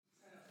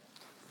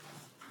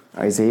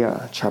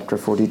Isaiah chapter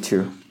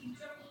 42.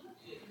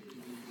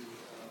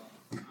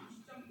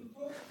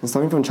 And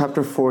starting from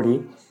chapter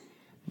 40,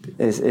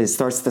 it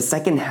starts the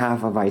second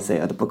half of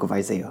Isaiah, the book of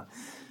Isaiah.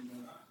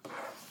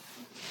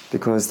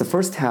 Because the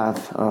first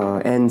half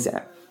ends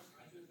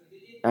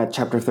at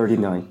chapter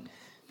 39.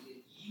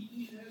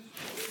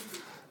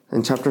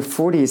 And chapter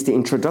 40 is the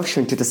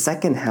introduction to the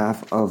second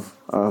half of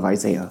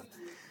Isaiah.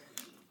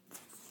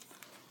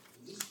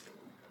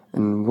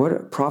 And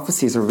what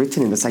prophecies are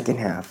written in the second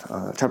half?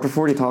 Chapter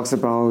 40 talks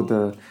about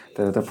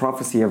the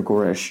prophecy of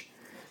Koresh.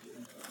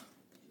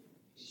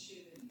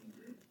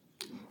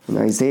 And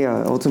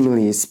Isaiah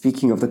ultimately is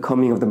speaking of the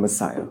coming of the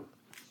Messiah.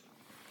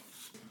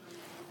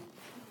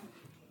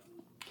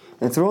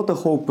 And throughout the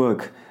whole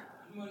book,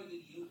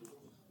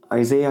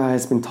 Isaiah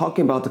has been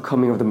talking about the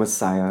coming of the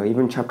Messiah.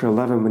 Even chapter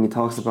 11, when he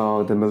talks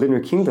about the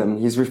millennial kingdom,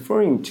 he's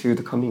referring to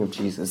the coming of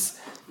Jesus.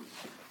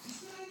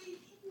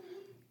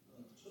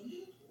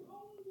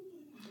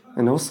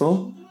 And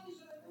also,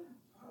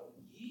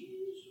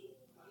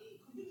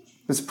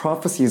 this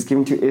prophecy is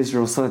given to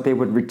Israel so that they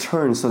would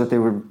return, so that they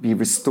would be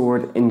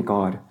restored in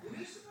God.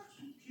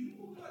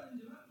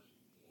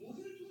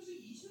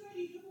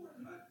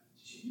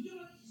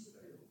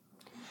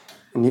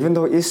 And even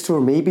though Israel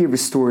may be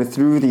restored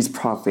through these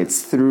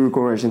prophets, through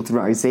Koresh and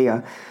through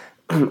Isaiah,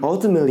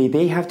 ultimately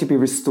they have to be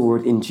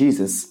restored in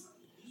Jesus.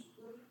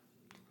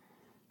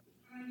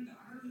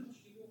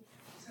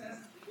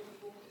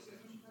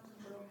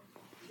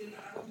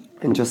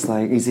 And just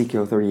like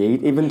Ezekiel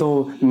 38, even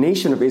though the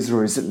nation of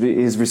Israel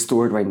is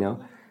restored right now,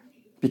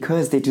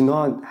 because they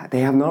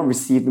have not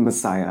received the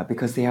Messiah,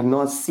 because they have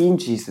not seen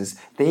Jesus,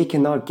 they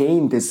cannot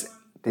gain this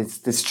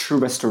true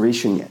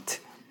restoration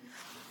yet.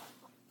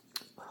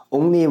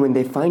 Only when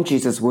they find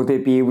Jesus will they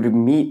be able to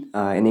meet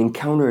and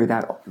encounter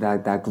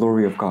that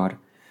glory of God.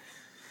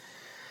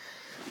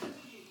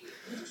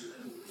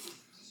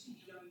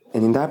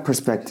 And in that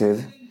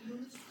perspective,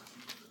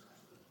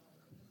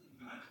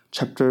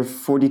 chapter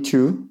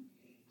 42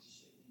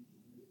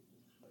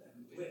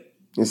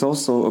 is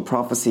also a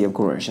prophecy of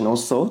Koresh and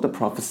also the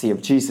prophecy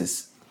of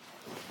Jesus.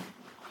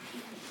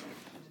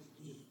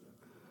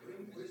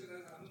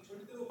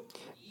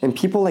 And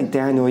people like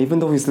Daniel, even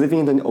though he's living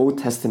in the Old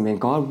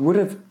Testament, God would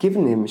have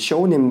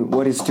shown him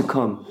what is to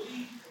come.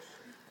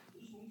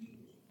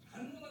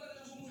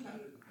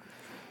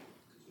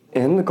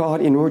 And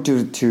God, in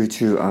order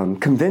to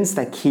convince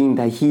that king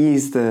that he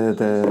is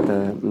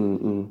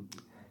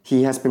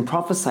he has been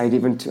prophesied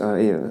even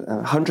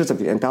hundreds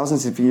of and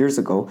thousands of years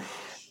ago.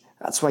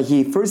 That's why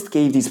he first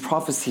gave these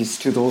prophecies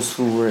to those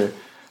who were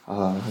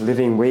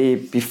living way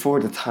before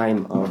the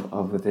time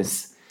of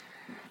this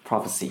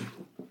prophecy.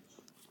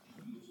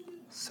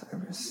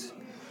 Cyrus.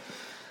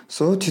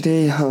 So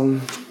today,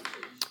 the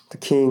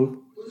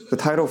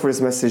title for his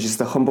message is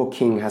 "The Humble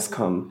King Has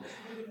Come."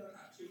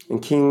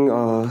 And King,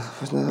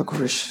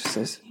 Koresh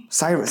says,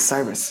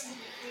 Cyrus.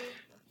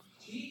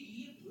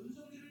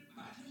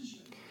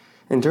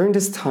 And during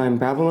this time,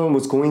 Babylon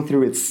was going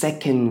through its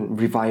second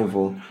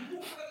revival,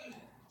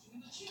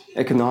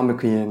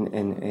 economically and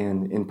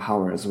in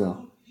power as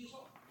well.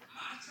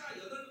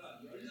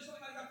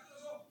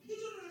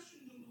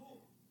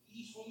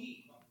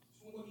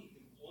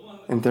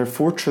 And their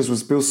fortress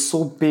was built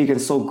so big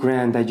and so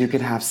grand that you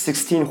could have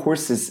 16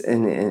 horses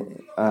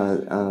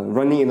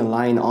running in a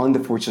line on the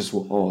fortress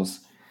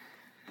walls.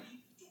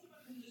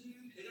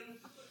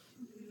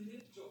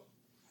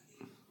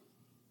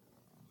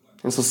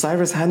 And so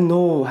Cyrus had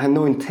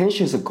no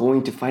intentions of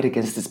going to fight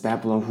against this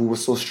Babylon who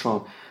was so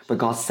strong. But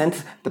God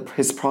sent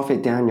his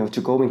prophet Daniel to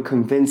go and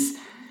convince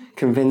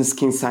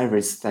King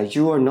Cyrus that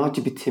you are not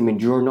to be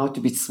timid, you are not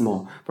to be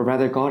small, but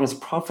rather God has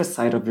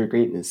prophesied of your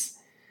greatness.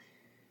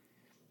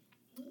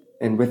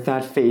 And with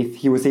that faith,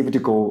 he was able to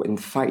go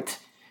and fight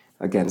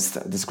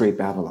against this great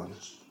Babylon.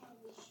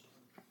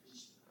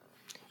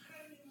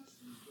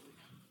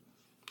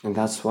 And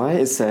that's why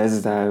it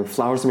says that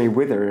flowers may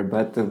wither,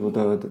 but the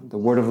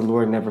word of the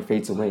Lord never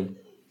fades away.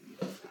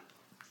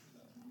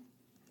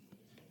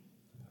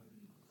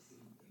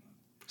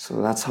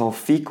 So that's how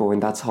fickle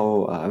and that's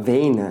how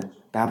vain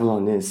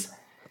Babylon is.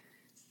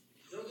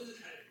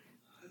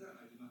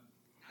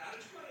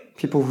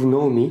 People who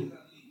know me,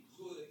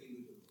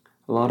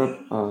 a lot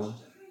of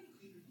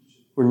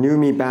who knew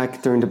me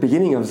back during the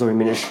beginning of Zoe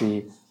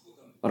ministry,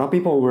 a lot of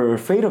people were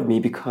afraid of me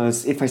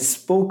because if I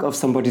spoke of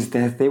somebody's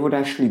death, they would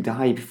actually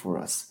die before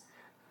us.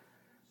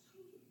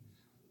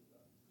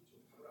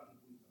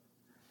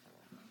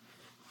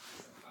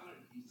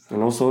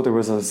 And also there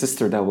was a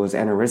sister that was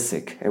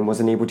anorexic and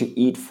wasn't able to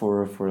eat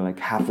for like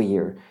half a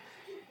year.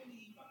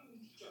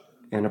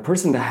 And a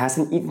person that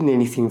hasn't eaten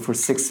anything for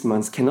 6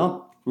 months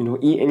cannot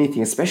eat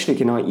anything, especially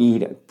cannot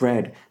eat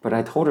bread. But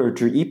I told her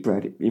to eat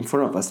bread in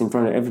front of us, in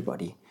front of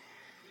everybody.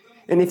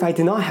 And if I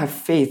did not have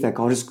faith that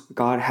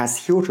God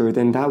has healed her,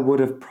 then that would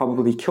have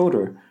probably killed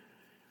her.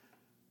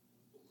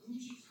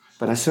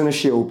 But as soon as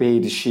she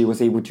obeyed, she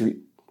was able to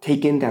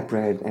take in that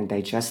bread and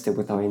digest it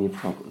without any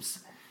problems.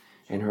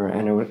 And her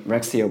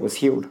anorexia was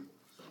healed.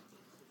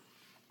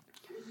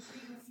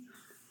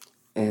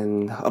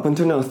 And up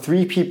until now,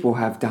 3 people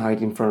have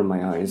died in front of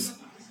my eyes.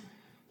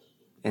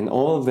 And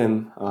all of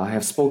them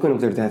have spoken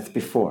of their death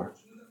before.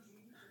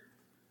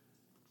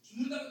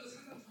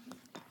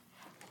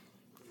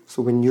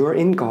 So when you're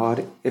in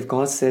God, if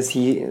God says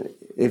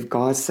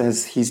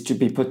he's to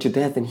be put to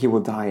death, then he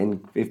will die.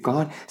 And if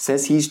God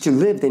says he's to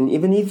live, then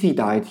even if he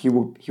died, he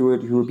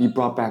will be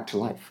brought back to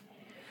life.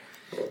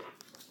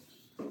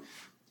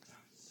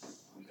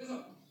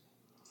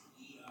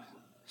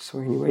 So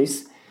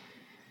anyways,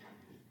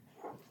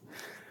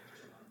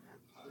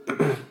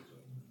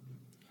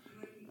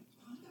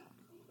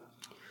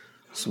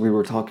 so we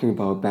were talking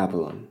about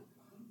Babylon.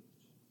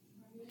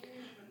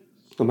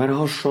 No matter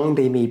how strong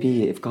they may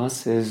be, if God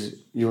says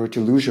you're to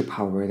lose your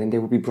power, then they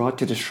will be brought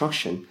to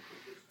destruction.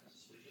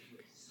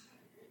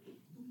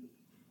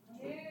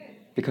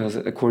 Because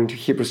according to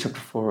Hebrews chapter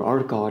 4,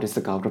 our God is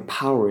the God of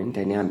power and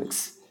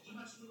dynamics.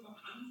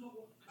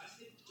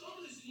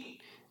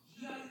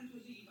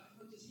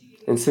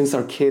 And since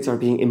our kids are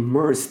being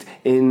immersed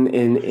in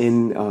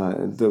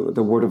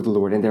the word of the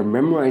Lord, and they're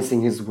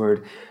memorizing His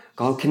word,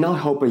 God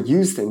cannot help but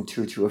use them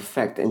to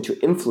affect and to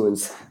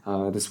influence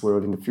this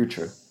world in the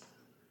future.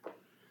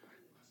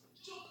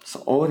 So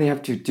all they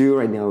have to do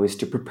right now is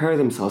to prepare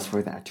themselves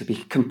for that, to be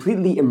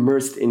completely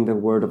immersed in the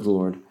word of the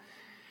Lord.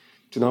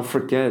 Do not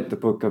forget the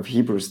book of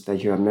Hebrews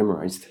that you have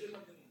memorized.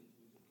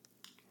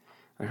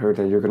 I heard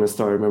that you're going to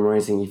start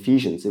memorizing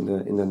Ephesians in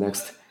the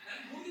next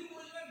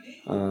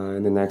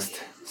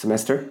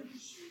semester.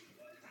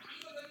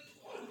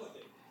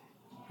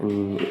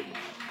 And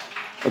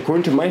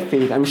according to my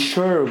faith, I'm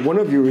sure one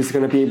of you is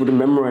going to be able to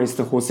memorize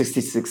the whole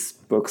 66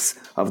 books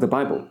of the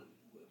Bible.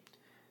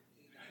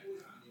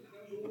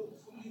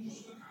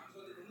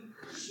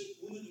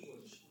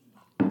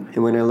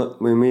 And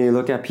when we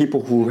look at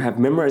people who have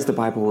memorized the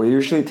Bible, it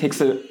usually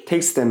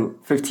takes them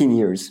 15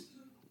 years.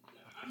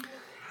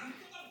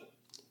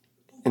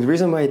 And the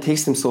reason why it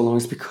takes them so long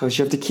is because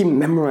you have to keep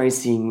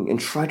memorizing and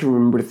try to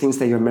remember the things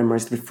that you have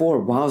memorized before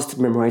whilst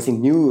memorizing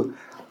new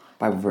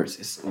Bible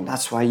verses. And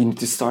that's why you need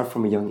to start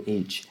from a young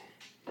age.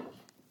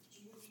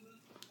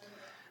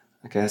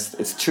 I guess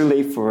it's too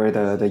late for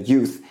the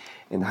youth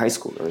and the high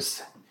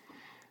schoolers.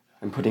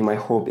 I'm putting my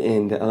hope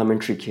in the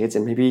elementary kids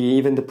and maybe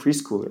even the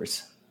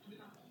preschoolers.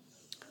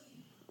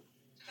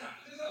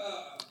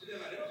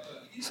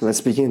 So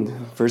let's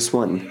begin. Verse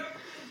 1.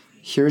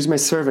 Here is my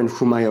servant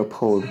whom I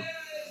uphold.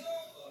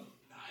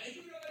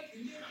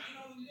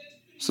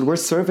 So the word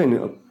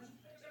servant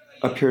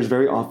appears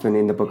very often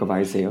in the book of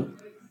Isaiah.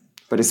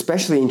 But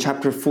especially in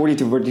chapter 40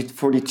 to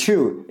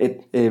 42,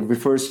 it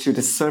refers to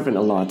the servant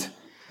a lot.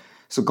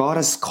 So God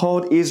has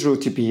called Israel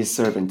to be His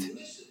servant.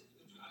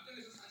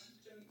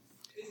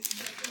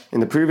 In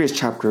the previous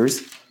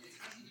chapters,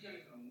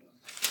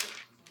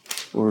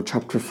 or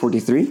chapter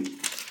 43,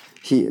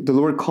 the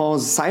Lord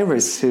calls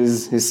Cyrus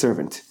his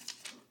servant.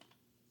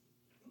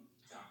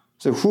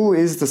 So who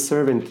is the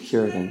servant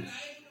here then?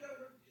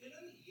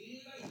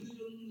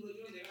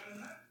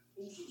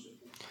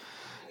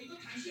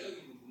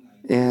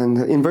 And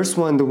in verse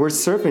 1, the word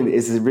servant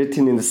is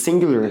written in the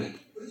singular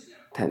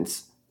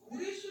tense.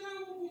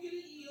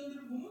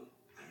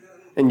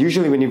 And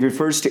usually when he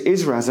refers to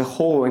Israel as a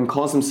whole and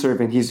calls him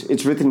servant,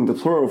 it's written in the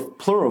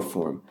plural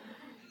form.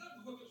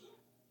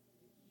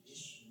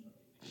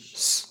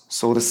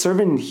 So the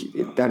servant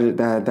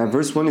that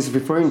verse 1 is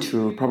referring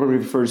to probably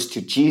refers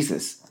to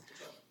Jesus.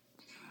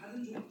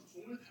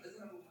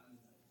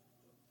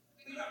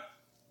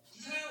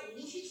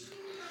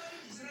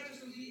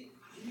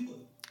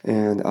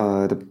 And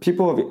the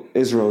people of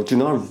Israel do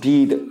not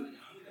read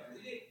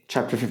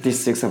chapter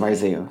 56 of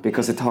Isaiah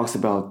because it talks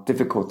about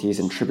difficulties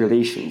and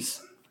tribulations.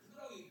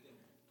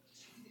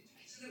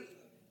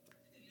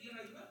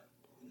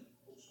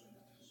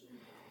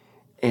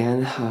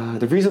 And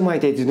the reason why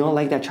they do not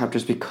like that chapter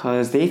is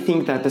because they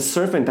think that the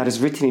servant that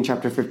is written in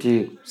chapter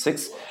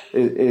 56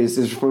 is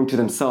referring to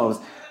themselves.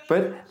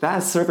 But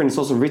that servant is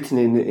also written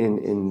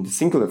in the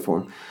singular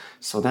form.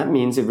 So that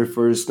means it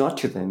refers not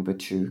to them, but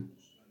to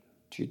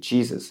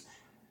Jesus.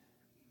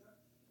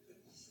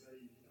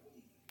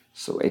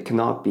 So it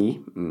cannot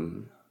be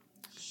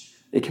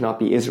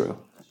Israel.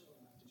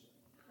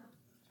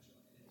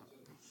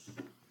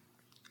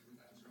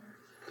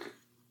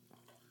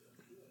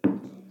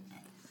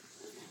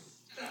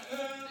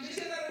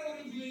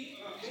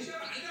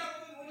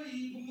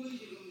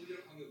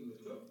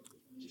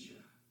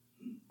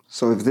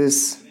 So if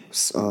this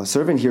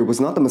servant here was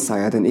not the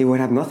Messiah, then it would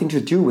have nothing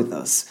to do with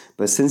us.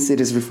 But since it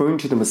is referring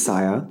to the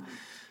Messiah,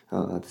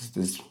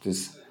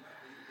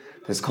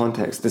 this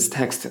context, this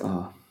text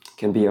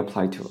can be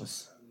applied to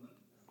us.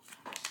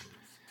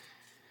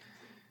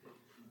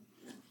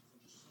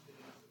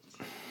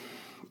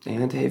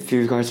 And if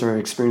you guys are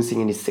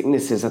experiencing any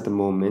sicknesses at the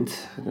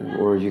moment,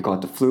 or you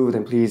got the flu,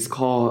 then please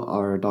call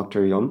our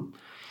Dr. Yum,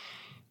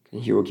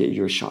 and he will get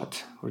you a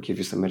shot or give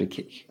you some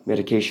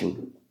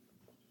medication.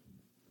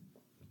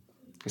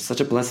 It's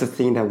such a blessed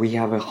thing that we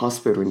have a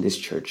hospital in this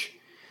church.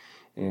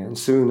 And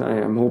soon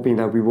I am hoping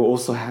that we will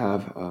also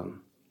have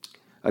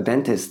a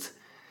dentist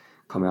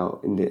come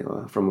out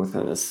from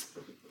within us.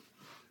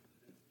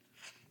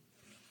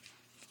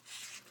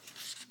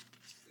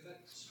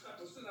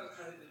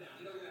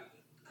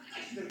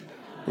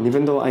 And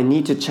even though I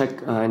need to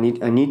check, I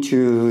need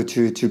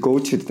to go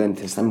to the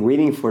dentist. I'm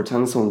waiting for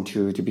Changsong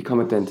to become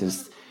a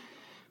dentist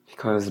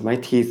because my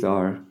teeth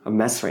are a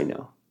mess right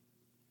now.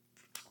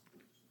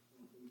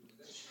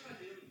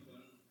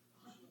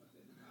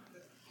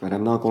 But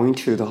I'm not going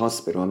to the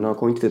hospital. I'm not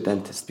going to the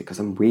dentist because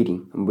I'm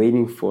waiting. I'm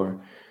waiting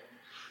for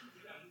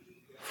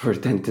a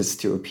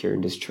dentist to appear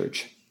in this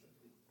church.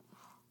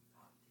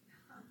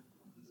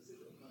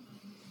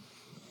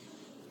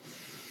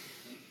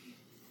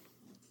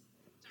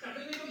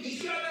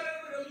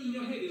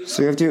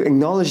 So you have to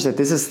acknowledge that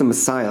this is the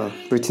Messiah,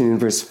 written in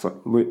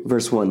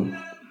verse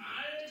 1.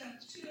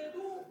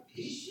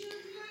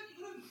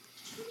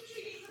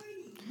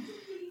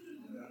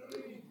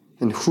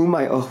 And whom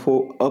I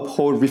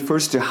uphold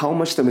refers to how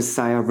much the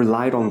Messiah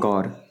relied on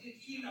God.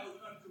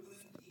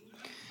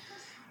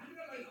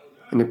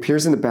 And it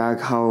appears in the back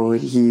how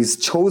he's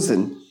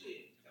chosen,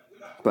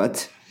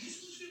 but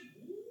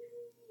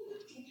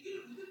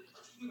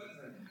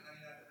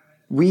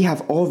we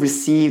have all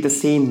received the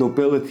same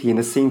nobility and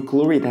the same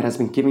glory that has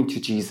been given to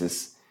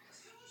Jesus.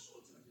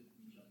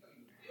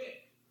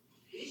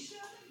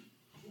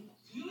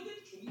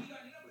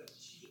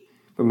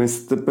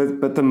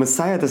 But the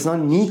Messiah does not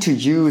need to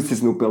use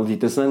his nobility,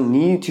 does not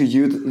need to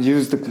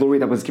use the glory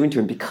that was given to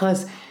him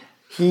because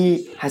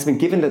he has been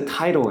given the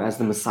title as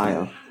the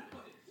Messiah.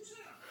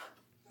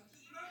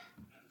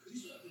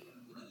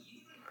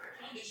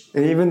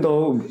 And even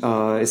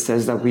though it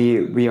says that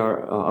we are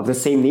of the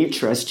same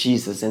nature as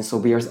Jesus, and so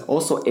we are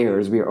also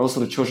heirs, we are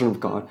also the children of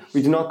God,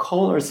 we do not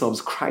call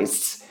ourselves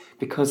Christs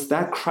because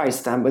that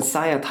Christ, that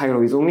Messiah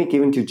title is only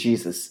given to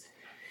Jesus.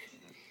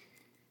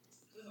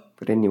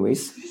 But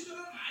anyways,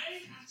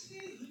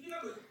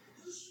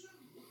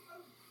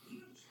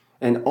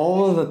 and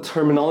all the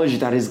terminology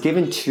that is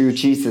given to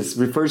Jesus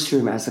refers to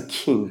him as a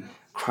king.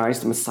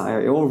 Christ, the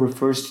Messiah, it all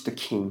refers to the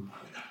king.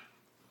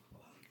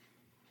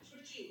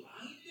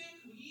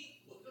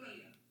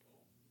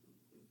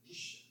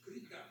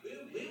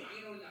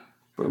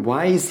 But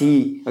why is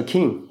he a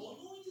king?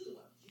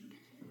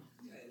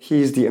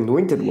 He is the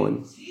anointed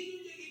one.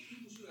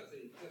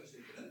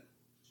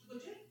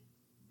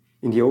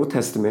 In the Old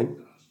Testament,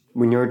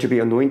 when you're to be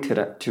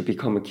anointed to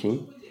become a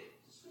king,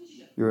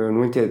 you're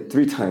anointed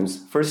 3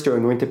 times. First, you're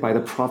anointed by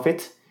the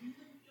prophet.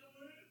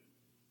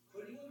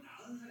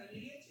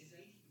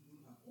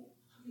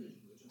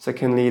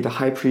 Secondly, the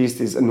high priest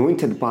is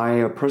anointed by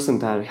a person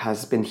that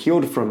has been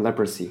healed from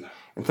leprosy.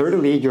 And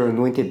thirdly, you're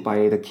anointed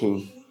by the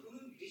king.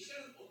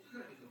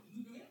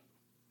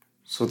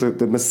 So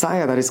the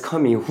Messiah that is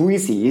coming, who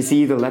is he? Is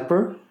he the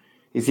leper?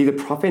 Is he the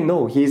prophet?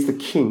 No, he is the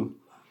king.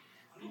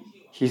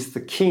 He's the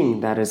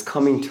king that is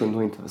coming to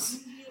anoint us.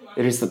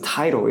 It is the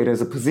title, it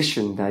is a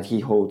position that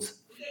he holds.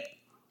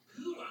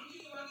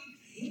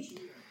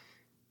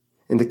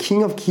 And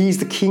he is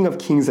the King of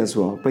Kings as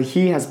well, but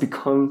he has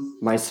become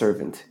my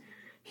servant.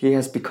 He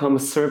has become a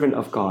servant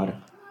of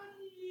God.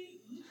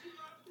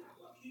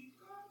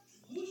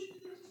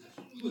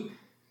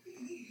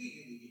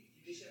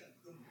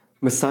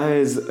 Messiah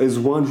is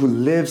one who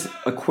lives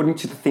according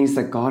to the things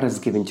that God has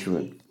given to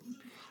him.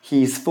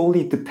 He is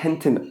fully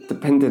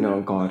dependent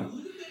on God.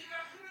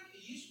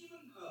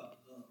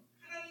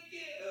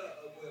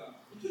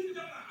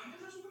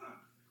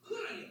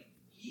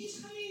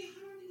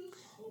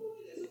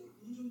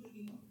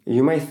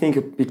 You might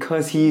think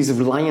because he is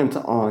reliant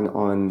on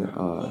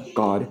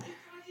God,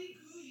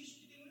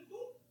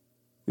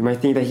 you might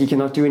think that he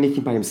cannot do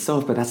anything by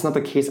himself, but that's not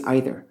the case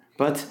either.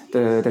 But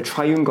the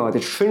triune God,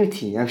 the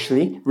Trinity,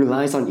 actually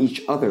relies on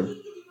each other.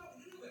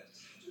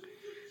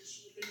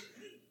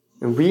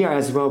 And we are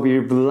as well,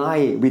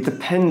 we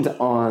depend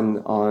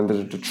on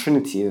the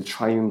Trinity, the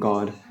triune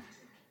God.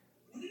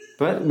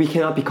 But we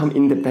cannot become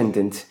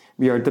independent.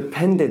 We are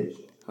dependent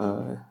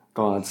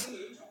gods.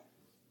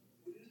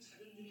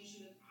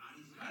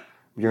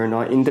 We are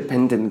not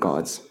independent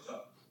gods.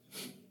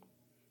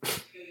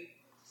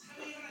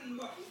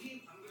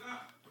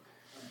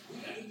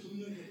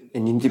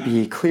 And you need to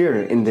be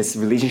clear in this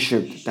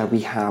relationship that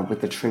we have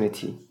with the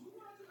Trinity.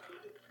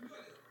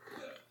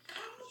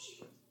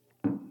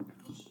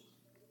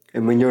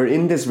 And when you're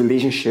in this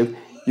relationship,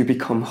 you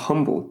become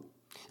humble.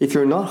 If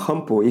you're not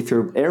humble, if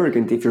you're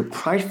arrogant, if you're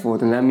prideful,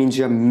 then that means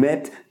you have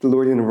met the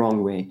Lord in the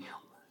wrong way.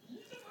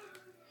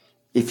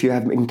 If you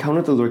have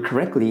encountered the Lord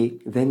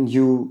correctly, then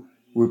you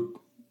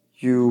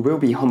will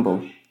be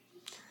humble.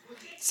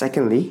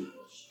 Secondly,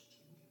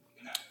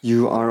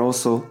 you are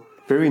also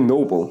very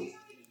noble.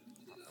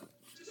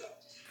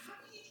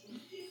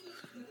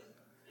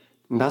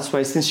 And that's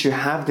why since you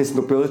have this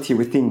nobility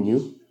within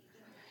you,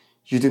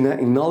 you do not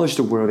acknowledge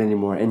the world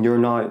anymore, and you're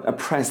not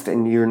oppressed,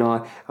 and you're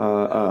not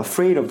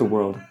afraid of the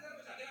world.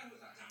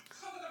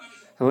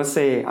 So let's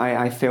say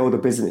I failed a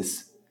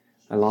business.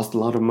 I lost a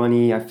lot of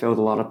money, I failed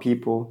a lot of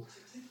people.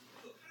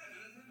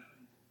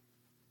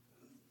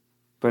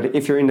 But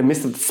if you're in the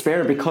midst of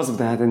despair because of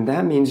that, then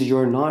that means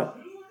you're not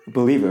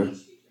believer.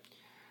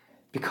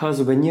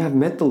 Because when you have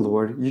met the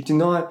Lord,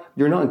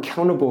 you're not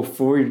accountable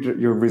for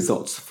your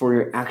results, for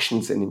your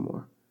actions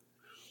anymore.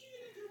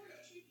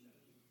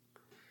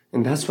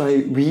 And that's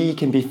why we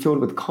can be filled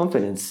with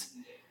confidence,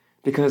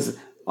 because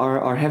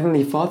our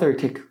Heavenly Father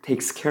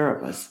takes care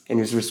of us and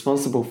is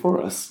responsible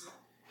for us.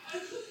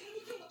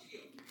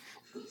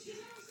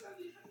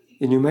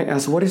 And you might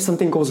ask, what if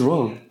something goes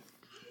wrong?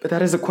 But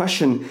that is a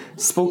question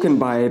spoken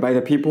by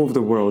the people of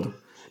the world,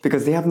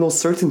 because they have no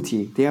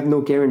certainty, they have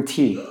no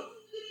guarantee.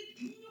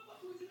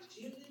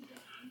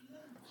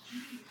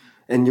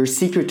 And your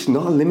secret to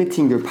not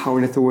limiting your power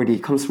and authority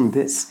comes from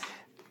this.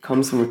 It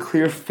comes from a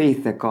clear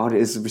faith that God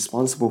is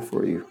responsible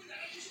for you.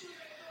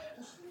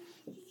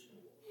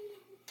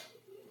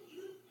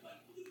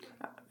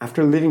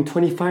 After living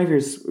 25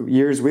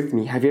 years with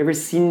me, have you ever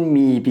seen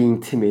me being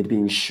timid,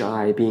 being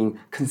shy, being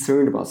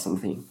concerned about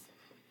something?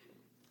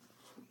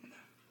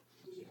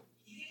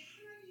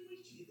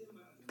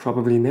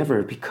 Probably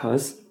never,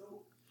 because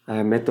I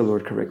have met the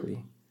Lord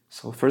correctly.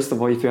 So first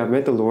of all, if you have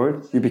met the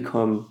Lord, you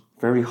become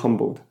very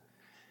humbled,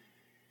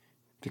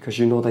 because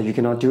you know that you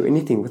cannot do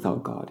anything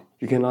without God.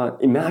 You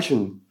cannot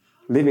imagine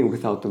living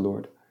without the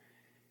Lord.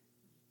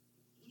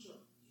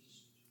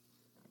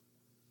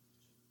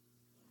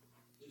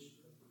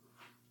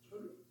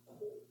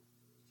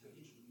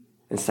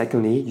 And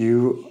secondly,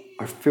 you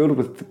are filled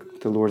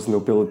with the Lord's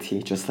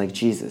nobility, just like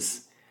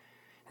Jesus.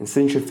 And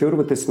since you're filled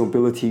with this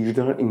nobility, you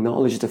do not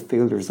acknowledge the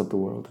failures of the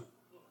world.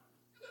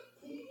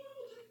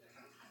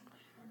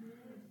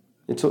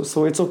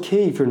 So it's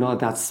okay if you're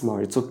not that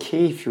smart. It's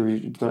okay if you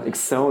do not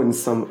excel in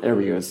some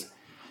areas.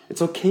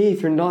 It's okay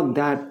if you're not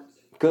that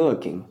good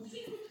looking.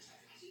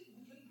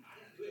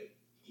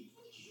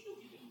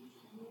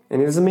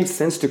 And it doesn't make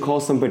sense to call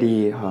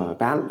somebody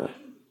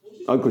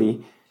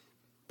ugly,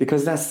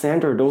 because that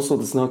standard also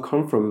does not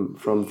come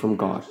from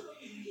God.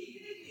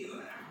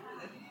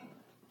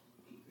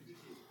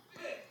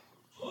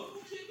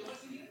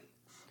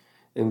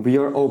 And we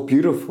are all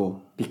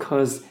beautiful,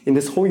 because in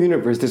this whole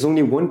universe, there's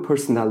only one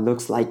person that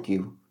looks like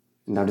you,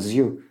 and that is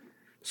you.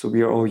 So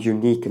we are all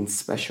unique and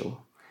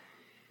special.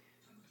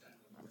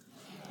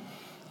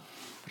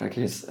 But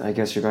I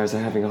guess you guys are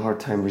having a hard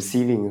time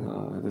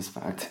receiving this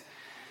fact.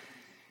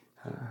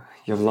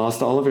 You have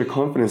lost all of your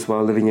confidence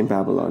while living in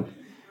Babylon.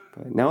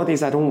 But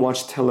nowadays, I don't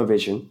watch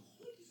television,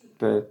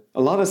 but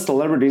a lot of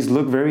celebrities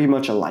look very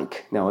much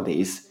alike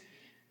nowadays.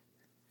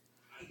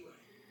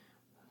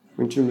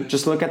 When you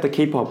just look at the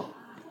K-pop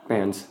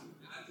bands,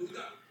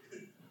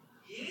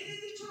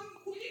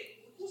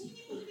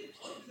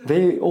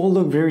 they all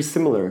look very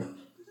similar.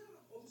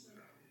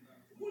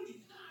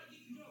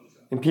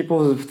 And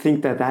people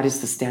think that that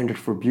is the standard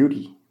for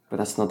beauty, but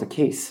that's not the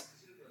case.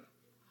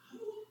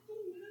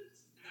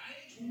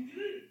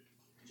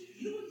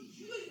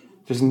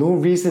 There's no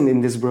reason in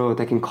this world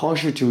that can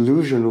cause you to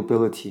lose your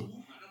nobility,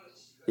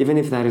 even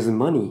if that is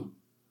money.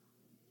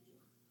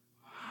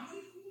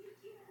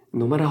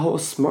 No matter how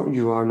smart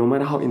you are, no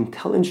matter how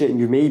intelligent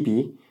you may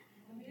be,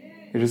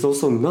 it is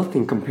also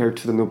nothing compared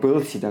to the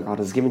nobility that God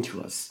has given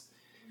to us.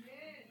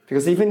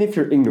 Because even if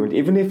you're ignorant,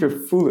 even if you're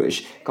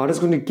foolish, God is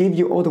going to give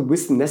you all the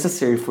wisdom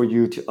necessary for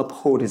you to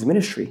uphold His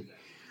ministry.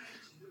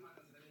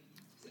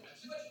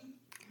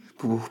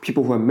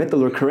 People who have met the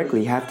Lord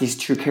correctly have these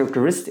two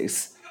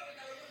characteristics.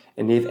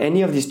 And if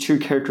any of these two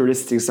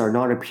characteristics are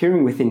not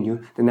appearing within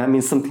you, then that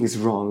means something is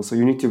wrong. So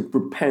you need to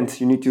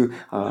repent, you need to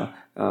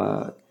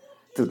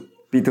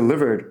be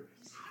delivered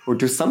or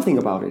do something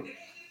about it.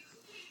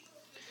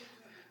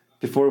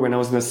 Before, when I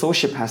was an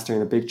associate pastor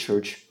in a big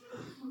church,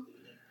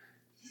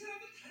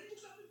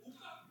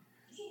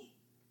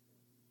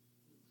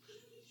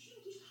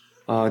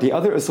 the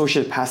other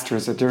associate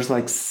pastors, there's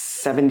like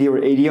 70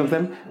 or 80 of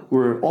them,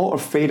 were all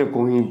afraid of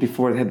going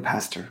before the head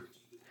pastor.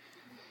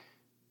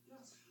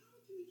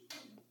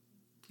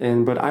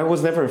 But I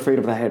was never afraid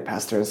of the head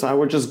pastor, so I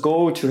would just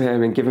go to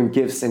him and give him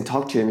gifts and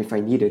talk to him if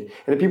I needed.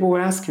 And the people were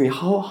asking me,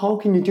 how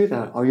can you do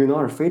that? Are you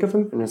not afraid of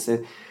him? And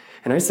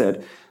I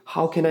said,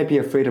 how can I be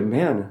afraid of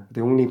man? The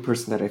only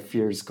person that I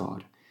fear is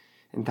God.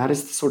 And that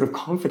is the sort of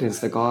confidence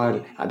that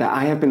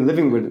I have been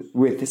living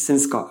with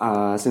since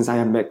I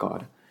have met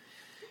God.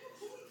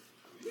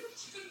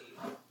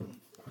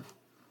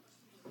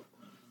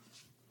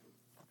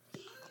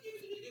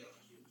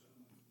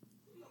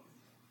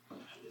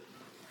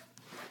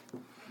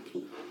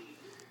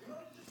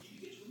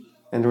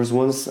 And there was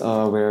once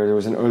where there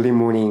was an early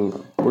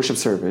morning worship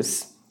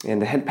service,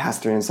 and the head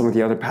pastor and some of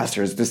the other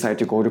pastors decided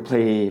to go to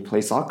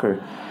play soccer.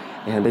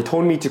 And they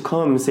told me to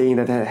come, saying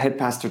that the head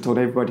pastor told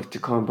everybody to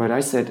come. But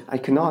I said, I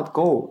cannot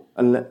go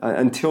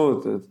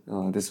until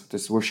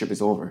this worship is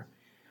over.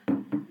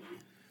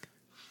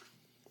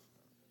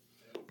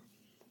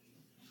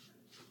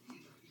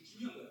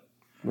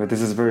 But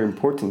this is very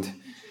important.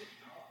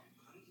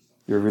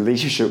 Your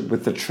relationship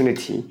with the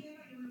Trinity.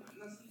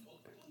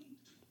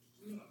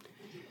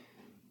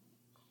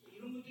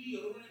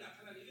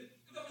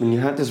 When you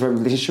have this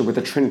relationship with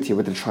the Trinity,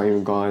 with the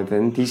Triune God,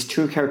 then these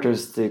two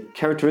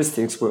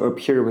characteristics will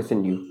appear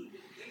within you.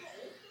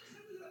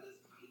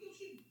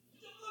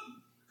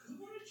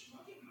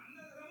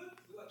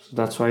 So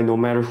that's why no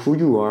matter who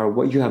you are,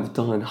 what you have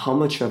done, how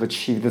much you have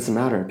achieved doesn't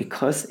matter.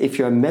 Because if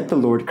you have met the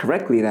Lord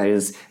correctly, that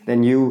is,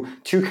 then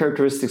two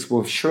characteristics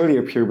will surely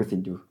appear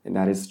within you, and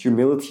that is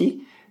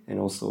humility and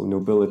also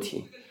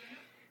nobility.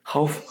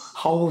 How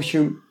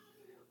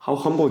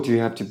humble do you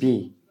have to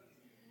be?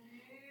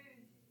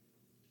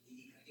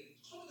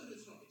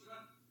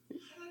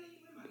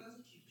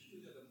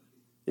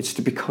 It's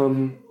to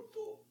become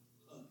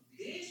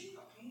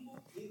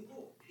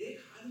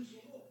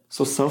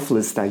so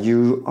selfless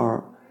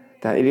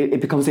that it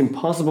becomes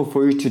impossible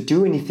for you to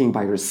do anything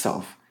by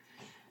yourself.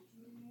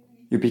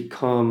 You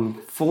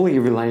become fully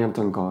reliant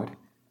on God.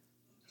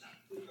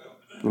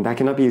 And that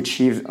cannot be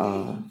achieved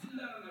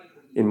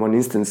in one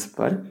instance,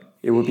 but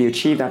it will be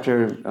achieved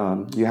after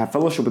you have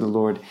fellowship with the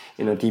Lord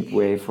in a deep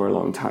way for a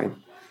long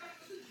time.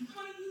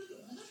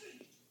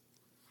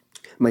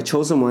 My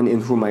chosen one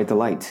in whom I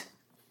delight.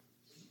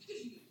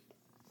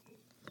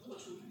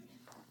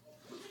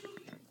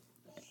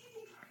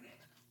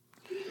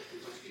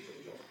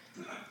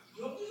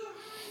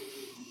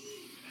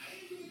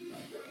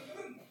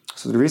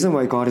 So the reason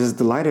why God is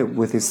delighted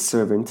with his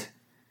servant,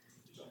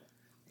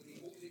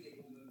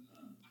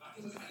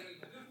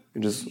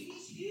 it is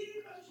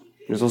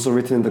also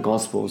written in the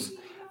Gospels.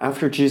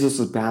 After Jesus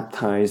was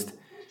baptized,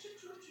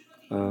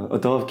 a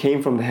dove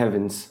came from the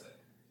heavens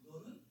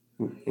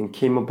and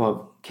came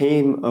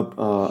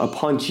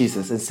upon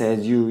Jesus and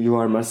said, "You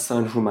are my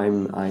son, whom I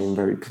am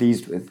very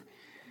pleased with."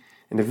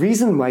 And the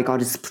reason why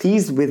God is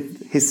pleased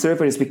with his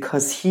servant is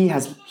because he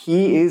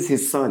is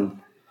his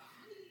son.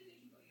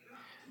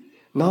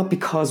 Not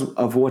because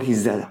of what he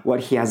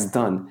has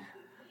done,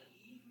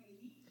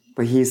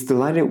 but he is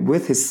delighted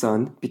with his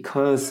son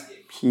because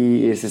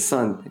he is his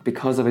son,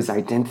 because of his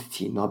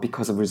identity, not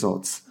because of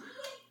results.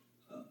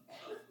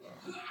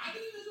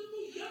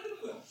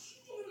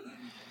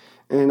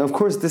 And of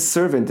course, this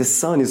servant, this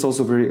son, is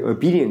also very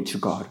obedient to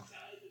God.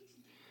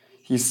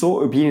 He's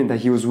so obedient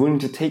that he was willing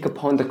to take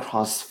upon the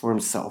cross for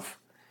himself.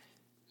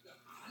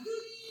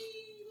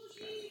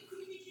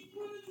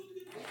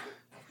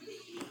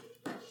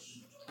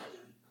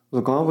 So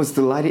God was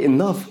delighted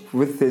enough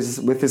with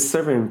his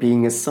servant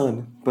being his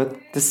son, but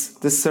this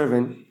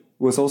servant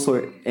was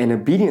also an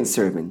obedient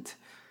servant.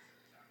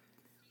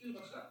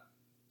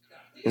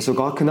 And so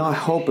God could not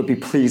help but be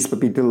pleased, but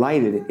be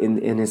delighted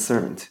in his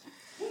servant.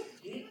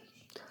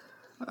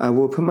 I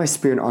will put my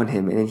spirit on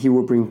him, and he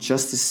will bring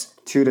justice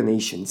to the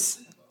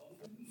nations.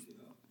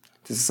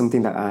 This is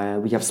something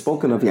that we have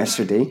spoken of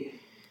yesterday.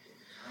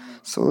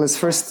 So let's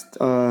first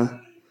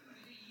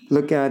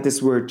look at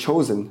this word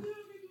chosen.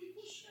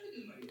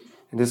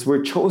 And this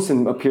word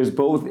chosen appears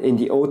both in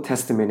the Old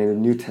Testament and the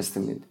New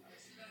Testament.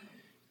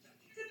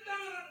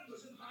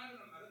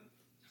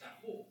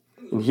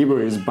 In Hebrew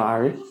it is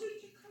bar.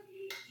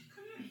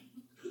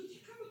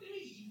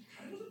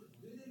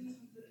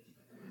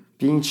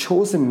 Being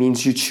chosen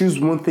means you choose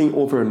one thing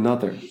over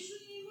another.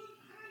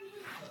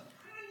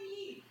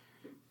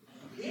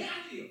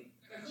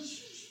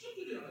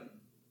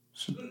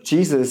 So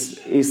Jesus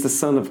is the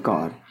Son of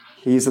God.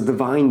 He is a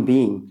divine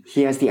being.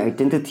 He has the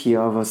identity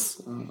of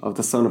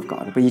the Son of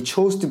God. But he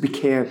chose to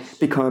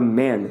become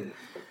man.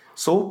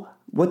 So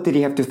what did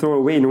he have to throw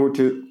away in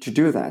order to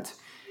do that?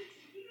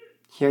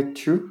 He had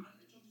to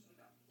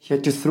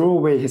throw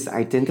away his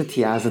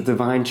identity as a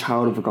divine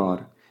child of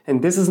God.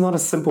 And this is not a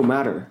simple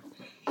matter.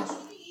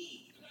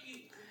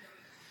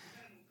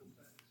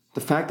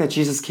 The fact that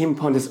Jesus came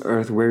upon this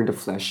earth wearing the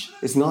flesh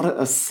is not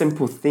a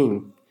simple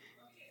thing.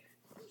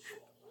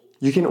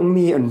 You can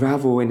only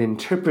unravel and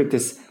interpret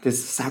this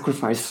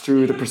sacrifice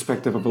through the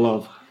perspective of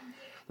love.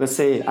 Let's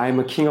say I'm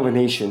a king of a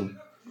nation,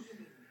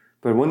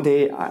 but one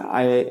day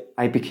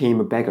I became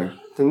a beggar.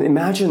 Then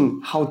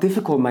imagine how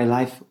difficult my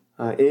life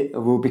it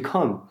will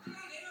become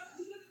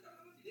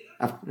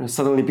after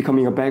suddenly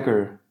becoming a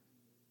beggar.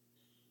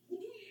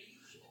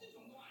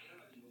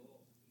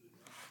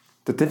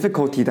 The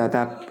difficulty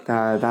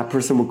that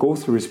person will go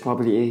through is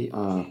probably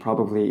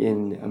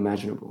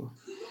unimaginable.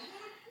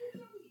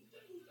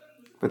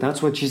 But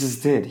that's what Jesus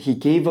did. He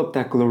gave up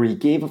that glory, he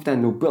gave up that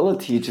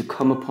nobility to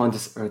come upon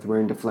this earth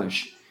wearing the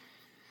flesh.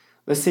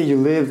 Let's say you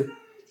live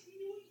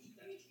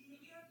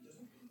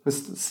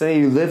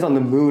on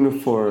the moon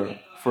for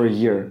a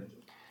year.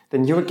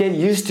 Then you'll get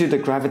used to the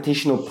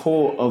gravitational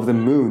pull of the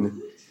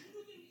moon.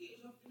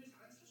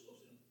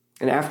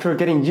 And after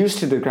getting used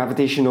to the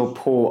gravitational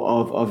pull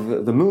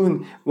of the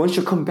moon, once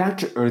you come back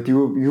to Earth, you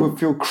will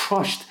feel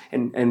crushed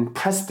and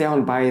pressed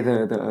down by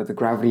the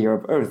gravity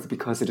of Earth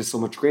because it is so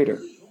much greater.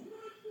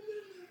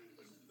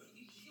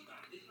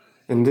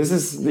 And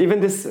this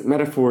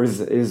metaphor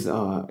is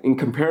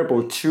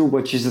incomparable to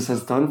what Jesus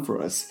has done for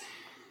us,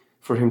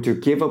 for him to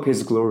give up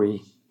his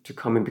glory to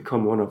come and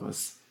become one of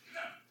us.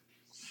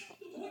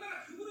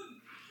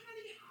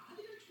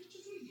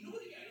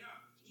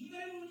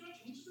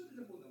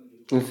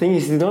 The thing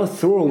is, he did not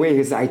throw away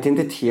his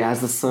identity as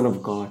the Son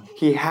of God.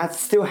 He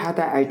still had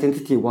that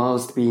identity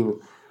whilst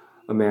being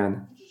a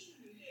man.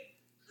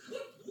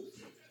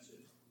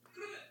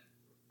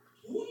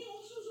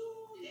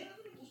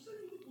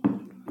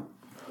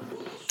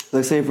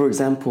 Let's say, for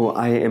example,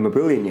 I am a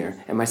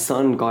billionaire and my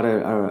son got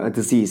a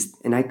disease,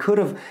 and I could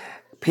have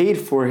paid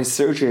for his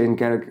surgery and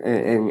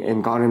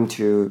got him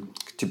to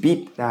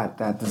beat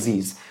that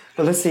disease.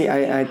 But let's say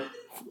I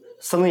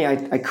suddenly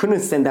I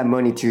couldn't send that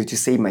money to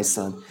save my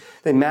son.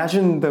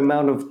 Imagine the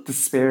amount of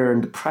despair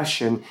and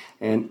depression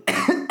and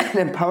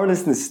and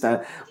powerlessness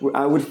that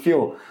I would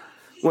feel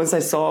once I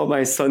saw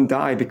my son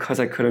die because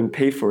I couldn't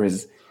pay for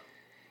his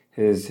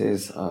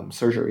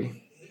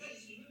surgery.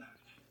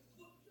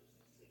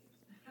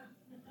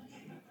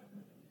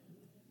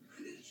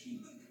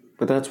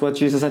 But that's what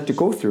Jesus had to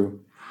go through.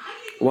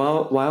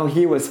 While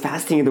he was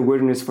fasting in the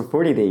wilderness for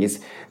 40 days,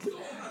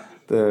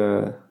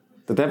 the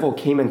devil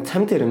came and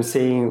tempted him,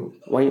 saying,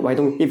 "Why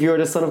don't, if you are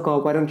the Son of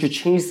God, why don't you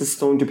change the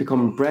stone to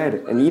become bread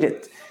and eat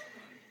it?"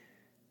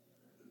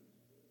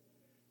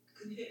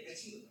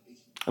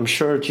 I'm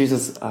sure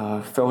Jesus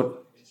felt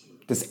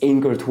this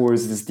anger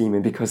towards this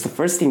demon, because the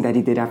first thing that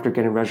he did after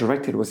getting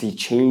resurrected was he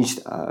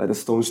changed the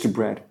stones to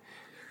bread.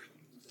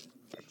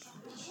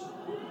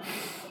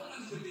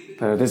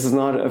 This is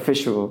not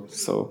official,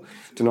 so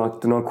do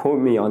not quote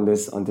me on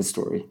this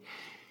story.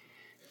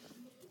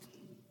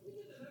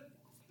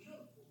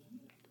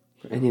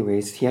 But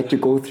anyways, he had to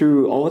go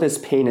through all this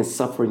pain and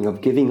suffering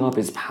of giving up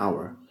his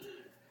power.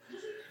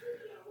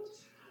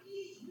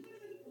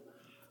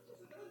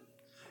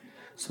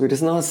 So it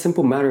is not a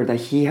simple matter that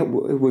he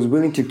was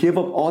willing to give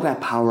up all that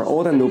power,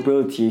 all that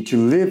nobility, to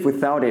live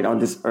without it on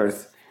this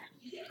earth.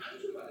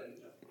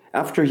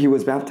 After he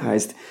was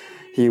baptized,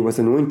 he was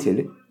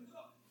anointed.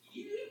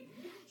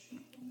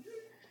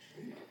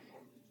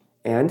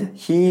 And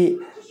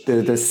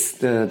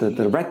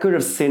the record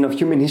of sin of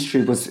human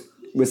history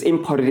was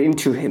imparted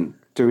into him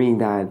during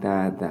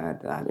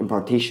that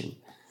impartation.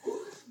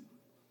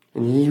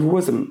 And he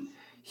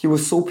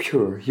was so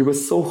pure, he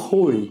was so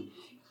holy,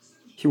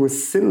 he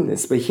was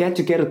sinless, but he had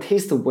to get a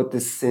taste of what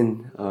this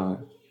sin,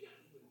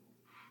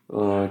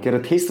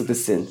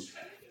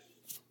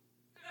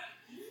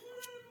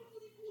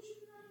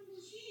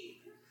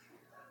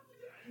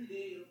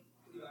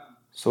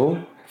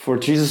 So, for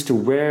Jesus to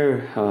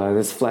wear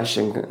this flesh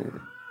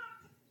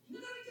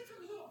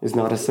is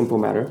not a simple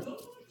matter.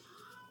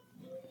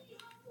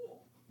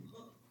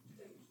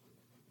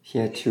 He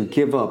had to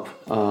give up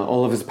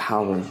all of his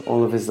power,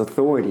 all of his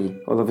authority,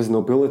 all of his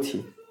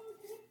nobility.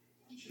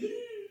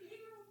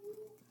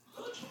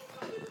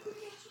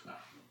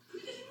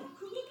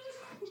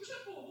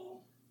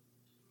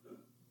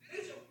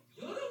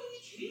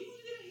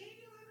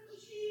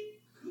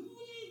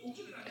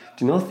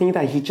 Do not think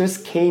that he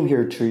just came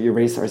here to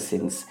erase our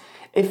sins.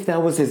 If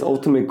that was his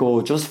ultimate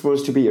goal, just for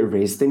us to be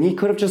erased, then he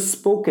could have just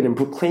spoken and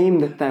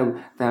proclaimed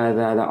that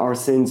our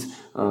sins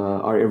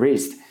are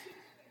erased.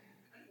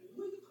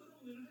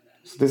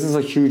 So this is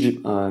a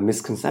huge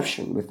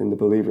misconception within the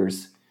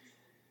believers.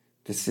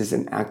 This is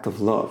an act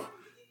of love.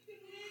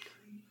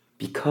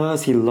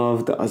 Because he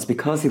loved us,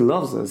 because he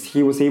loves us,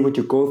 he was able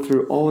to go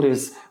through all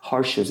these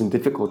hardships and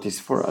difficulties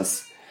for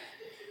us.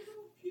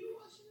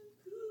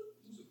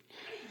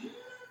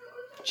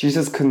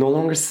 Jesus could no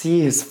longer see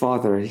his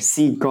Father,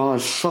 see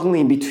God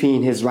struggling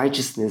between his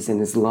righteousness and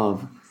his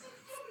love.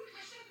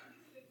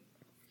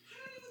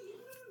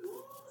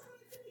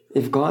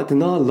 If God did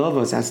not love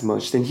us as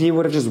much, then he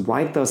would have just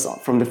wiped us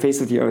from the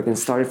face of the earth and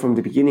started from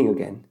the beginning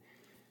again.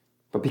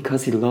 But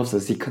because he loves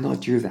us, he cannot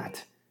do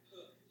that.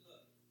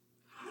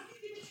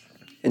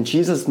 And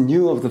Jesus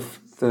knew of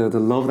the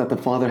love that the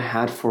Father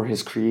had for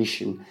his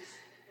creation.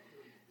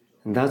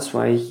 And that's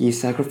why he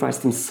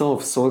sacrificed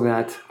himself so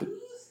that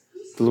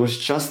the Lord's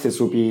justice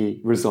will be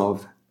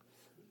resolved.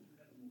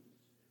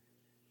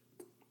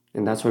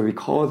 And that's why we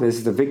call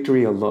this the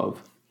victory of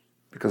love,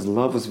 because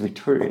love was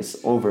victorious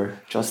over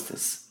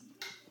justice.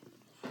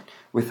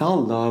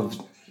 Without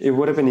love, it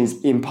would have been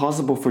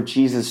impossible for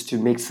Jesus to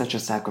make such a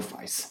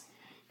sacrifice.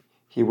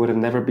 He would have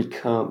never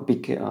become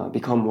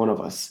one of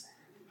us.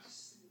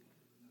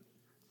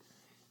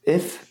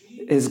 If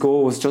his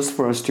goal was just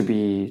for us to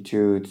be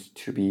pure,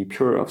 to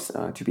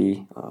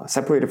be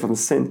separated from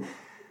sin,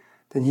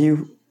 then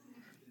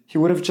he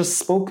would have just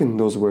spoken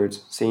those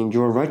words, saying,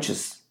 "You are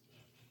righteous."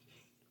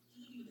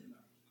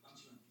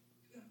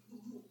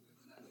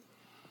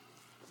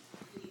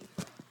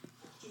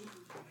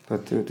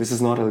 But this is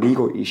not a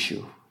legal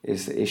issue.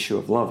 It's the issue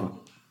of love.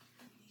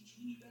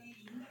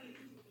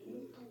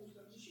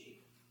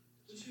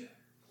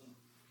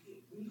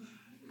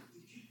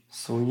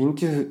 So you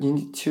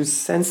need to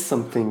sense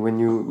something when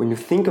you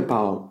think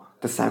about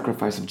the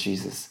sacrifice of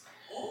Jesus.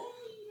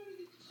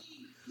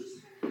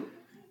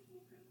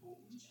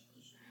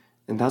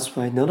 And that's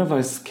why none of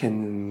us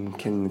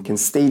can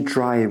stay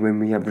dry when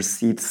we have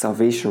received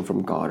salvation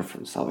from God,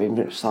 from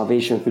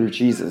salvation through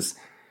Jesus.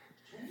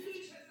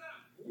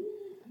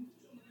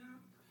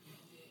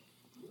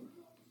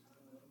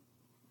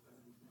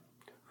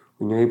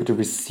 When you're able to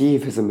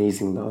receive his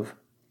amazing love,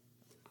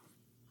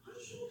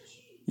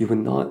 you will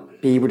not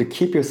be able to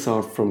keep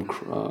yourself from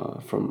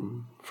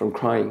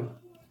crying.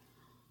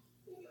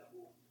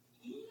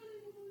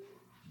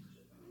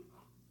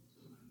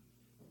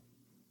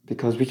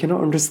 Because we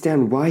cannot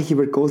understand why he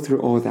would go through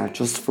all that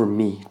just for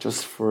me,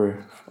 just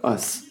for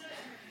us.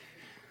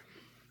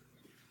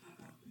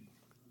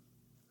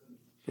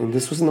 And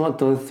this was not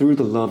done through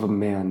the love of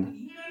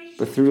man,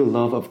 but through the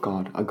love of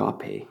God,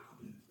 agape.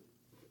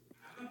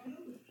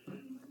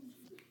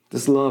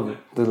 This love,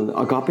 the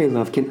agape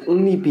love, can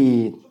only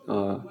be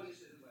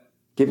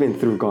given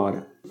through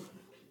God.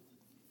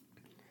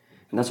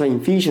 And that's why in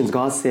Ephesians,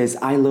 God says,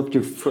 I loved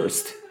you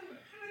first.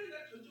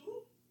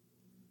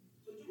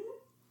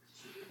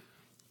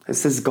 It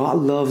says God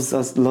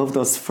loved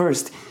us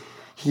first.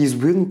 He's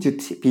willing to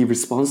be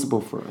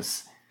responsible for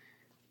us.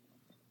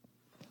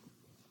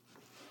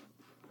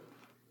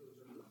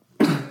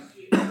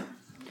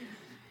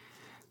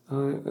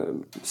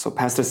 So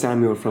Pastor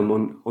Samuel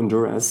from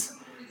Honduras,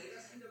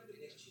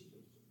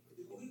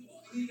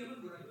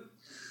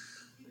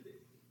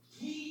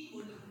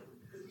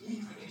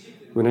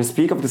 when I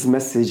speak of this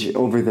message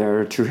over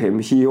there to him,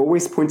 he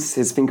always points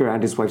his finger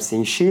at his wife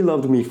saying, she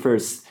loved me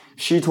first.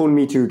 She told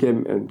me to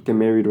get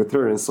married with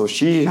her, and so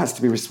she has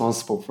to be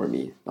responsible for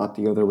me, not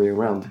the other way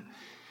around.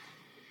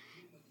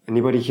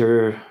 Anybody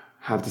here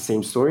have the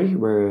same story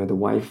where the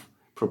wife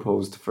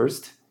proposed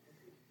first?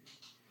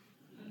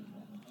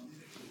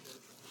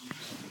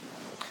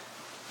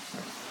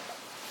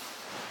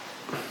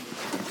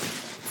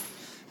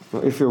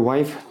 Well, if your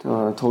wife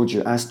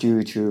asked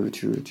you to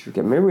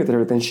get married with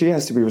her, then she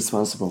has to be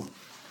responsible.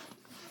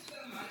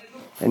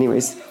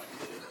 Anyways,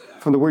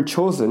 from the word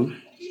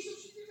chosen,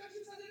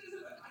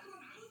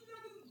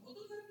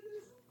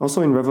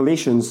 also in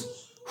Revelations,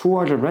 who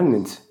are the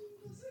remnant?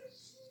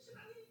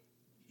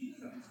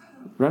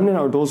 Remnant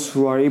are those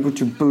who are able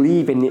to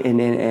believe and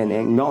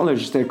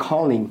acknowledge their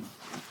calling.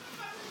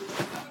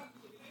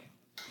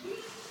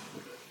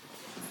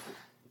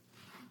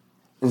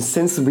 And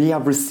since we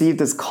have received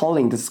this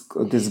calling, this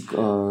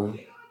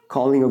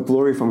calling of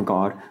glory from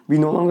God, we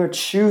no longer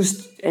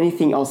choose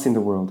anything else in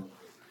the world.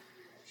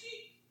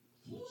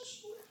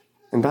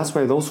 And that's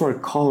why those who are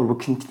called will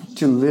continue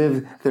to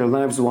live their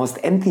lives whilst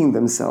emptying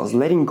themselves,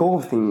 letting go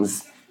of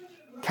things,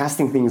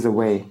 casting things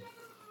away.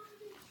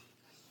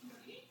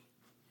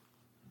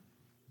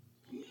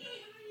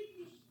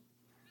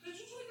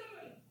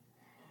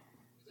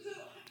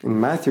 In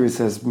Matthew it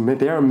says,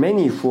 there are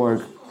many who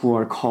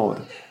are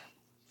called,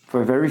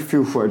 but very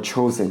few who are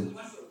chosen.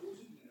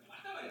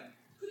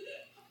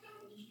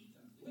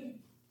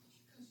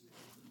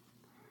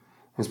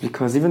 It's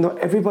because even though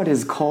everybody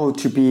is called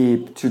to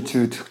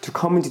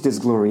come into this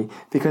glory,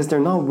 because they're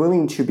not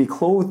willing to be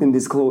clothed in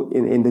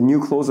in the new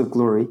clothes of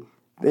glory,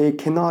 they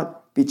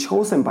cannot be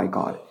chosen by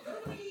God.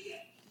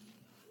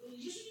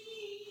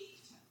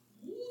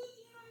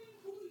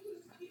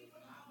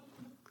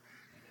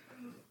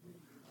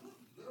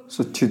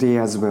 So today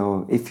as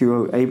well, if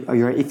you're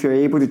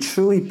able to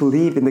truly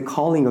believe in the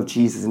calling of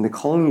Jesus, in the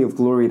calling of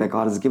glory that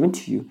God has given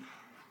to you,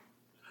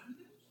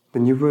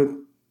 then you would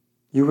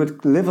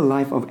live a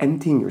life of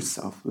emptying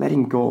yourself,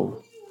 letting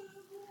go.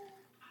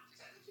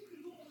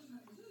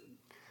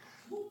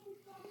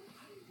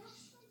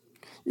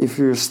 If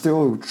you're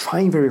still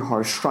trying very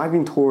hard,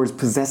 striving towards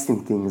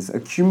possessing things,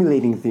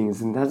 accumulating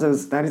things, and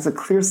that is a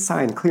clear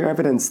sign, clear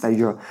evidence that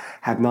you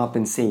have not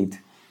been saved.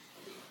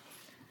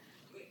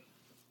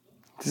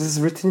 This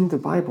is written in the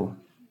Bible.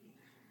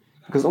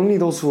 Because only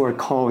those who are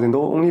called and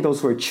only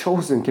those who are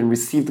chosen can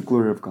receive the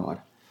glory of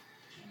God.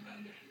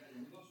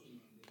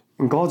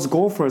 And God's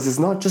goal for us is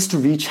not just to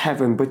reach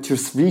heaven, but to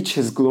reach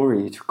His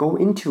glory, to go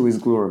into His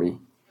glory.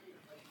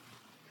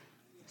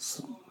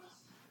 So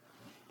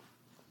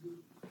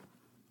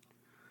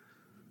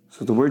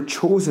the word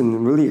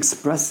chosen really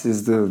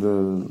expresses the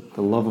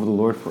love of the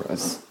Lord for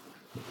us.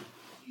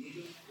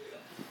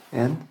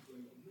 And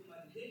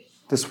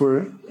this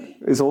word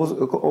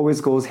always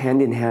goes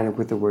hand in hand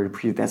with the word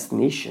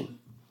predestination.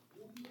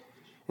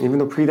 And even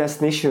though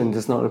predestination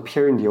does not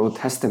appear in the Old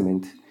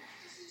Testament,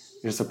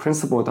 it is a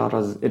principle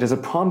it is a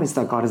promise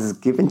that God has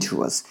given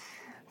to us,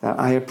 that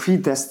I have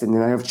predestined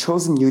and I have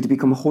chosen you to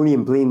become holy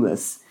and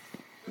blameless.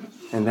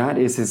 And that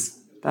is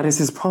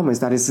His promise,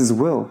 that is His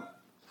will.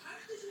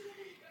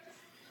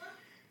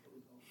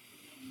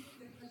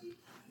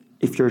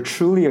 If you're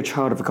truly a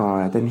child of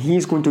God, then He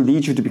is going to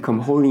lead you to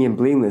become holy and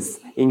blameless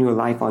in your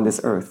life on this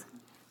earth.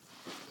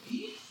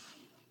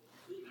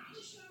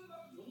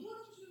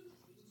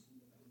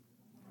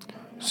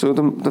 So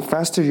the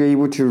faster you're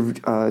able to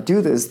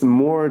do this, the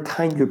more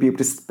time you'll be able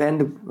to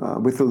spend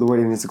with the Lord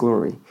in His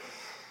glory.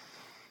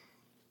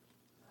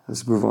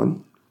 Let's move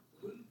on.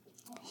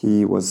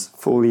 He was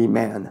fully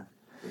man.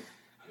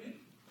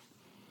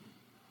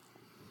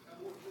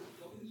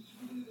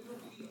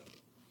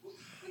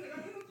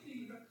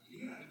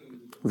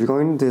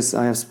 Regarding this,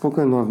 I have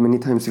spoken of many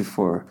times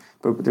before,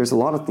 but there's a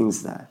lot of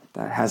things that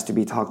has to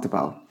be talked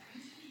about.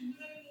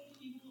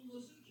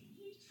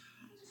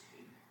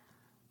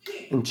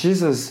 And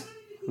Jesus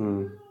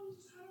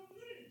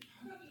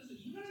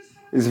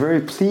is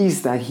very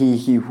pleased that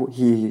he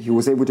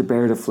was able to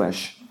bear the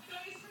flesh.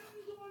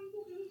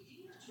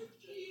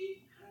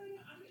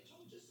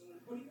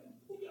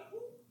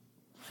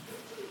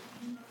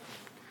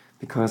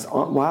 Because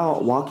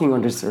while walking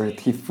on this earth,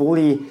 he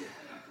fully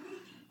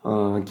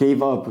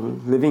gave up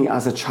living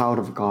as a child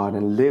of God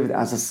and lived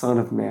as a son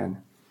of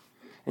man.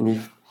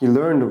 And he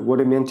learned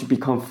what it meant to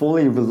become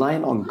fully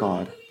reliant on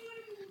God.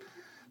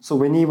 So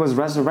when he was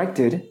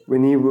resurrected,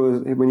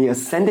 when he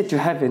ascended to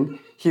heaven,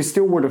 he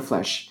still wore the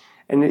flesh.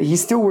 And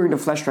he's still wearing the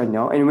flesh right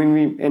now. And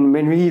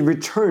when he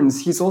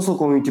returns, he's also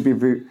going to be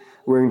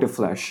wearing the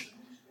flesh.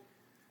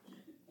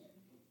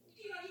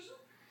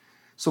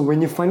 So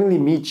when you finally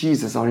meet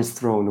Jesus on his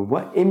throne,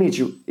 what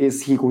image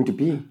is he going to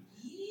be?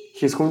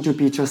 He's going to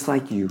be just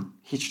like you.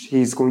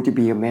 He's going to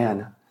be a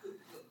man.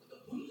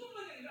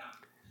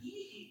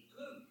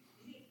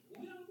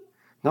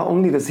 Not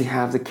only does he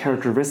have the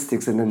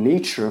characteristics and the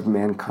nature of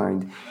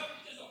mankind,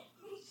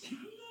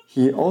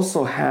 he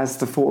also has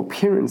the full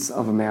appearance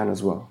of a man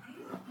as well.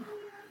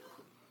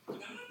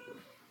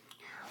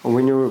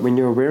 When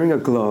you're wearing a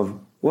glove,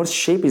 what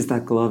shape is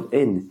that glove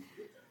in?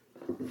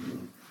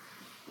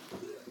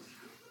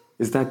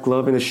 Is that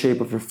glove in the shape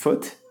of your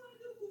foot?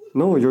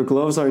 No, your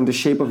gloves are in the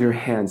shape of your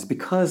hands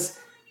because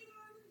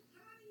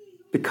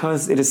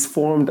it is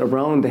formed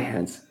around the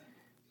hands.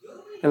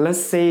 And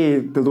let's say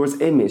the Lord's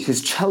image,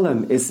 his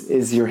chelem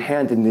is your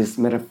hand in this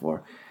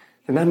metaphor.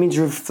 And that means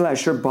your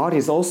flesh, your body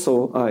is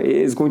also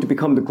is going to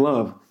become the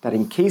glove that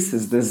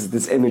encases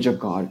this image of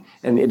God.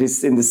 And it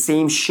is in the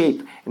same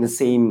shape and the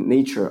same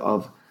nature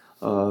of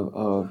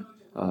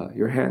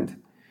your hand.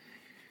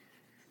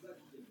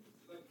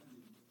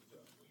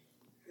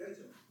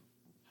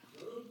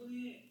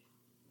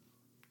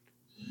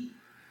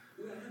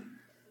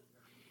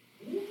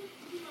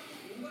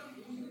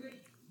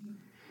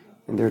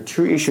 And there are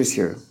two issues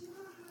here.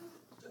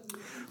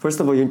 First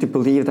of all, you need to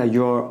believe that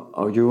you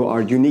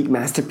are unique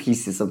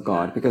masterpieces of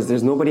God because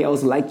there's nobody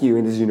else like you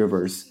in this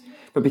universe.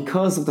 But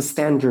because of the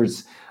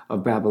standards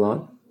of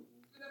Babylon,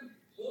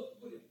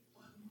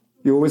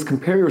 you always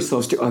compare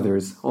yourselves to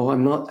others. Oh,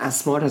 I'm not as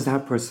smart as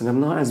that person. I'm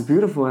not as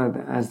beautiful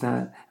as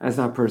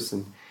that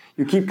person.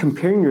 You keep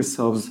comparing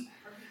yourselves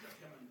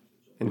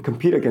and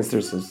compete against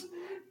yourselves.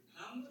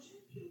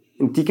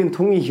 And Deacon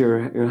Tongi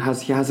here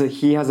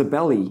he has a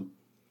belly.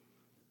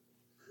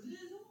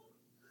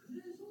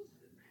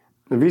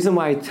 The reason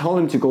why I tell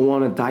him to go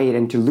on a diet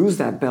and to lose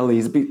that belly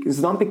is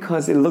not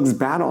because it looks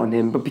bad on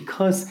him, but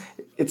because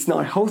it's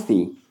not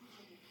healthy.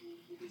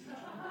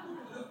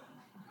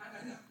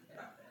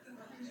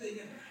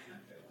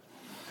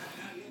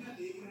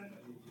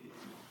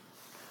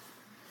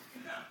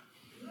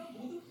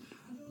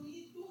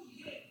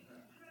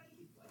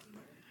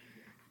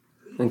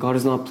 And God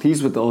is not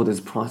pleased with all this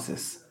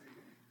process.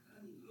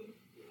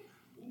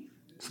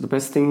 So the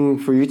best thing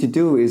for you to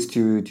do is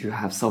to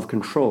have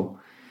self-control,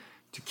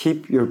 to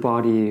keep your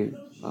body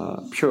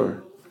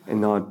pure and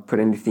not put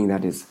anything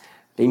that is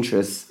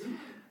dangerous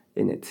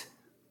in it.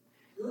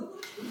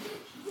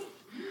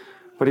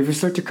 But if you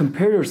start to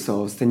compare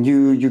yourselves, then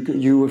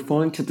you will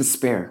fall into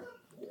despair.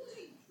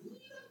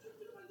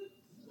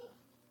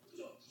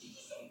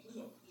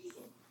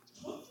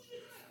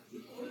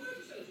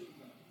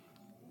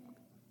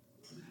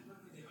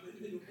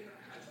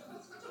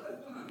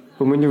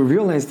 But when you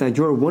realize that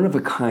you're one of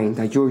a kind,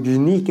 that you're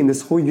unique in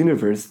this whole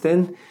universe,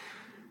 then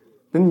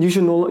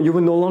you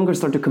will no longer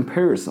start to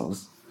compare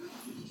yourselves.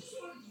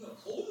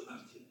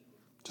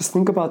 Just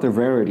think about the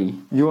rarity.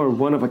 You are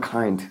one of a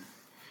kind.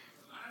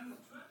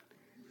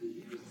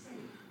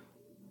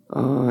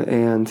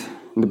 And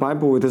in the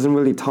Bible, it doesn't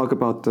really talk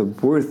about the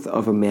worth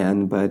of a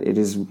man, but it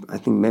is, I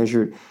think,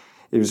 measured.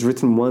 It was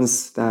written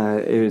once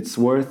that it's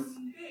worth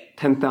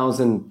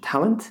 10,000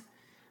 talent,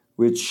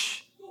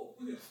 which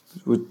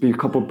would be a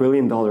couple $1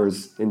 billion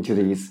in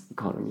today's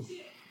economy.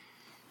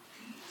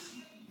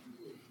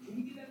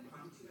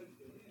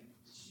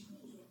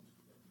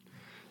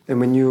 And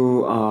when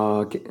you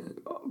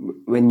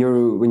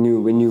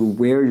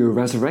wear your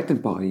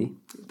resurrected body,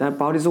 that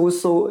body is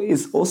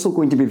also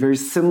going to be very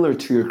similar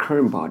to your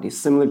current body,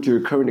 similar to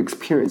your current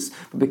experience.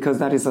 But because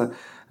that is a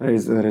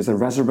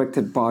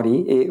resurrected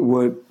body, it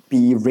would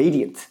be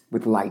radiant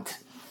with light.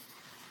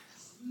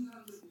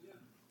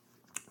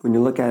 When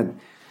you look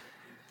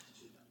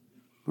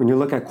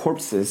at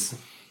corpses,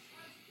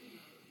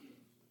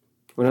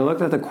 when I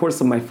looked at the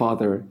corpse of my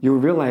father, you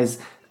realize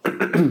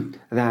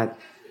that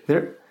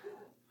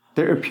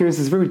their appearance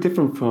is very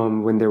different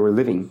from when they were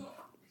living.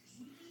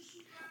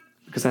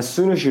 Because as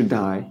soon as you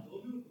die,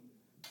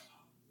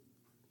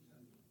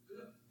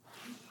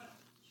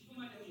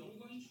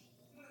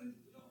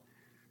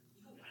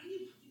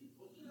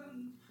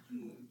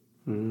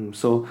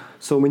 so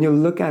when you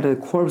look at a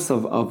corpse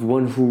of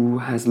one who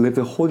has lived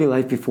a holy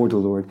life before the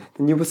Lord,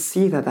 then you will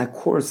see that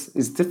corpse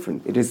is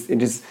different. It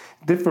is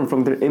different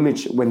from their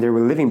image when they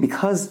were living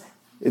because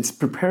it's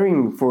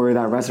preparing for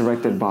that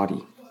resurrected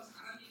body.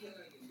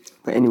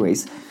 But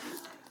anyways,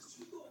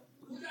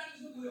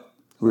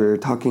 we're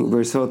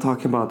still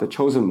talking about the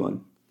chosen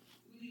one.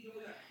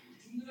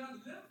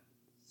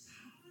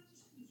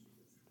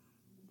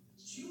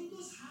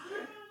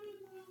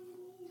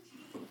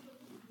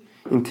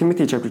 In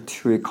Timothy chapter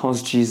 2, it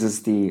calls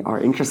Jesus our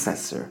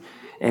intercessor,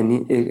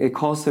 and it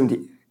calls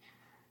him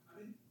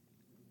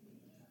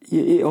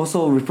it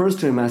also refers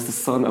to him as the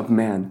Son of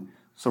Man.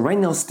 So right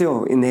now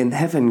still in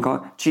heaven,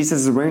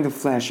 Jesus is wearing the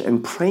flesh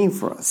and praying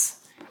for us.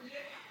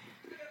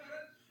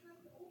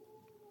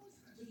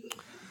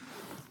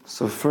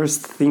 So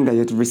first thing that you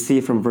have to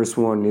receive from verse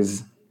 1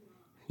 is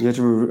you have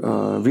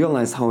to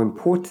realize how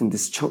important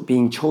this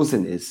being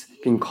chosen is,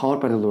 being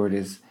called by the Lord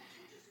is.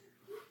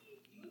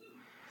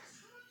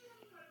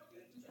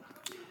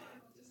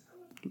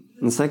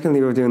 And secondly,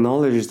 we have to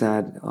acknowledge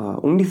that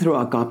only through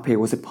agape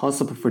was it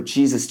possible for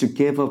Jesus to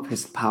give up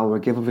his power,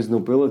 give up his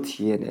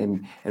nobility,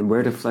 and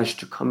wear the flesh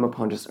to come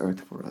upon this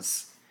earth for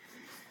us.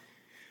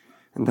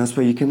 And that's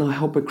why you cannot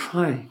help but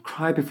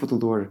cry before the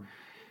Lord,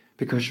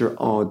 because you're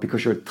awed,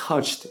 because you're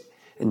touched,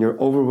 and you're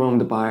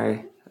overwhelmed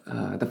by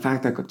the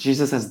fact that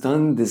Jesus has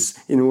done this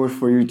in order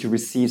for you to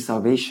receive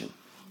salvation.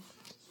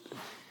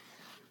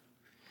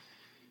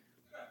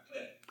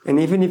 And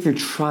even if you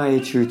try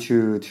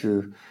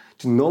to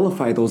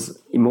nullify those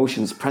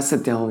emotions, press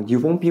it down, you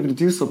won't be able to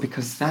do so,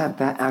 because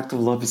that act of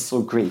love is so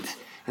great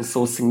and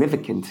so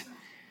significant.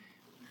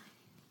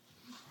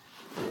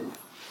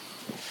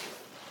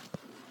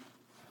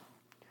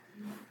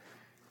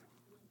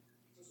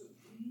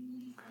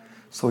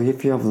 So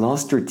if you have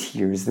lost your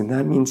tears, then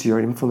that means you are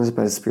influenced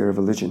by the spirit of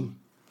religion.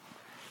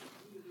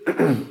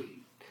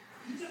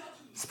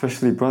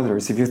 Especially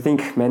brothers, if you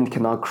think men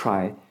cannot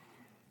cry,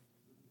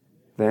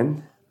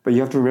 but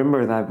you have to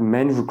remember that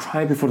men who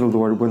cry before the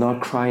Lord will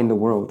not cry in the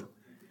world.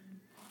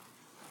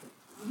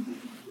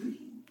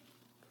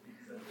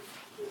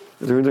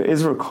 During the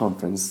Israel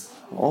conference,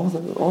 all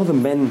the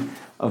men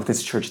of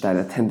this church that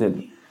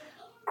attended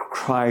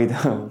cried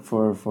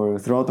for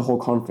throughout the whole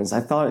conference. I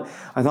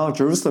thought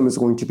Jerusalem is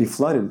going to be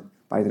flooded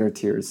by their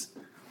tears.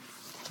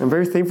 I'm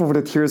very thankful for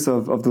the tears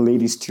of the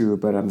ladies too,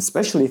 but I'm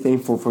especially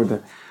thankful for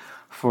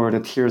the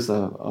tears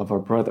of our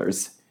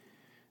brothers.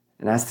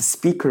 And as the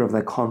speaker of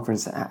that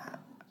conference,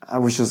 I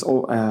was just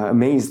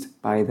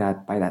amazed by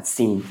that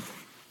scene.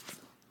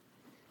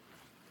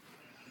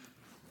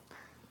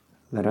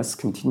 Let us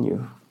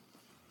continue.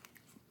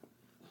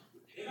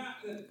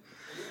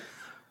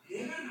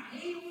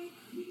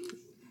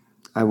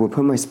 I will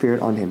put my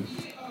spirit on him.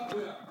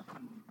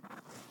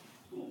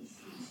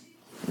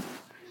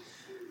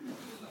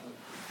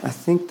 I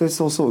think this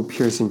also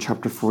appears in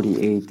chapter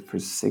 48,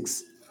 verse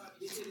 6.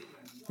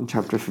 In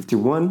chapter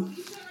 51,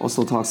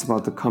 also talks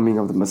about the coming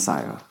of the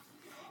Messiah.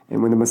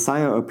 And when the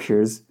Messiah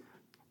appears,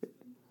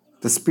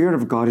 the Spirit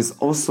of God is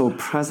also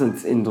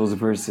present in those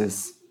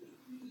verses.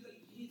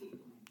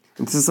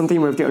 And this is something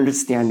we have to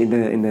understand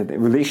in the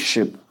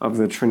relationship of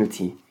the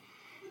Trinity.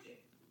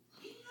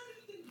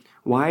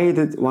 Why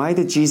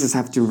did Jesus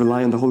have to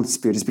rely on the Holy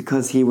Spirit? It's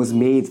because he was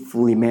made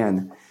fully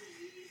man.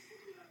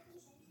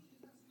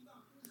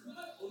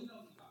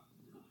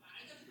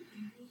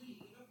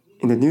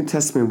 In the New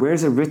Testament, where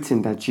is it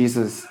written that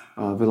Jesus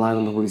relied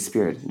on the Holy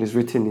Spirit? It is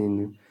written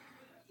in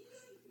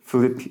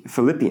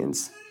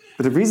Philippians.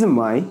 But the reason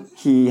why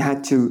he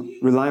had to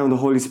rely on the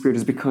Holy Spirit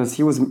is because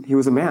he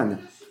was a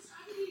man.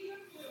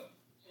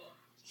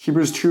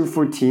 Hebrews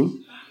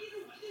 2:14.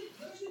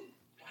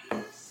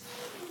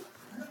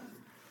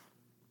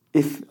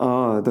 If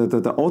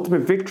the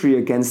ultimate victory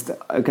against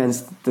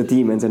the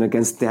demons and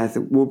against death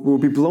will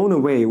be blown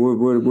away,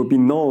 will be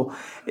null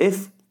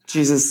if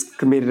Jesus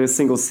committed a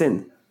single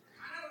sin.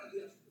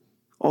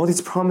 All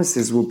these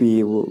promises will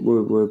be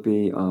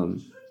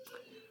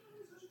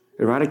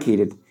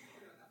eradicated.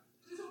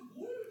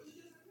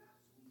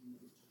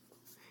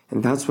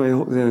 And that's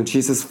why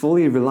Jesus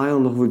fully relied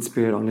on the Holy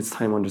Spirit on his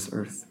time on this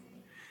earth.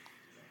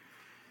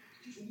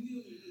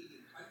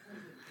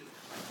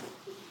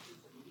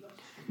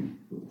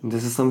 And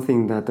this is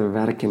something that the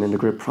Vatican and the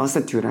great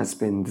prostitute has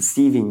been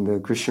deceiving the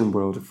Christian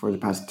world for the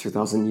past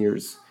 2,000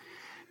 years.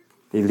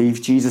 They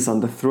leave Jesus on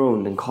the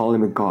throne and call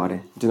him a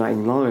God, do not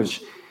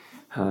acknowledge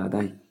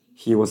that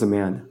he was a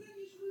man.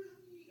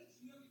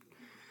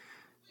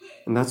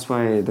 And that's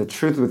why the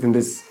truth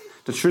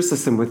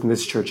system within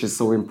this church is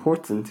so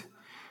important,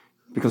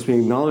 because we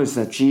acknowledge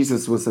that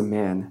Jesus was a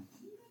man.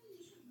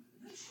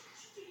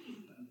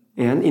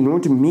 And in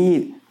order to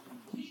meet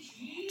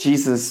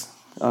Jesus,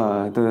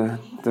 the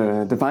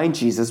divine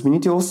Jesus, we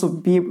need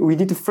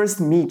to first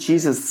meet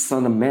Jesus, the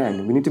Son of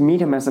Man. We need to meet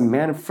him as a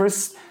man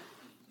first,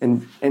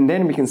 and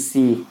then we can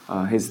see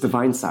his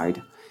divine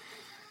side.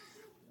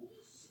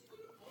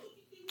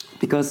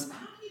 Because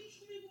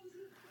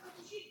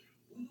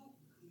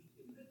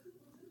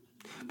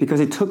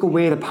he took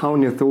away the power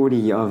and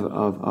authority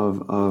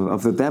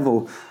of the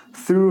devil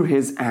through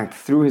his act,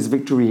 through his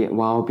victory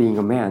while being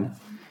a man.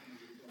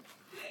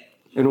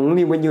 And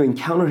only when you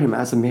encounter him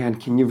as a man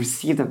can you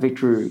receive that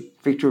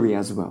victory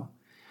as well.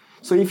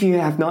 So if you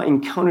have not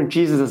encountered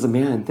Jesus as a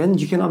man, then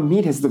you cannot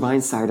meet his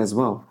divine side as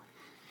well.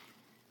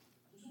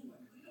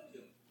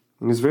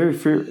 And it's a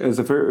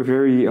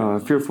very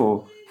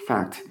fearful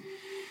fact.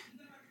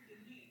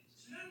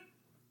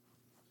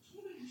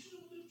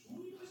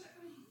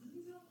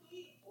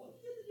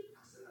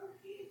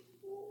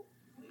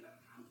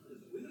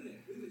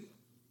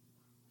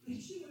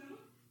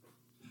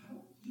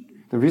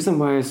 The reason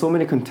why so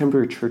many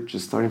contemporary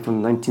churches, starting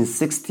from the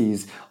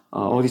 1960s,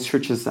 all these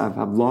churches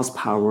have lost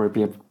power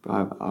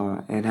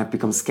and have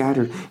become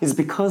scattered, is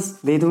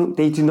because they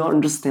do not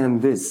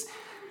understand this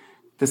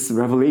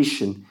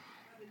revelation,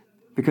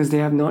 because they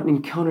have not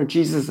encountered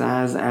Jesus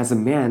as a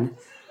man.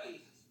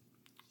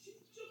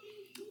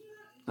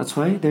 That's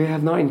why they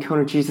have not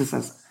encountered Jesus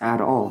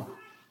at all.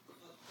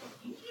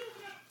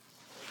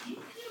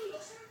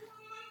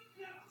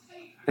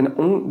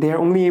 And they are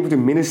only able to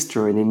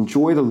minister and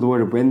enjoy the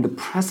Lord when the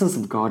presence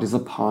of God is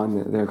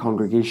upon their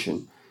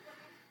congregation.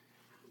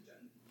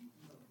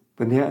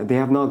 But they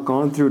have not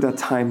gone through that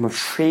time of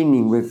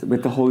training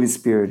with the Holy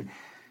Spirit.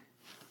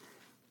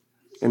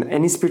 And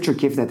any spiritual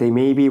gift that they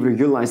may be able to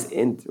utilize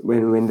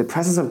when the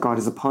presence of God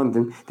is upon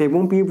them, they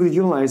won't be able to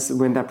utilize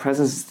when that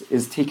presence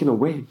is taken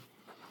away.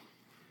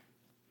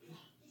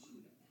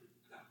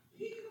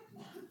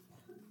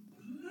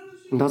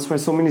 And that's why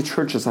so many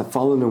churches have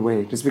fallen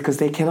away, just because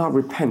they cannot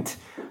repent.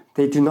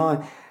 They do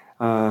not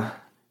go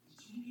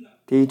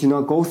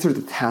through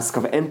the task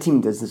of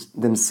emptying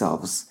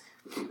themselves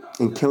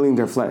and killing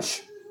their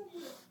flesh.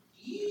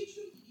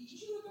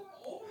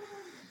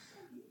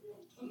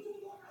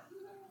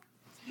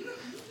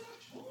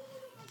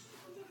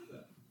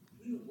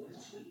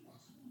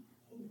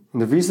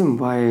 And the reason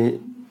why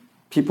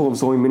people of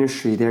Zoe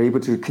Ministry, they're able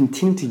to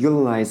continue to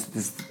utilize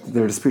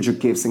their spiritual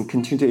gifts and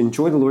continue to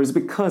enjoy the Lord is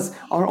because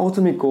our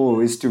ultimate goal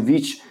is to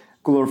reach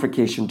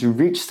glorification, to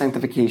reach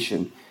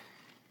sanctification.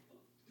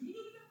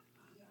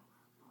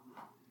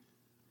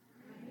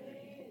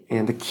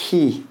 And the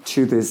key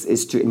to this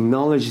is to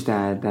acknowledge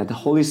that the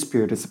Holy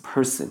Spirit is a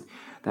person,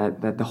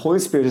 that the Holy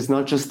Spirit is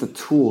not just a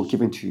tool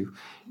given to you.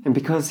 And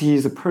because He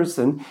is a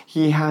person,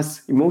 He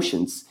has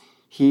emotions.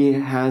 He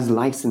has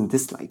likes and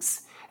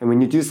dislikes. And when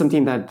you do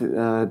something that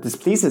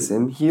displeases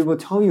Him, He will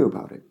tell you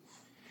about it.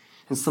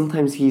 And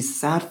sometimes He's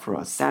sad for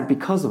us, sad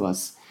because of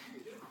us.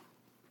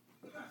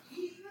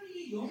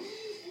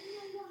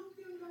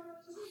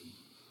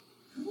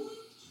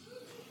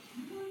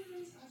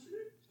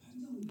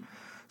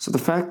 So the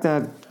fact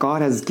that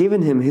God has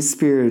given him His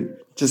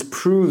Spirit just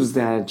proves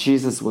that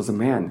Jesus was a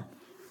man.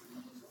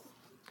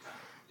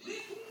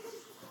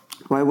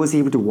 Why was He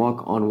able to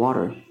walk on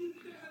water?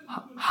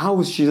 How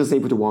was Jesus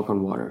able to walk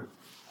on water?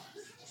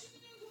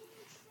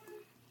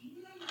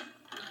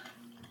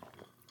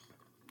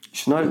 You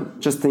should not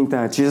just think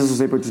that Jesus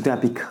was able to do that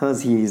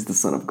because He is the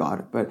Son of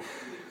God, but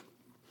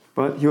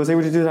He was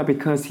able to do that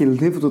because He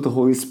lived with the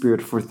Holy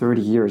Spirit for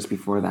 30 years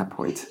before that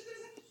point.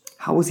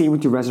 How was He able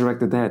to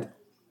resurrect the dead?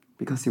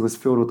 Because He was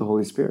filled with the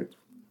Holy Spirit.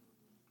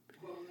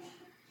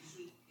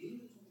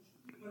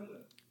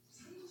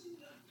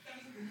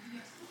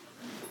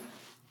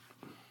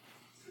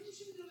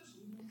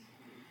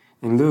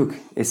 In Luke,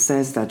 it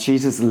says that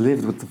Jesus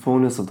lived with the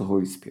fullness of the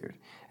Holy Spirit.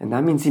 And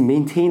that means He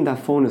maintained that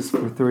fullness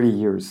for 30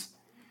 years.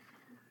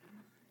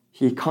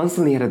 He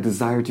constantly had a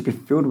desire to be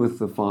filled with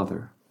the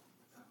Father.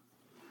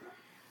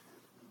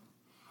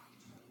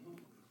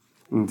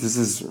 And this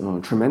is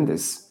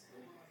tremendous.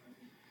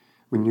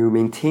 When you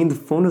maintain the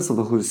fullness of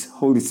the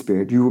Holy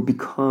Spirit, you will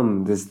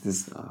become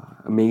this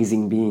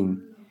amazing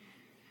being.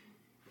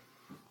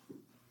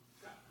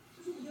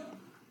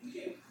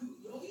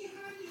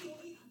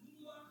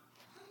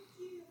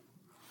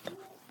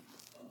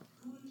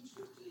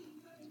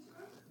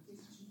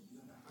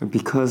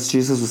 Because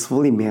Jesus was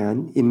fully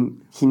man,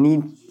 he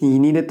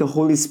needed the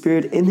Holy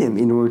Spirit in Him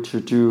in order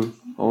to do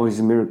all His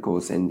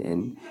miracles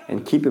and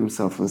keep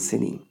Himself from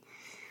sinning.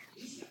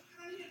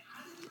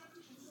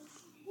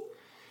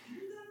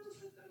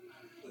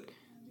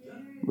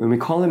 When we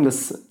call Him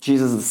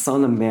Jesus the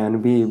Son of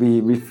Man,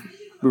 we're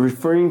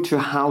referring to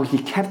how He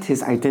kept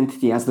His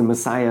identity as the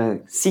Messiah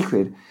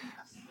secret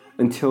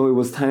until it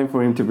was time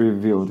for Him to be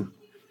revealed.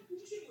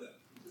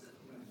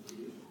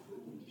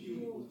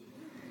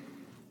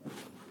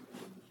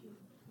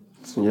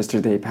 So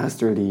yesterday,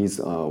 Pastor Lee's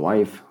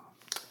wife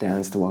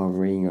danced while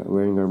wearing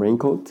a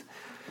raincoat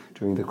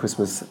during the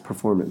Christmas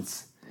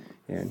performance,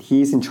 and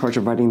he's in charge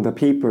of writing the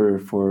paper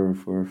for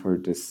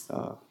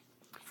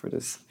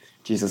this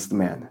Jesus the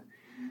Man.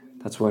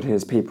 That's what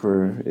his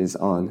paper is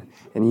on,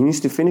 and he needs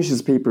to finish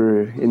his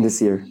paper in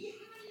this year.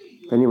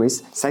 But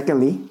anyways,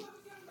 secondly,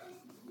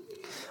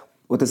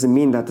 what does it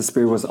mean that the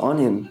Spirit was on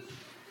him?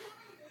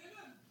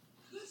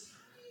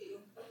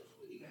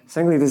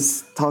 Secondly,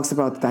 this talks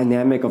about the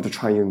dynamic of the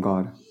triune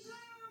God.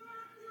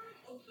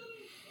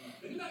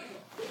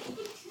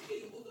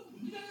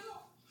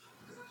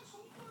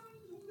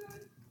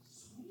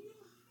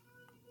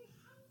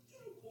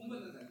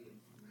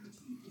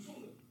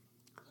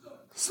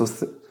 So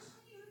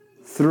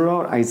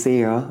throughout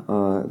Isaiah,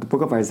 the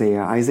book of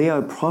Isaiah,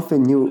 a prophet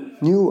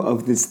knew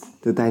of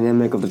the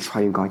dynamic of the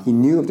triune God. He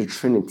knew of the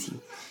Trinity.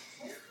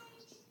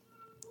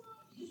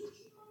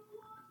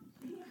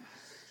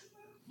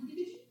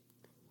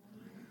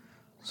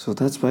 So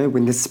that's why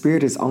when the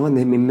Spirit is on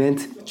him, it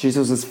meant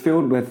Jesus is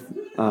filled with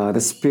the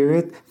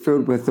Spirit,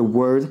 filled with the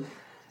Word,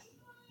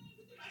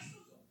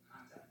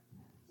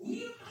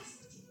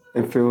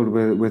 and filled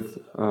with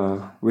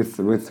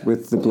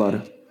the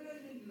blood.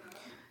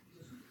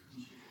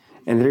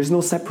 And there's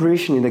no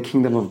separation in the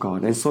kingdom of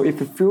God. And so if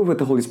you're filled with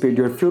the Holy Spirit,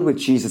 you're filled with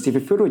Jesus. If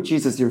you're filled with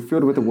Jesus, you're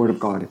filled with the Word of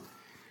God.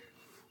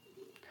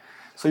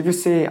 So if you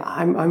say,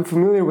 I'm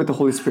familiar with the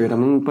Holy Spirit,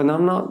 but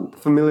I'm not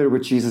familiar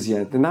with Jesus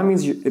yet, then that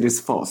means it is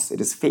false. It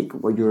is fake,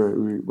 what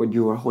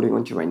you are holding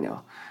on to right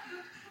now.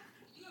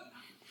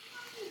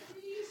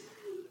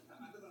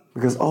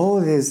 Because all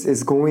this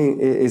is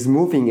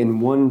moving in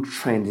one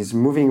trend, is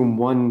moving in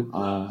one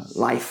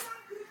life.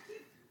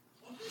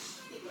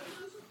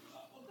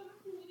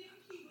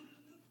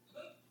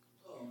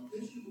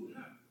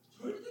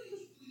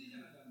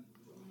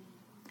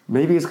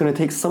 Maybe it's going to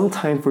take some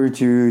time for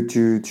you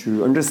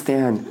to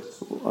understand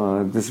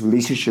this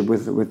relationship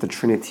with the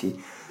Trinity.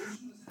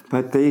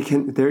 But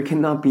there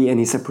cannot be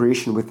any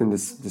separation within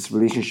this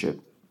relationship.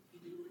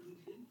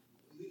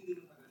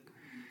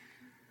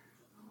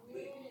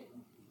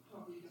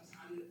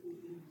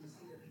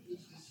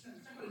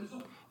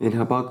 In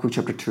Habakkuk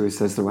chapter 2, it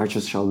says, the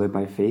righteous shall live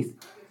by faith.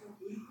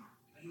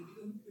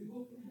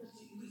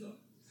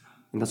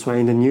 And that's why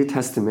in the New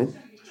Testament,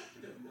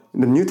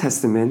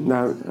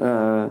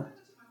 now,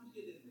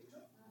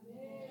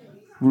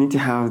 you need to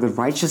have the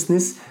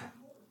righteousness,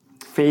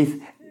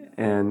 faith,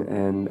 and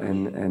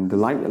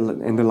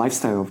the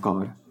lifestyle of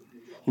God.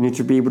 You need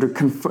to be able to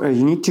confirm.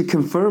 You need to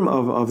confirm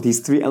of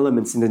these three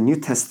elements in the New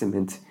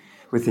Testament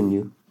within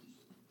you.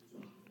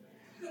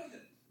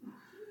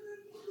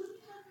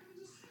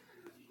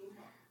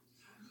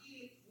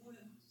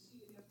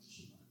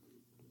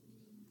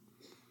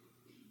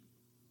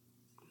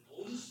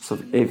 So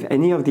if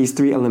any of these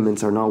three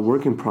elements are not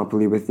working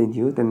properly within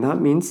you, then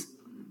that means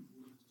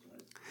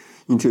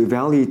you need to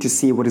evaluate to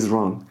see what is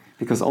wrong.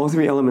 Because all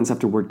three elements have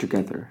to work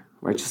together.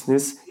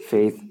 Righteousness,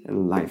 faith,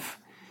 and life.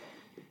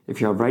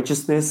 If you have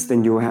righteousness,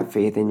 then you will have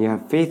faith. And you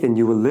have faith, and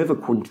you will live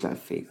according to that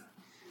faith.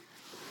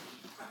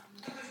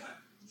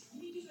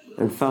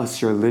 And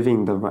thus, you're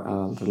living the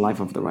life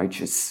of the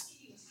righteous.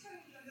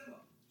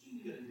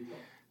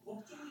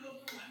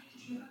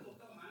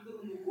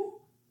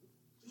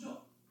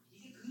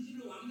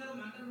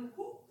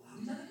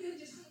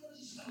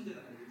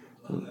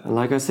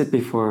 Like I said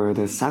before,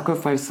 the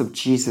sacrifice of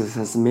Jesus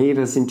has made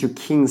us into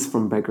kings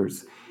from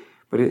beggars.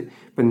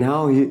 But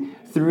now,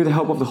 through the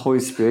help of the Holy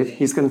Spirit,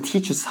 He's going to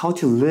teach us how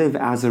to live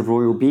as a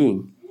royal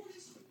being.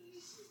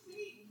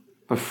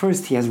 But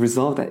first, He has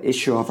resolved that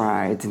issue of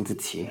our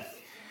identity.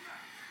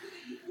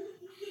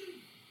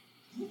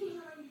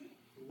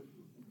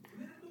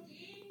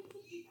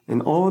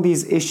 And all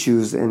these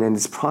issues and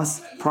this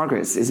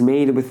progress is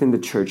made within the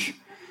church.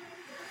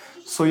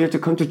 So you have to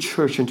come to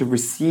church and to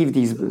receive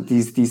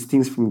these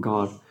things from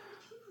God.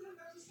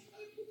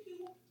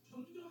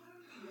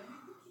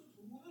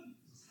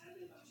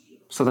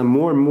 So that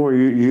more and more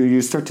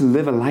you start to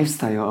live a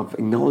lifestyle of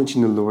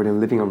acknowledging the Lord and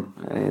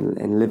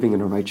living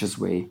in a righteous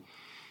way.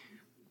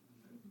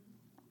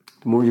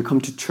 The more you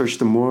come to church,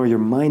 the more your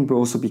mind will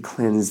also be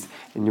cleansed,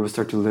 and you will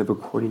start to live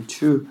according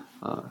to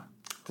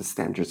the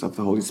standards of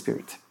the Holy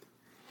Spirit.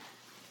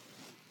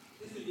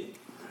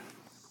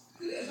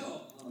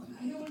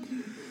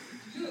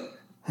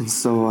 And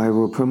so I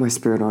will put my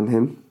Spirit on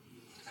Him,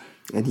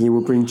 and He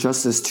will bring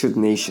justice to the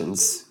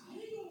nations.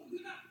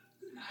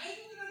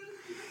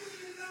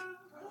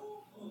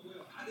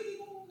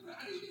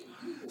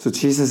 So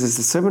Jesus is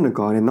the servant of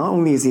God, and not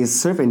only is He a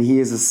servant, He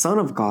is a son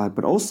of God,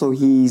 but also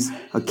He's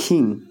a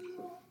king.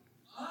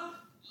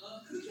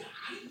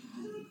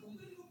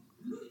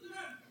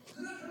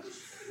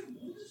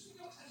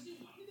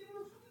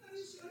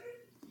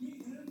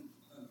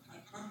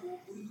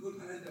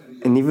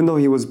 And even though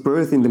He was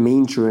birthed in the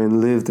manger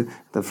and lived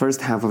the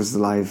first half of His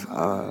life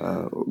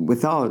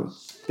without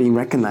being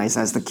recognized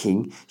as the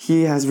king,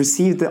 He has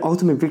received the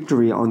ultimate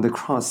victory on the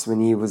cross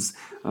when He was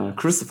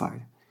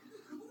crucified.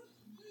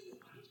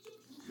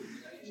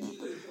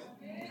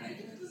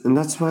 And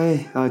that's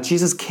why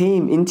Jesus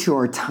came into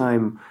our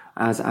time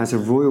as a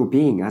royal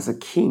being, as a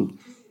king.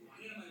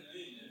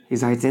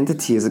 His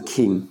identity is a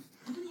king.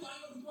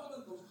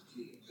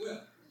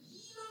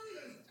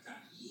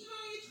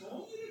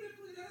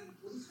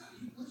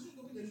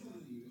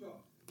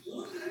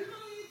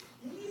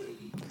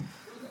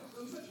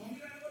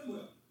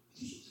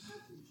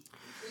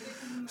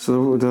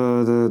 So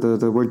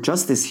the word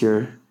justice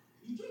here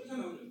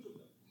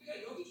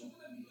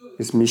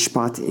is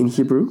mishpat in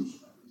Hebrew.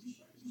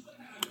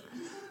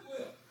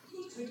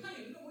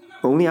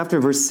 Only after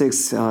verse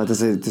 6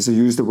 does it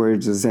use the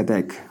word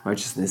zedek,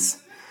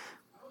 righteousness.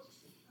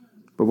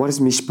 But what is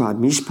mishpat?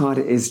 Mishpat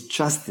is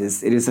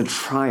justice. It is a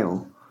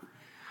trial.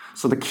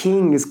 So the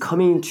king is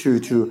coming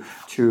to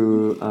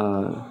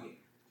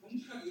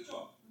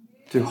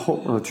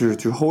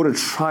hold a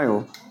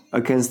trial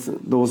against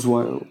those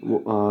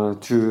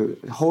to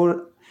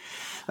hold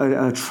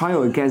a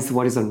trial against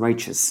what is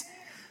unrighteous.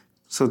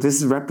 So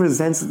this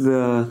represents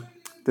the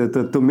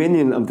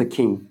dominion of the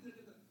king.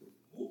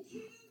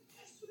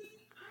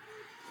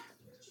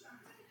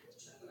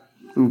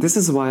 And this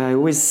is why I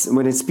always,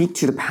 when I speak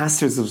to the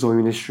pastors of Zoe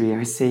Ministry,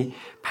 I say,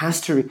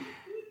 Pastor,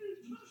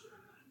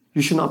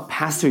 You should not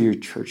pastor your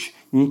church.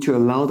 You need to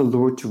allow the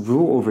Lord to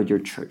rule over your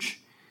church.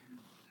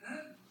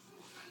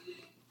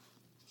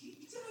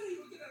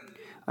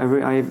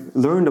 I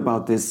learned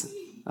about this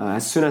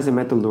as soon as I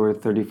met the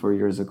Lord 34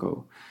 years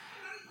ago.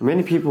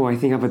 Many people, I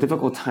think, have a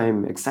difficult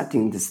time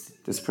accepting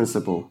this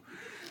principle.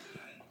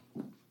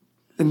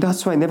 And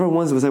that's why never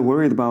once was I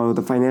worried about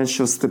the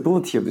financial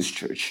stability of this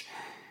church.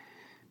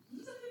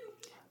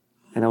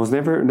 And I was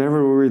never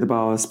worried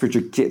about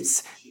spiritual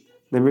gifts,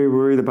 never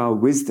worried about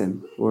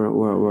wisdom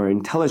or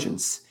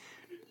intelligence.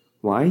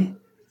 Why?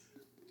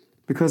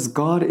 Because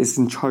God is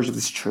in charge of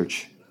this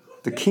church.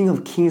 The King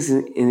of Kings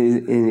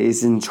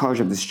is in charge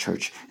of this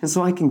church. And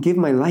so I can give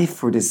my life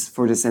for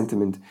this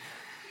sentiment.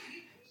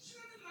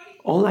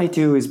 All I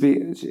do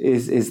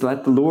is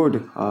let the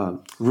Lord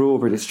rule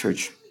over this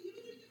church.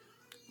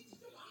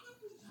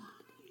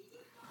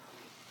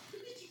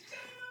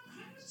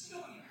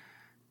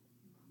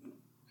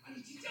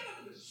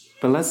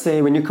 But let's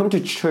say when you come to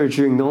church,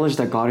 you acknowledge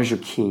that God is your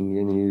king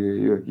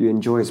and you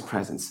enjoy His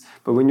presence.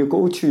 But when you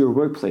go to your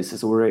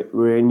workplaces or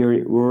when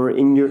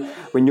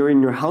you're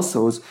in your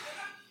households,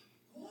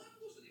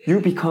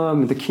 you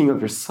become the king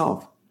of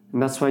yourself,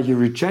 and that's why you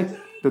reject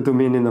the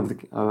dominion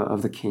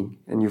of the king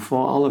and you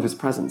fall out of His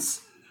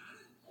presence.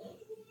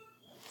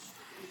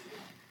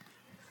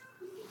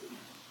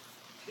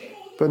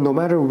 But no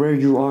matter where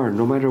you are,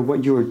 no matter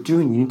what you are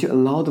doing, you need to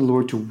allow the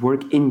Lord to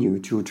work in you,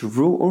 to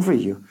rule over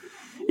you.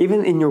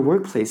 Even in your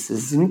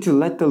workplaces, you need to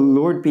let the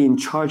Lord be in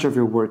charge of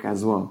your work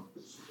as well.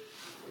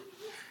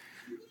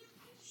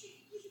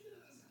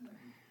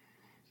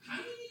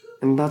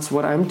 And that's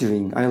what I'm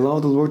doing. I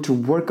allow the Lord to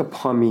work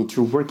upon me,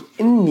 to work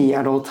in me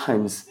at all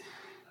times.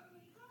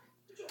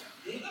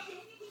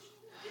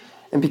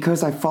 And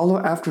because I follow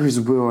after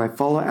His will, I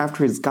follow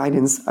after His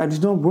guidance, I do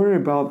not worry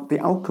about the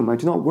outcome. I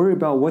do not worry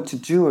about what to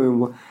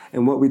do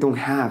and what we don't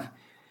have.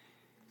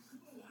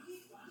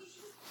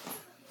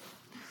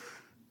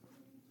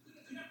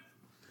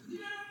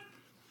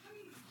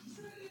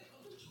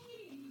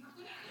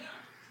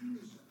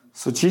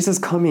 So Jesus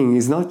coming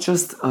is not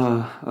just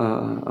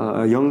another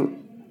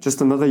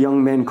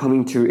young man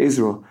coming to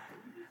Israel,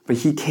 but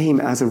He came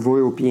as a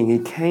royal being. He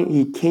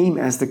came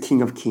as the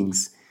King of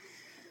Kings.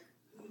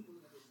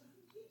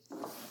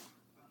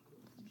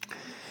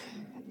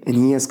 And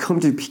He has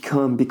come to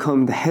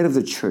become the head of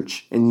the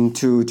church and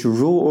to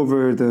rule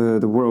over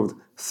the world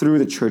through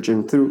the church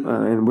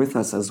and with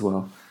us as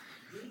well.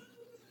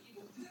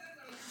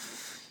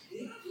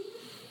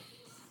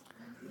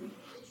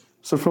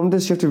 So from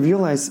this, you have to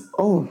realize,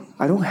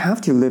 I don't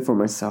have to live for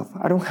myself.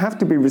 I don't have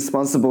to be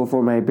responsible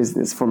for my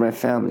business, for my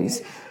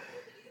families.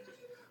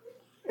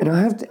 And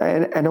I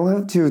don't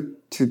have to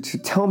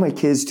tell my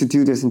kids to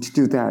do this and to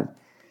do that.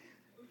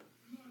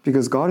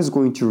 Because God is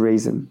going to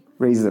raise them.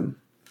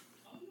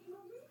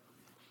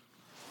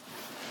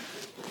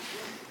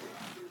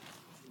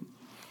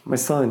 My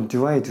son,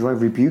 do I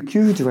rebuke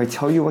you? Do I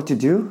tell you what to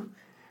do?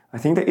 I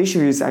think the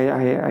issue is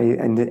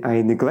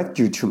I neglect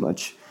you too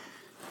much.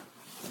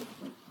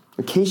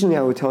 Occasionally,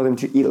 I would tell them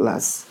to eat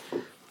less,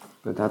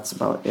 but that's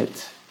about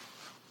it.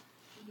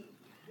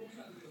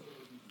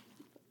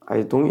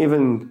 I don't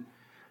even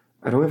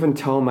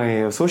tell my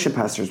associate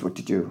pastors what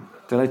to do.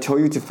 Did I tell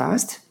you to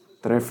fast?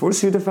 Did I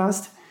force you to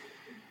fast?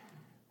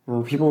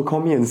 People will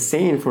call me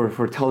insane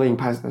for telling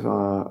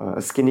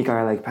a skinny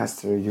guy like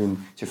Pastor Yoon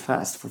to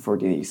fast for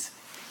 40 days.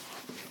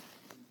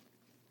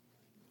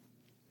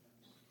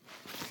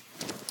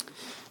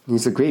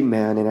 He's a great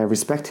man, and I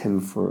respect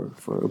him for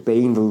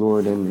obeying the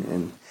Lord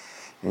and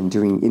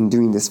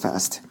doing this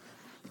fast.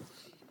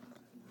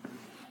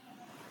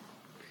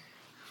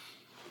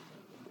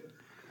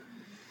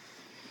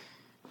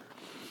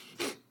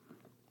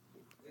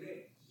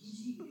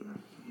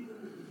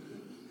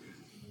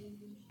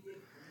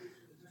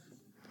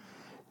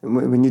 And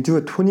when you do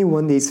a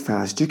 21 days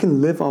fast, you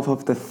can live off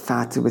of the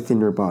fat within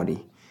your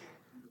body.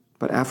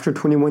 But after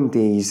 21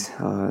 days,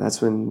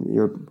 that's when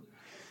your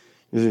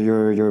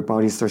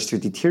body starts to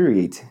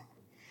deteriorate,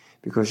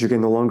 because you can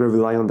no longer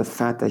rely on the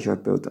fat that you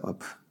have built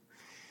up.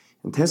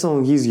 And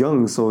Taesung, he's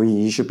young, so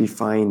he should be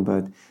fine,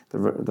 but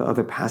the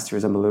other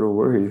pastors, I'm a little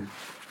worried.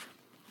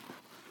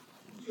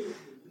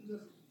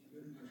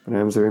 But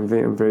I'm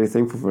very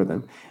thankful for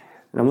them.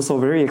 And I'm also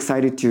very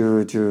excited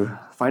to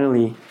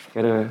finally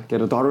get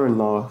a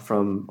daughter-in-law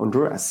from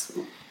Honduras.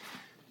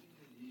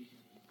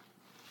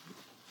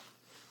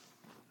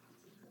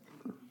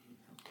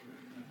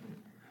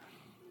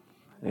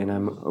 And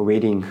I'm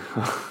awaiting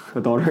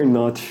a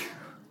daughter-in-law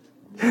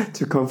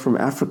to come from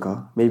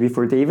Africa. Maybe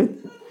for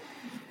David?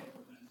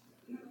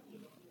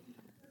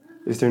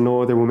 Is there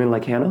no other woman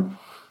like Hannah?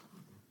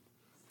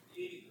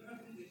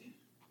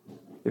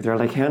 If they're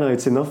like Hannah,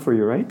 it's enough for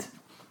you, right?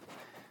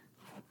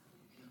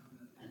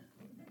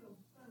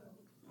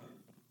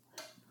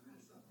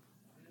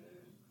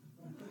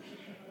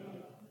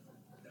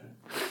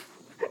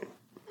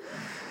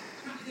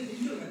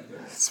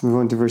 Let's move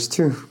on to verse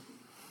 2.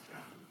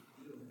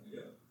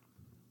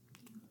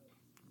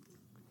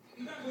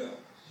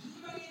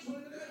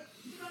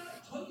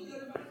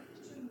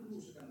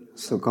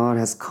 So God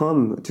has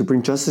come to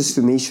bring justice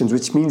to nations,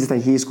 which means that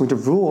He is going to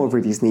rule over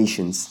these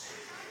nations.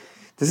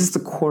 This is the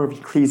core of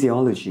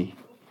ecclesiology.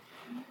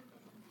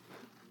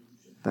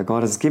 That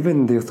God has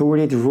given the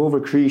authority to rule over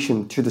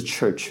creation to the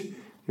church. You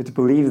have to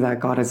believe that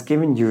God has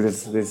given you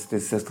this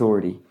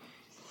authority.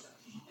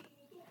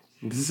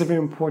 This is very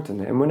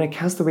important. And when I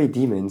cast away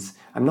demons,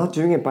 I'm not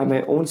doing it by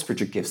my own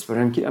spiritual gifts, but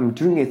I'm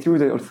doing it through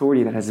the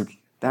authority that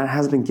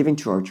has been given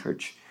to our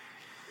church.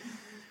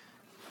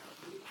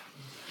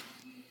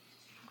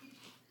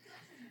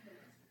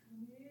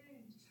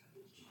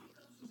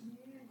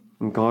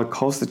 And God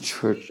calls the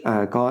church. In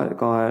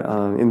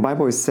the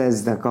Bible it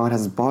says that God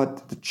has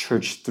bought the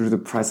church through the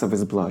price of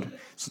His blood.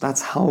 So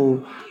that's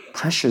how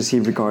precious He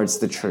regards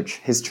the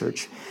church, His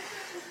church.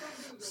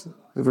 So,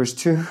 verse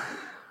 2.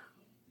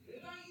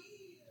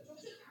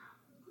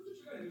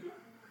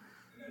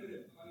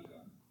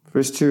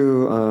 Verse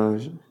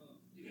 2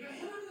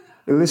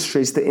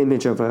 illustrates the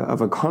image of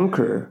a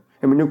conqueror.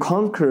 And when you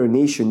conquer a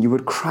nation, you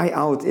would cry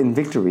out in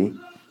victory.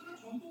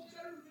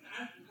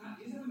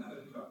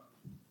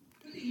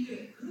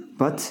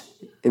 But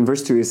in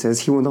verse 2 it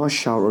says, He will not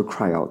shout or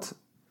cry out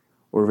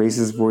or raise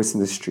His voice in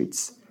the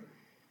streets.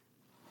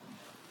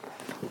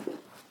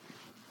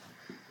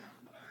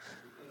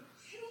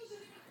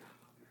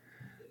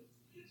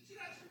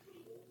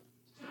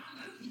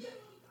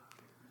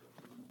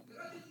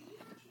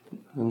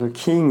 And the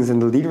kings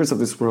and the leaders of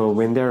this world,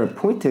 when they're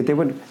appointed, they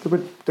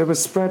would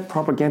spread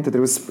propaganda. They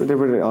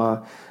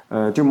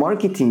would do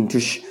marketing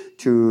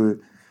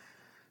to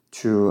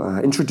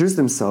introduce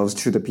themselves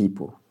to the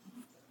people.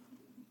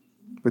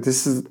 But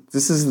this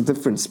is the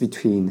difference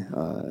between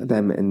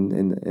them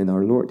and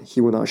our Lord. He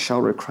will not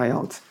shout or cry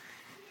out.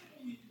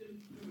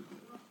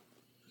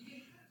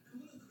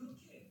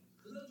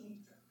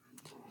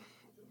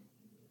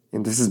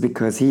 And this is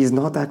because He is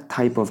not that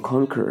type of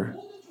conqueror.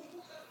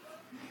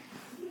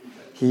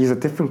 He is a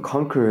different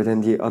conqueror than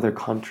the other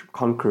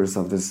conquerors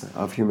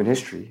of human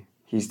history.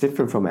 He's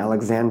different from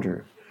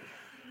Alexander.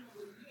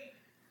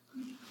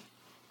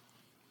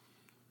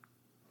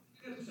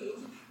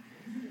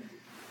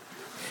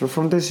 So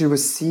from this you will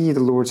see the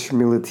Lord's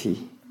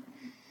humility.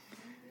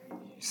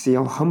 See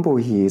how humble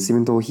He is.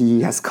 Even though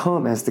He has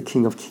come as the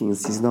King of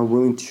Kings, He's not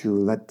willing to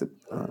let the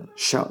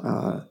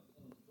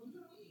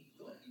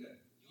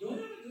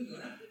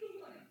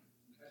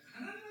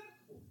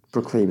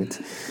proclaim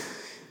it.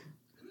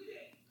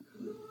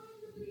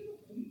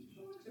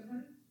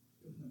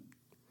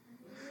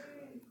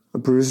 A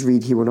bruised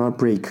reed He will not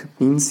break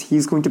means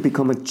He's going to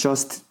become a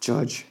just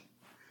judge.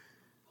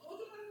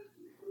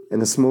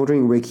 And a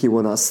smoldering wick He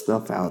will not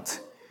snuff out.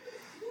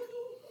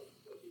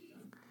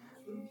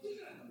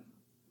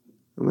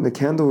 And when the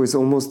candle is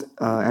almost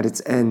at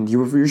its end, you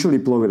will usually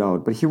blow it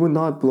out, but He will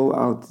not blow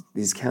out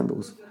these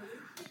candles.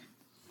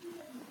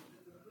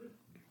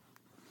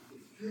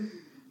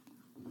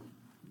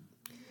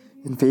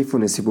 In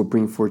faithfulness, He will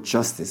bring forth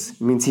justice.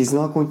 It means He's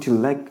not going to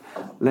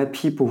let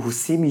people who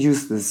seem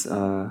useless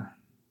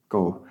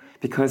go,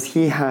 because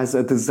He has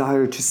a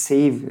desire to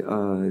save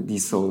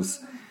these souls.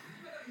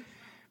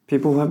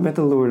 People who have met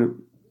the Lord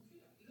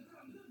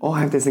all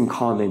have this in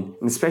common,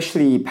 and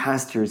especially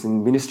pastors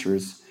and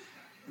ministers.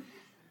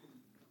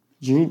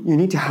 You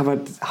need to have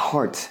a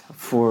heart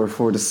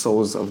for the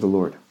souls of the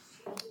Lord.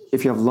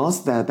 If you have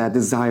lost that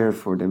desire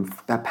for them,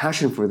 that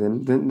passion for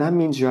them, then that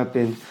means you have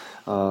been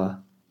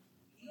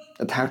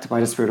attacked by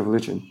the spirit of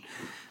religion.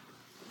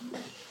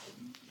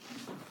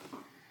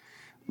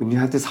 When you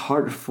have this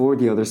heart for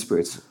the other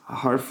spirits, a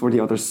heart for the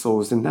other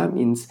souls, then that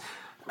means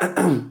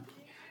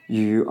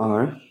you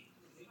are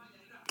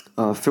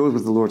filled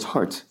with the Lord's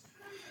heart.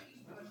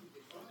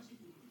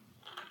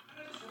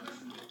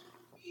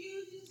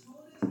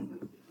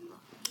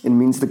 It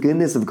means the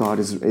goodness of God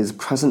is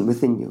present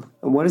within you.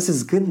 And what is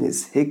His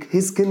goodness?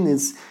 His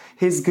goodness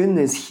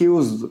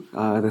heals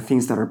the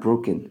things that are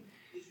broken.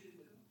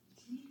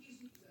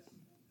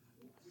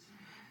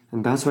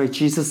 And that's why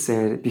Jesus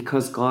said,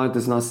 because God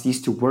does not cease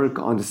to work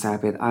on the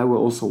Sabbath, I will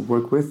also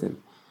work with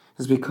Him.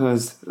 It's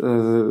because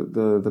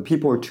the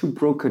people are too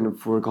broken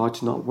for God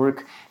to not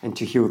work and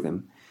to heal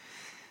them.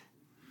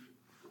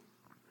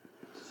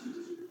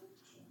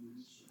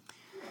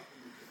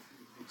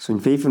 So in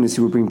faithfulness,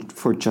 He will bring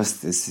forth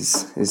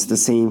justice is the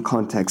same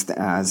context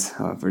as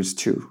verse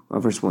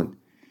 1.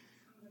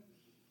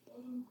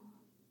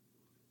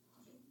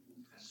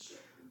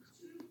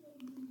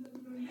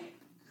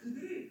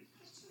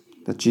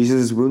 That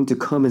Jesus is willing to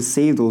come and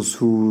save those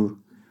who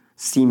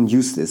seem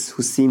useless,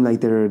 who seem like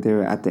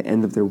they're at the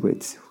end of their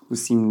wits, who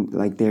seem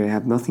like they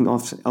have nothing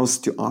else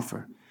to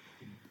offer.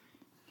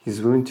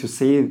 He's willing to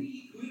save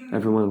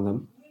every one of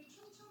them.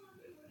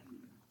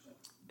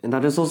 And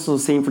that is also the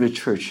same for the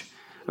church.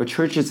 A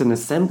church is an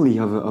assembly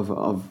of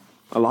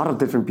a lot of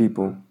different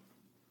people.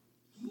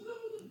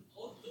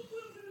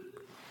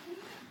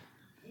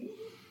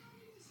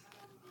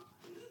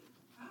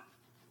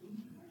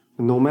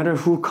 No matter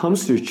who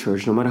comes to your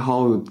church, no matter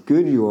how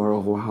good you are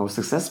or how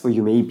successful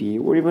you may be,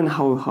 or even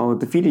how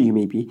defeated you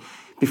may be,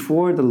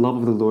 before the love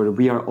of the Lord,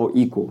 we are all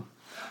equal.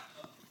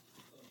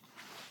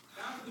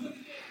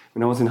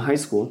 When I was in high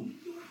school,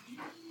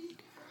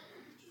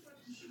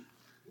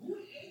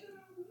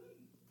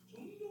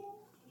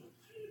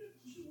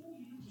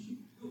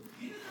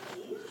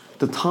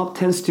 the top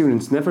 10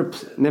 students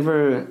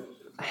never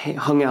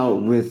hung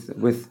out with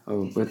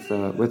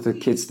the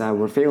kids that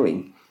were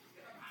failing.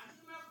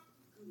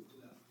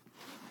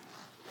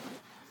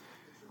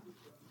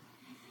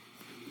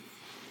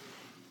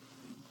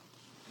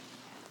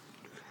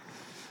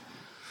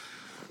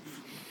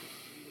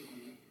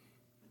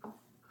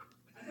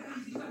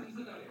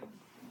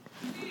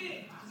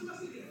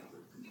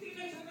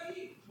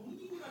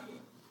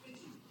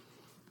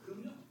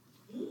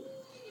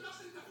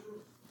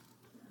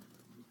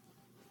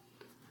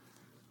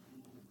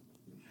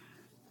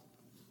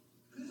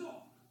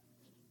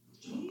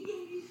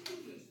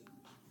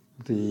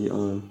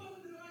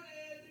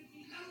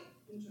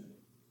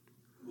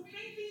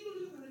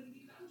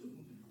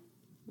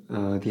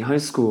 The high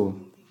school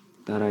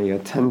that I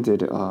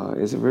attended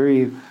is a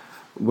very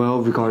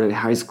well-regarded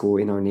high school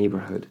in our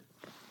neighborhood,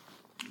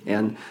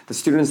 and the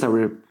students that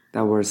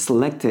were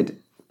selected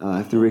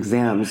through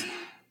exams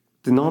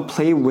did not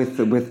play with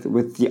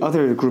the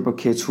other group of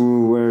kids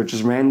who were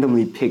just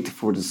randomly picked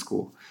for the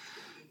school,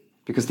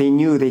 because they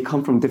knew they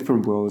come from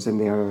different worlds and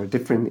they are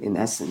different in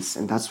essence,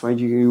 and that's why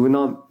you would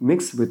not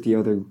mix with the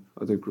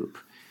other group.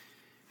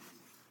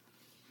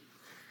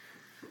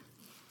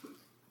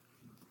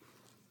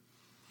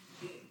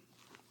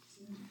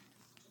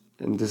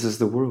 And this is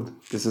the world.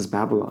 This is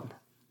Babylon.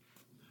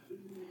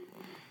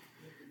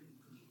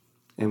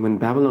 And when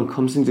Babylon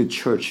comes into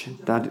church,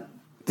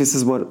 this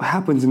is what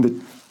happens in the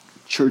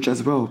church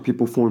as well.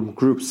 People form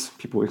groups.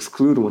 People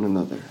exclude one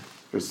another.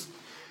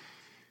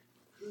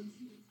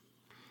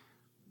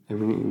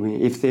 And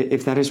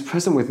if that is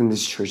present within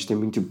this church, then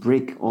we need to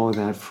break all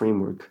that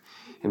framework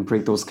and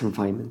break those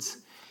confinements.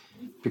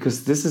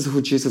 Because this is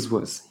who Jesus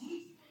was.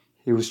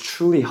 He was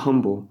truly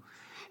humble.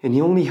 And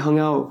he only hung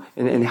out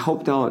and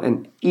helped out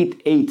and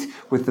ate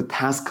with the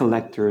tax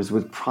collectors,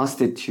 with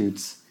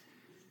prostitutes.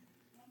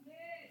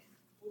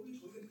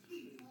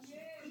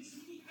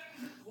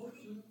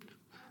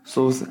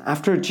 So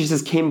after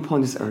Jesus came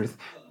upon this earth,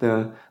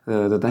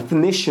 the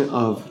definition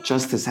of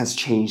justice has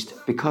changed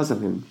because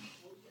of him.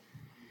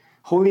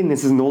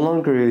 Holiness is no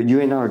longer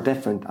you and I are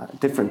different.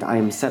 I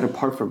am set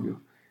apart from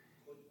you.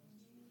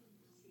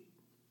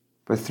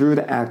 But through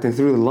the act and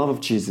through the love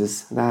of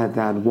Jesus,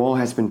 that wall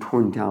has been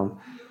torn down.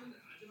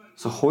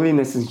 So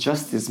holiness and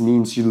justice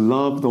means you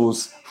love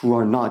those who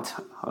are not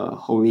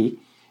holy,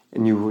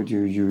 and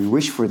you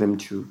wish for them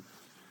to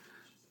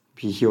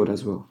be healed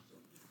as well.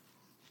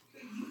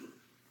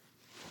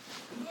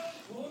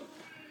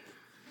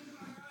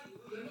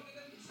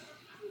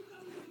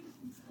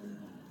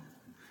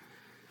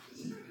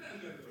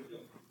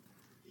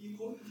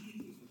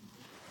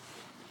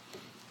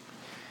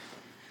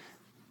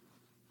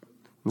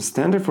 The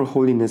standard for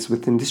holiness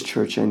within this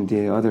church and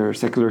the other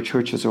secular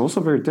churches are also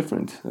very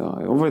different.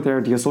 Over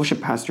there, the associate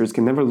pastors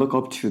can never look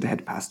up to the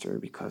head pastor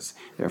because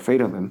they're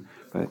afraid of him.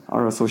 But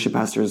our associate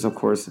pastors, of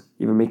course,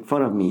 even make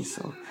fun of me.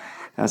 So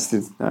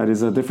that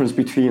is a difference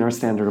between our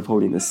standard of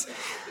holiness.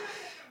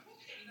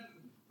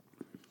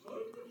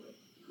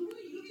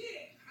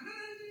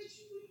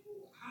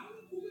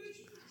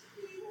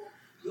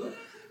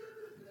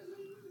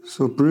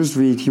 So bruised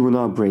reed he will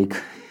not break.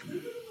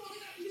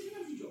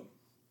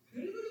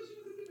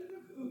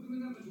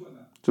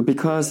 So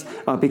because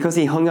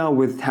he hung out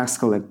with tax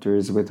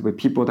collectors, with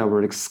people that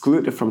were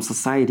excluded from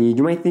society,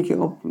 you might think,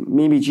 oh,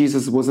 maybe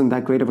Jesus wasn't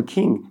that great of a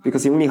king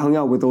because he only hung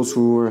out with those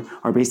who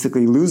are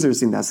basically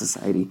losers in that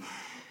society.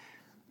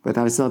 But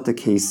that is not the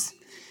case.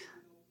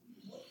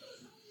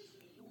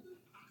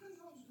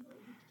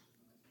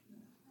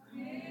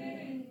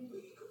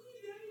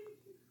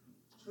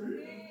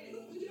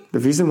 The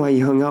reason why he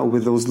hung out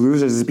with those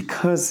losers is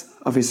because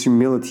of his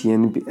humility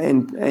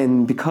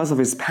and because of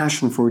his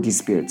passion for these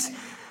spirits.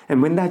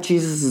 And when that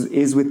Jesus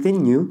is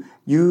within you,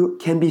 you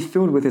can be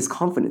filled with his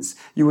confidence.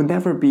 You will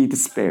never be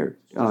despair.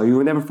 You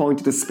will never fall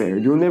into despair.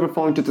 You will never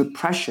fall into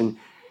depression.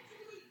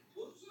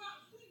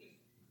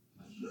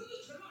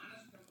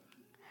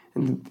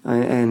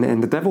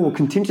 And the devil will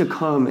continue to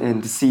come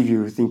and deceive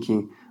you,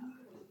 thinking,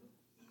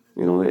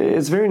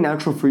 it's very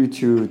natural for you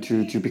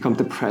to become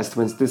depressed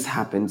when this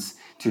happens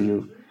to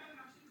you.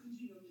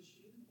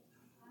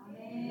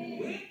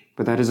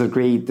 But that is a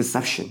great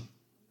deception.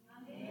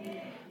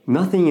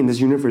 Nothing in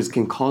this universe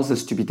can cause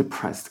us to be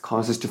depressed,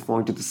 cause us to fall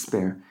into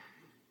despair.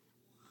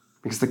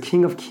 Because the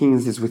King of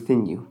Kings is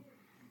within you.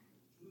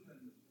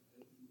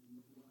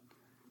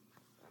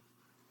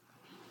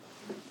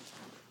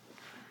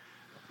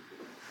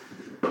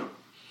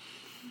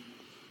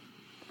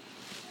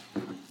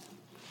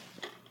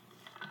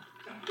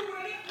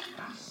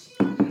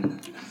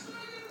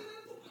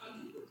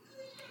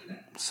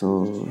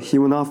 So he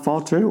will not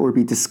falter or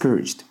be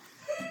discouraged.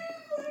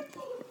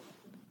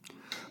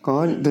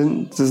 God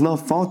does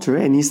not falter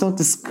and he's not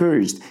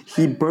discouraged.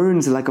 He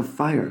burns like a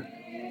fire.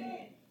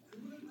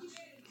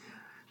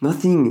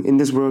 Nothing in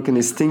this world can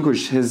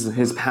extinguish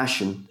his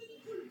passion.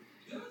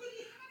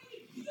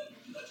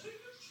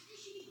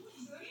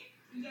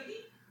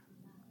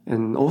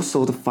 And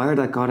also, the fire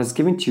that God has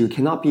given to you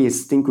cannot be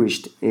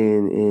extinguished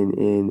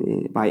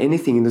by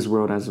anything in this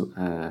world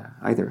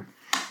either.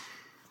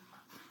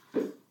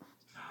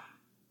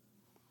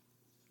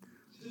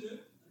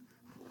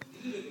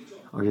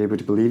 Are you able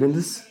to believe in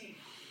this?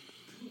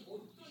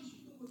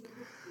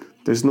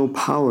 There's no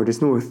power,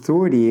 there's no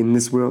authority in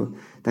this world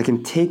that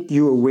can take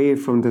you away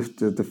from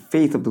the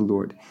faith of the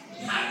Lord.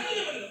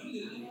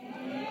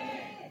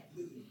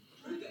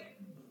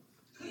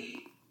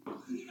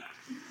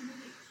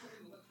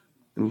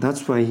 And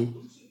that's why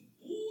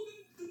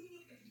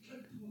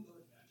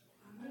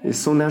it's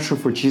so natural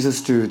for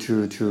Jesus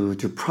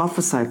to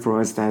prophesy for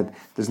us that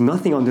there's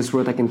nothing on this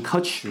world that can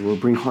touch you or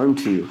bring harm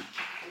to you.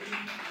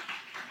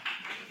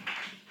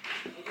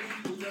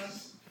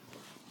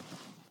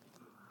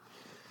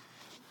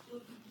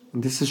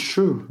 And this is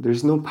true.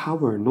 There's no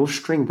power, no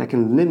strength that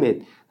can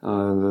limit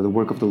the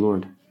work of the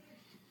Lord.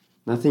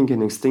 Nothing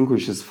can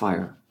extinguish His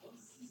fire.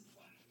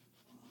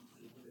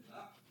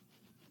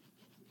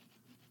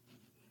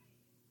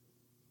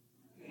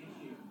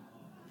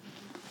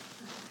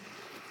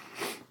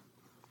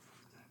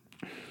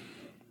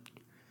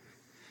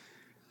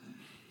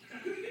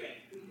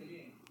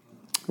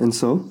 And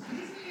so,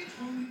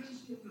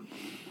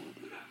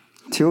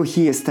 till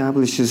He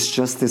establishes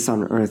justice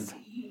on earth,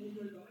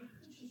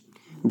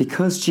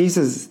 because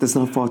Jesus does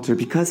not falter,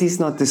 because He's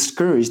not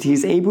discouraged,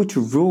 He's able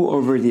to rule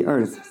over the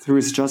earth through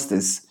His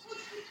justice.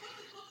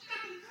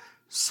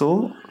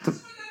 So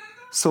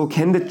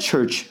can the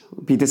church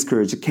be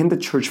discouraged? Can the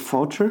church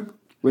falter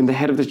when the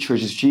head of the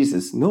church is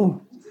Jesus?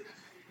 No.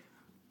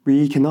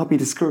 We cannot be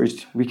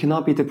discouraged. We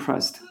cannot be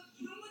depressed.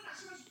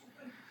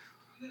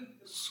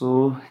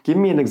 So give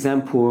me an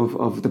example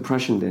of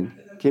depression then.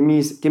 Give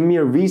me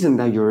a reason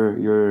that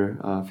you're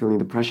feeling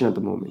depression at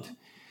the moment.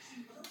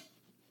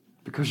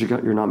 Because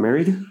you're not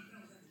married?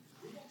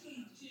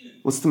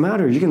 What's the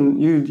matter? You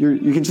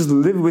can just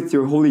live with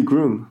your holy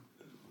groom.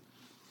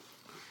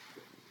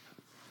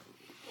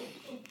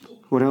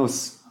 What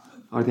else?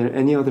 Are there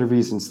any other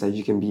reasons that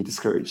you can be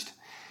discouraged?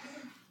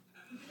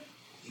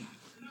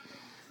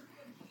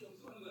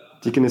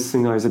 Deaconess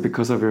Singa, is it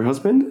because of your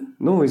husband?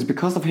 No, it's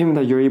because of him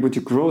that you're able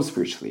to grow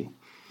spiritually.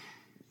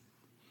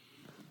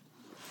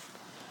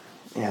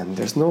 And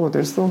there's no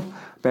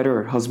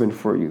better husband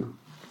for you.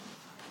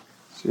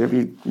 So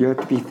you have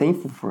to be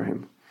thankful for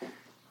him.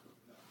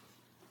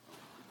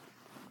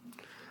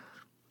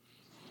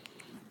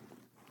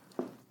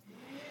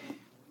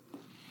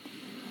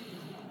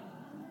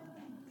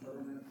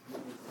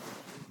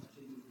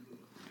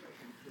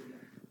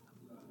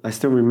 I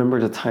still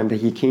remember the time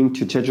that he came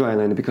to Jeju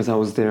Island because I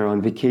was there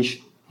on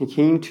vacation. He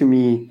came to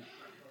me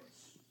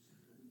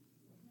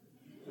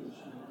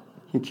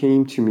and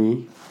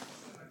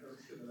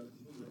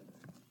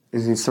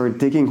he started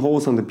digging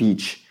holes on the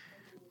beach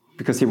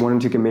because he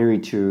wanted to get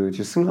married to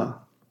Singa.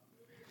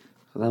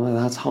 So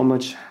that's how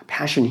much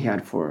passion he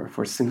had for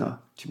Singa,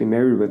 to be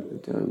married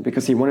with,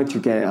 because he wanted to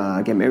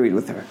get married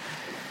with her.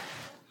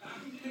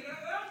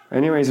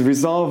 Anyways,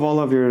 resolve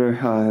all of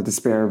your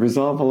despair,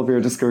 resolve all of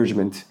your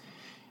discouragement.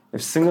 If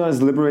Singa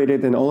is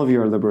liberated, then all of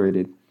you are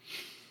liberated.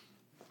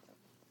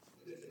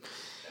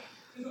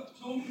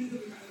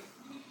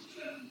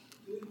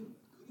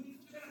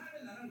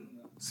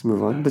 Let's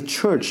move on. The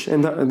church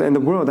and the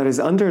world that is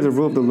under the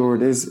rule of the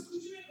Lord is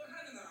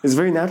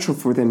very natural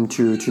for them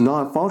to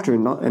not falter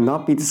and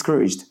not be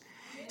discouraged.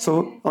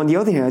 So, on the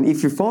other hand,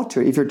 if you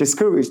falter, if you're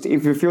discouraged,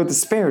 if you feel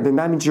despair, then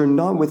that means you're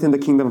not within the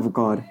kingdom of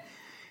God.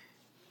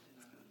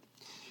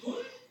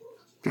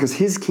 Because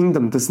His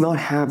kingdom does not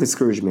have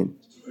discouragement.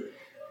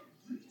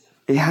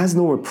 It has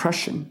no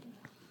oppression.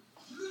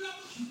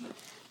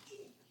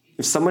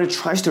 If somebody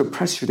tries to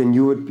oppress you, then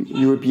you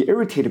would be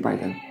irritated by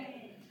them.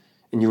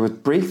 And you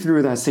would break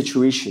through that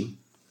situation.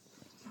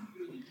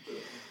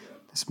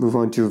 Let's move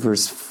on to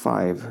verse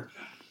 5.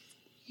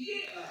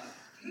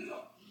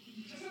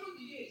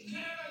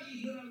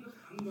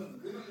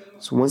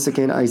 So once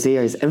again,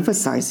 Isaiah is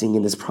emphasizing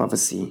in this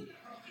prophecy.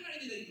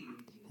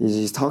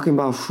 He's talking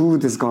about who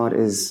this God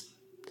is.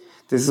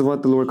 This is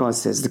what the Lord God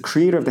says, the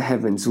creator of the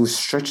heavens who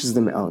stretches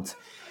them out.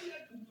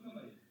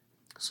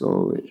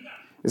 So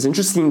it's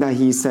interesting that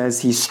he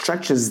says he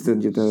stretches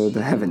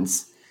the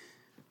heavens.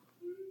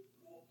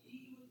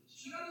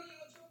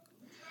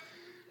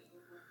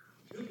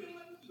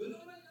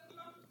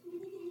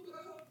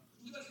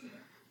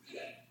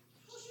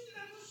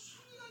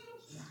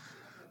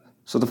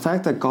 So the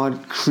fact that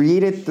God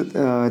created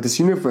this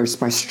universe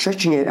by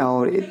stretching it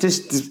out,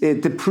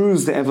 it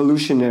proves the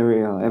evolution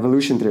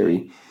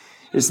theory.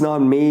 It's not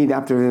made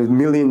after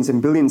millions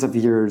and billions of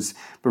years,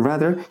 but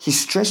rather He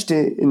stretched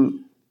it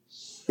in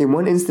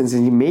one instance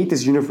and He made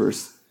this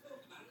universe.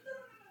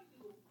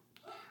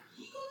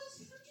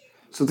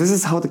 So this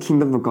is how the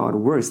kingdom of God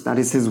works. That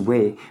is His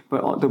way.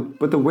 But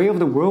the way of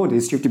the world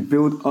is you have to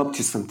build up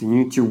to something.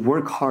 You need to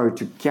work hard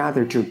to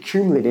gather, to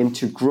accumulate, and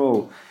to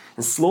grow.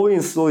 And slowly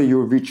you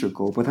will reach your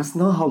goal. But that's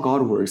not how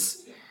God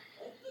works.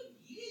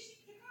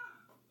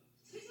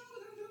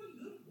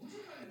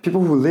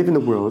 People who live in the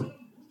world,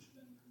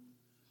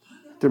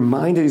 Their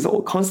mind is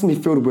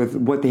constantly filled with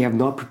what they have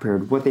not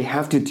prepared, what they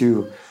have to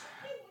do.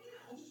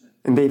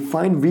 And they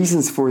find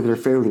reasons for their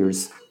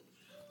failures.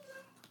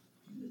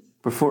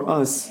 But for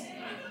us,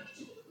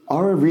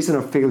 our reason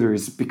of failure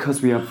is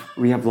because we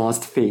have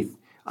lost faith.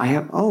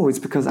 It's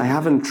because I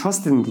haven't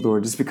trusted in the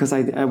Lord. It's because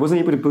I wasn't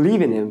able to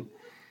believe in Him.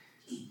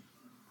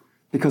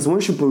 Because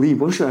once you believe,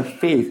 once you have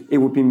faith, it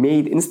will be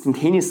made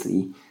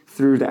instantaneously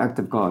through the act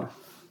of God.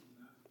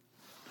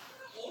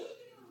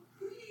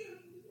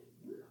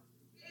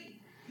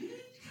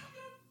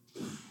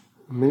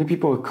 Many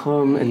people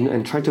come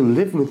and try to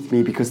live with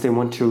me because they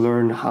want to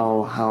learn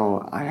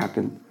how I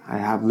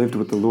have lived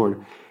with the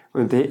Lord.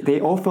 They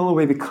all fell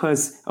away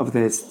because of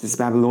this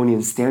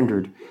Babylonian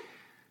standard.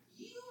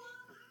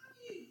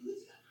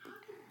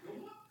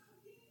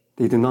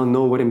 They do not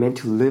know what it meant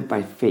to live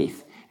by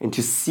faith and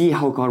to see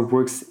how God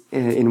works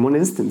in one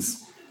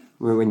instance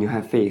when you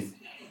have faith.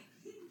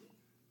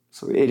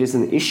 So it is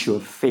an issue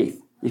of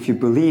faith. If you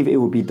believe, it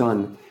will be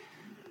done.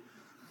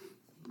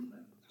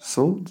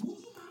 So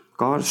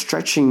God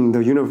stretching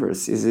the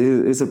universe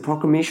is a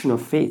proclamation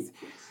of faith.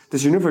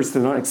 This universe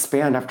did not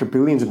expand after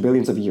billions and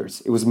billions of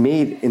years. It was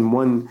made in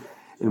one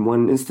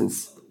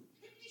instance.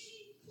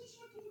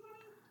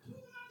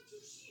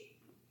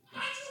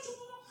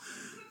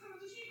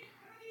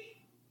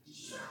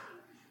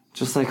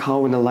 Just like how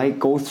when the light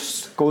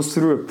goes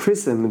through a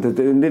prism,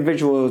 the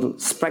individual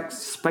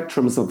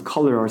spectrums of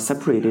color are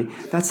separated.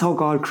 That's how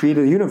God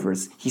created the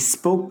universe. He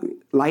spoke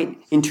light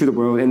into the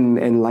world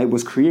and light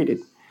was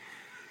created.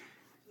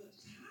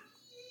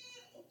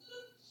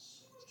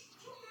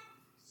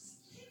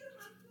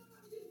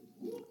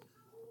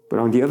 But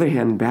on the other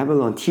hand,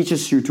 Babylon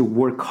teaches you to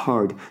work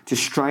hard, to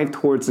strive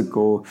towards a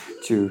goal,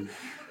 to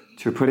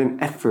put in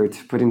effort,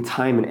 put in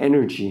time and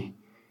energy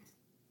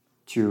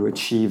to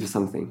achieve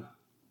something.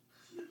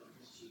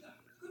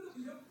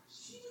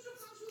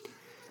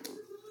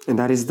 And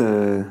that is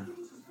the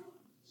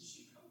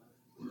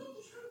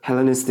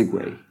Hellenistic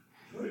way.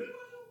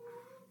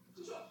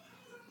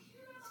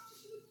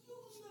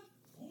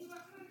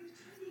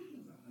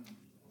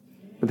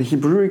 But the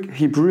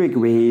Hebrewic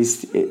way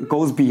it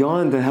goes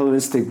beyond the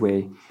Hellenistic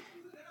way.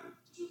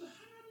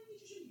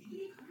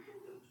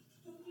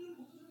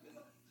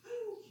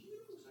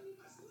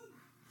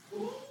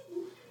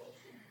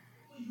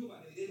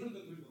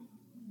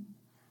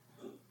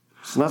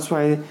 So that's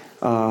why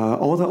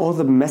all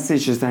the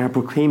messages that I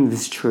proclaim in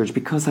this church,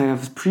 because I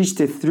have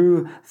preached it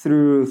through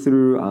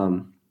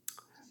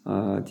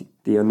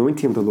the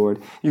anointing of the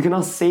Lord, you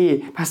cannot say,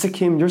 Pastor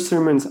Kim, your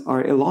sermons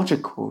are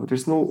illogical.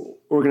 There's no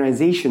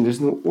organization. There's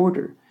no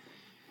order.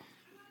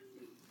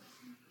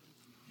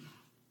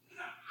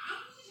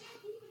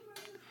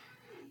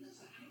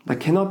 That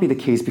cannot be the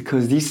case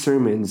because these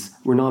sermons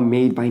were not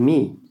made by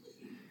me.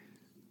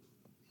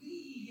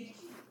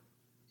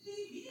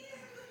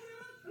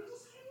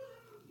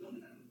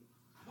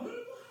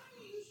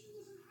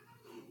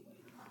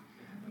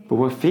 But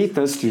what faith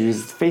does to you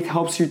is faith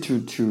helps you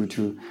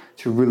to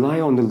rely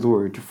on the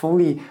Lord, to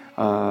fully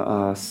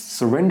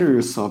surrender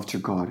yourself to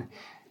God,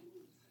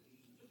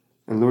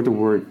 and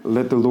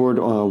let the Lord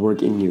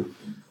work in you.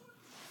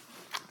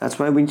 That's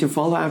why we need to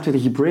follow after the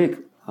Hebraic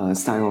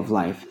style of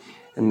life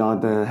and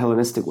not the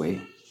Hellenistic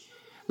way.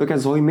 Look at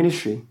Zoe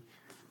Ministry.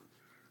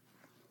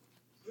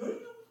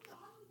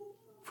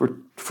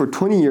 For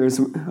 20 years,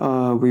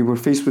 we were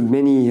faced with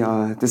many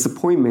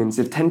disappointments.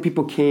 If 10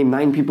 people came,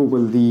 9 people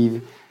would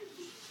leave.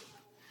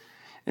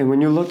 And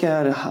when you look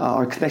at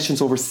our connections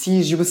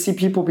overseas, you will see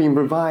people being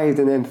revived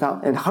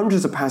and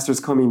hundreds of pastors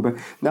coming. But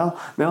now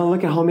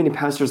look at how many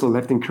pastors are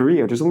left in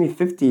Korea. There's only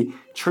 50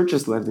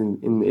 churches left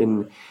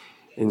in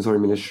Zoe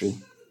Ministry.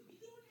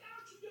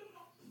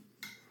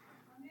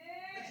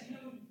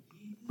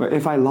 But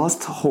if I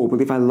lost hope,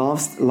 if I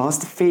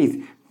lost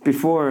faith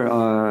before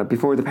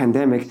the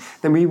pandemic,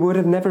 then we would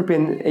have never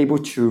been able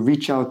to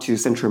reach out to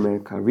Central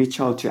America, reach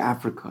out to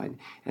Africa,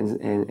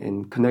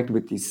 and connect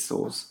with these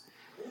souls.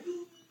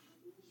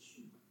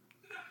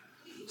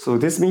 So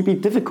this may be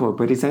difficult,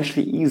 but it's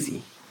actually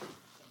easy.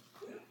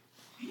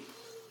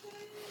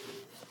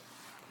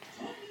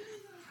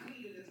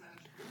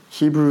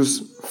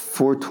 Hebrews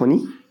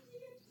 4:20.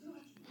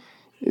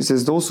 It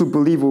says, those who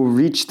believe will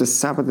reach the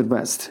Sabbath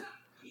rest.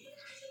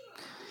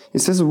 It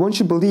says, once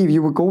you believe,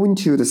 you will go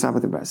into the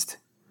Sabbath rest.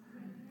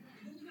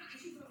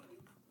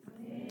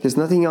 There's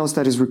nothing else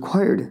that is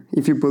required.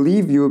 If you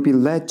believe, you will be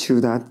led to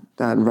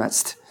that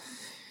rest.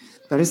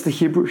 That is the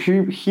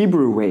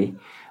Hebrew way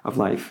of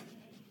life.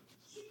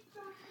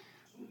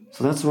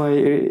 So that's why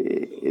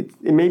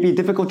it may be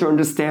difficult to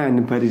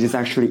understand, but it is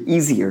actually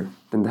easier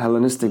than the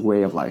Hellenistic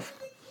way of life.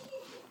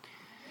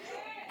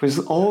 Because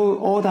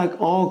all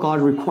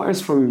God requires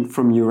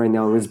from you right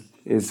now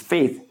is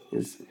faith,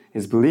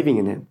 is believing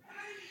in Him.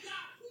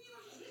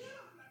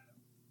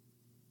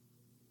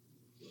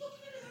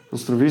 And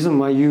so the reason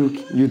why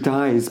you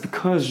die is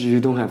because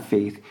you don't have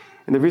faith.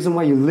 And the reason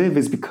why you live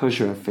is because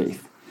you have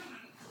faith.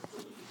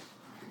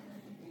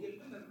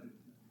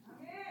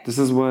 This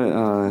is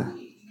what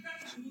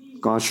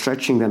God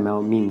stretching them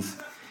out means.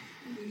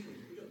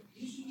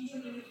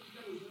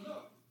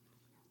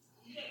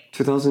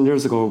 2,000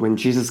 years ago, when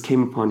Jesus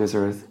came upon this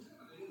earth,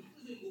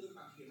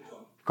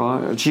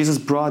 Jesus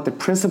brought the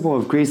principle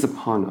of grace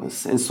upon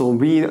us, and so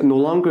we no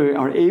longer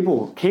are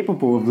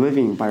capable of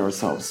living by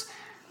ourselves.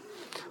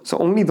 So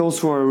only those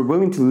who are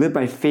willing to live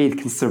by faith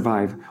can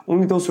survive.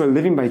 Only those who are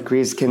living by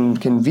grace can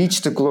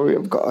reach the glory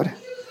of God.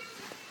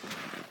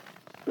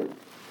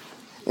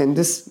 And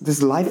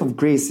this life of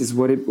grace is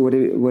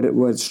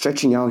what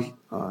stretching out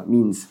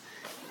means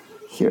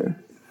here.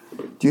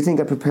 Do you think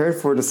I prepared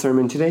for the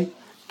sermon today?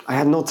 I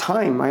had no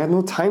time. I had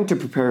no time to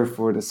prepare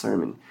for the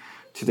sermon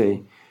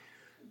today.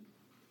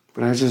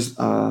 But I just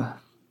I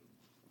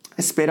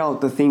spit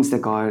out the things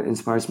that God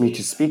inspires me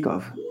to speak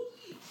of.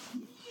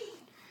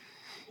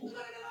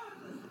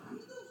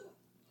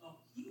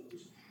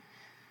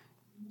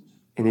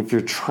 And if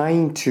you're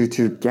trying to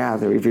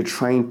gather, if you're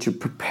trying to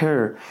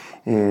prepare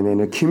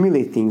and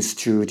accumulate things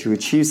to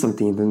achieve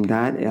something, then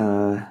that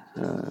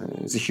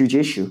is a huge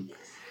issue.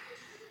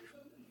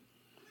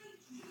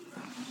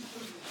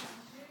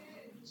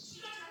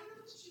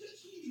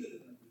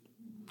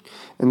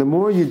 And the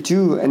more you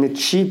do and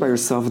achieve by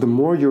yourself, the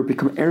more you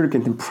become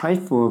arrogant and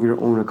prideful of your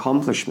own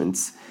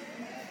accomplishments.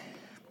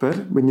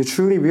 But when you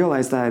truly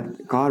realize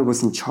that God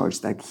was in charge,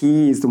 that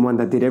He is the one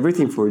that did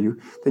everything for you,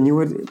 then you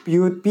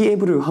would be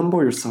able to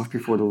humble yourself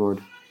before the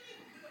Lord.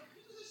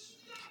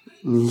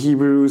 In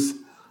Hebrews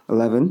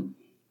 11,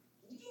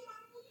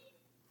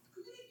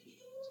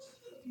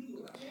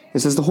 it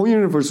says, the whole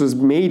universe was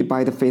made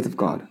by the faith of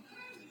God.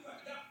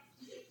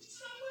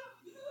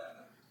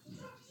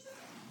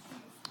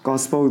 God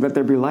spoke, let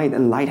there be light,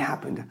 and light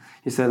happened.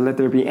 He said, let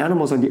there be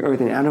animals on the earth,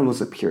 and animals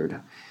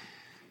appeared.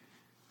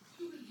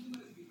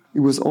 It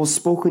was all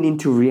spoken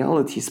into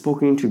reality,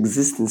 spoken into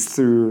existence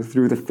through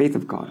the faith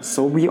of God.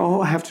 So we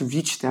all have to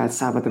reach that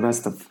Sabbath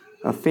rest of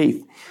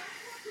faith.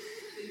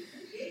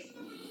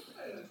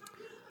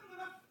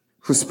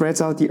 Who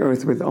spreads out the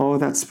earth with all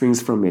that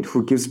springs from it,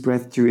 who gives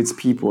breath to its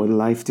people and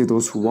life to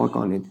those who walk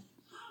on it.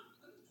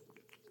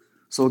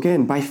 So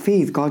again, by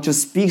faith, God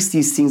just speaks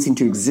these things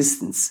into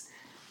existence.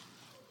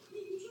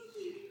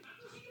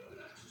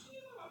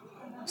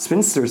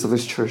 Spinsters of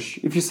this church,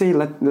 if you say,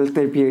 let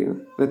there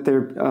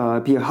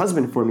be a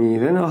husband for me,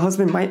 then a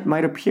husband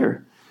might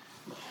appear.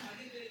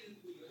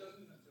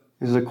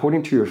 It is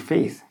according to your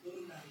faith.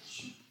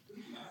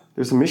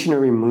 There's a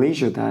missionary in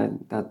Malaysia that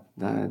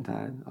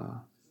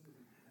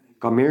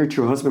got married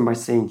to her husband by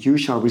saying, you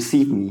shall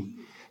receive me.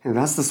 And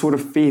that's the sort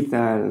of faith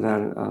that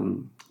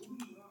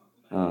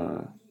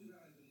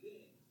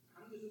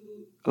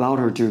allowed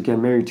her to get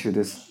married to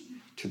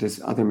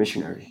this other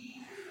missionary.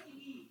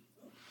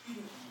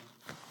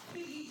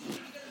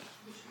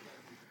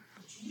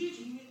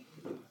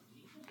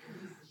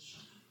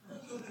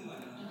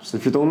 So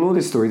if you don't know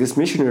this story, this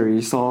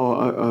missionary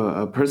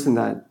saw a person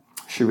that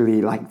she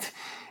really liked,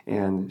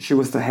 and she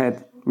was the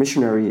head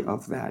missionary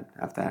of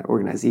that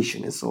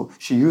organization. And so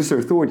she used her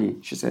authority.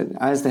 She said,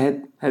 as the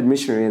head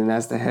missionary and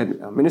as the head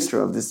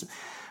minister of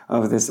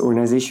this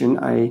organization,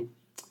 I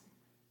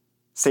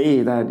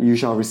say that you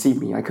shall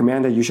receive me. I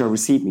command that you shall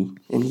receive me.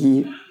 And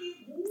he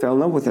fell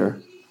in love with her.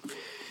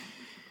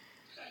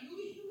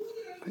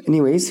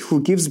 Anyways,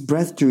 who gives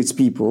breath to its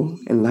people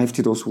and life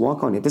to those who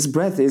walk on it. This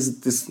breath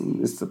is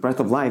the breath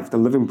of life, the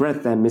living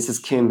breath that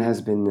Mrs. Kim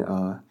has been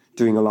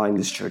doing a lot in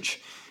this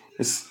church.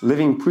 It's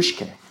living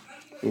pushke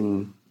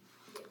in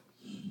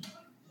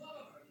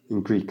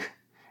Greek.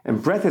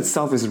 And breath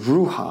itself is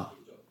ruha.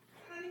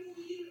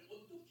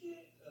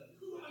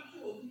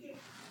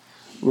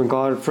 When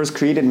God first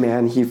created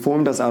man, He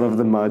formed us out of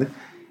the mud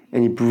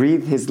and He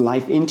breathed His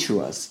life into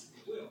us.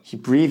 He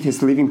breathed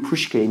His living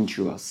pushke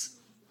into us.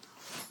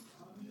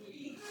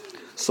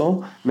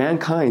 So,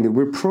 mankind,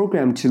 we're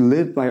programmed to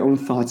live by our own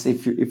thoughts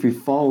if we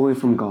fall away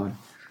from God.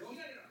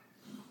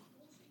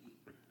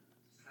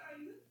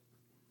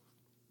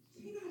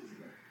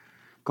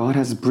 God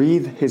has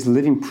breathed His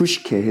living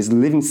pushke, His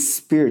living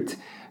spirit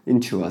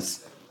into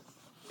us.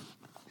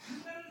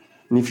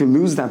 And if you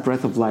lose that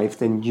breath of life,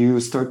 then you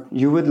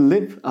would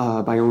live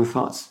by your own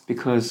thoughts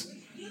because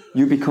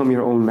you become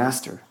your own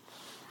master.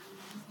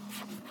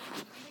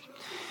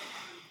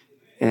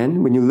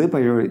 And when you live by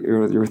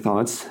your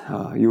thoughts,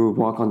 you will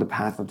walk on the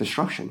path of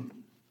destruction.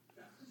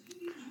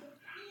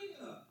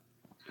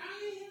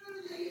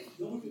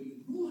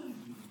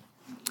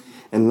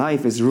 And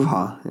life is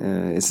ruha.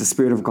 It's the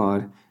Spirit of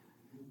God.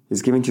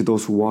 It's given to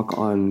those who walk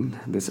on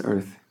this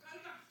earth.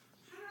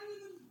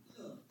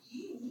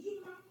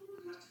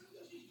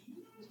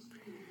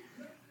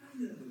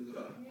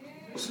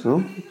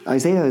 So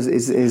Isaiah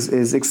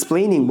is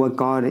explaining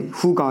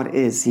who God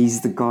is. He's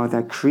the God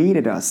that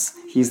created us.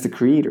 He's the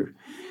creator.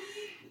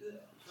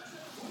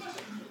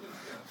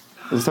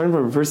 And starting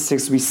from verse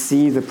 6, we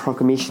see the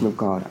proclamation of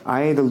God.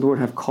 I, the Lord,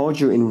 have called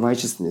you in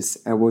righteousness.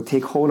 I will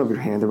take hold of your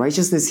hand. The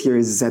righteousness here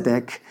is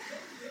Zedek.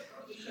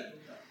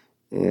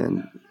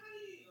 And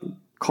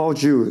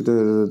called you,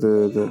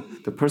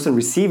 the person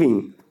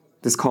receiving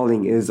this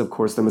calling is, of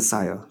course, the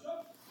Messiah.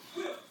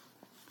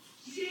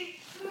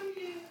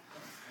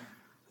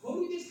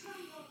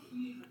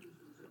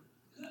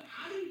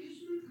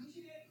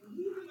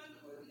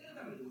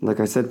 Like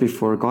I said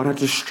before, God had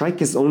to strike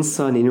his own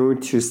son in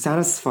order to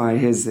satisfy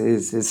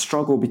his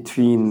struggle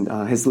between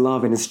his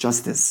love and his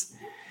justice.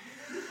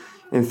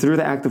 And through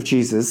the act of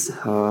Jesus,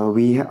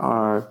 we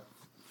are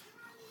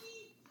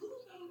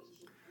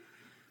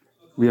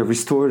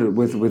restored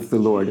with the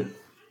Lord.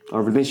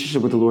 Our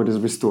relationship with the Lord is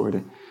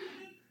restored.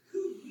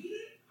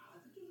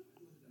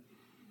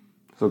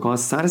 So God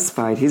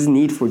satisfied his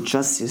need for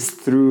justice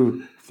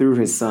through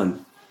his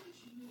son.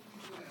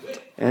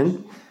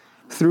 And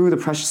through the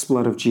precious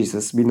blood of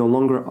Jesus, we no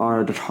longer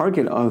are the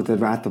target of the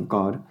wrath of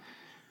God,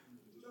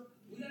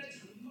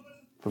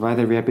 but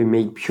rather we have been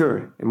made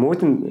pure.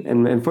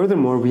 And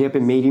furthermore, we have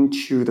been made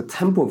into the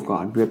temple of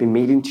God. We have been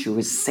made into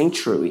his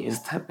sanctuary,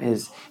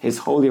 his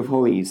holy of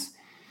holies.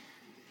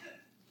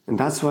 And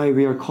that's why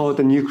we are called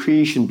the new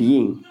creation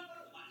being.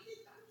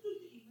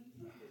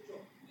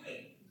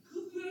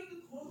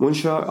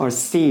 Once you are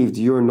saved,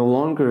 you are no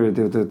longer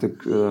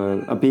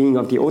a being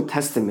of the Old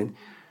Testament,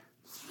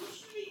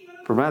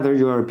 but rather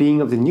you are a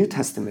being of the New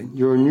Testament.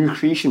 You are a new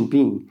creation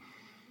being.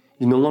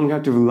 You no longer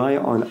have to rely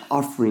on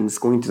offerings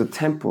going to the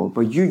temple,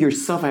 but you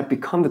yourself have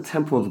become the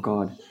temple of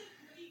God.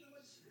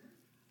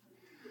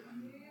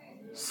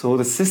 So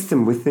the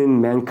system within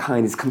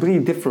mankind is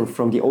completely different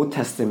from the Old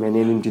Testament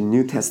and in the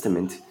New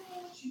Testament.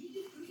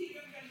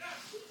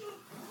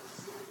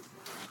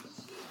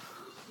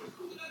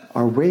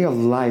 Our way of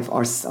life,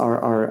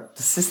 the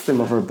system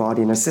of our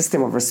body and the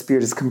system of our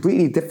spirit is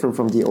completely different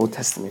from the Old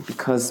Testament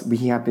because we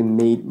have been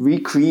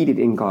recreated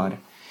in God.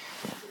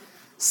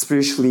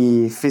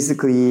 Spiritually,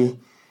 physically,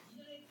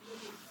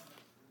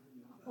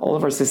 all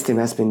of our system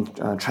has been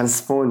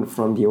transformed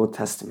from the Old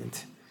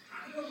Testament.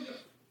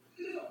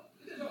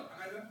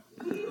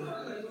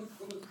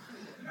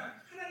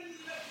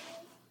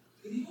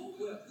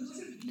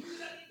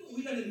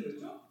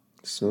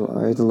 So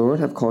I, the Lord,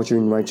 have called you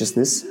in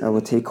righteousness. I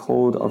will take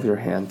hold of your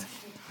hand.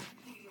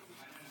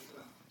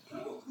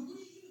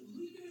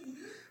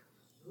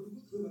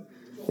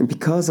 And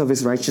because of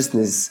his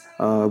righteousness,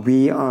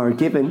 we are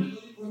given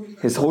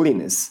his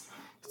holiness.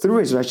 Through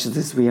his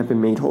righteousness, we have been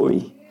made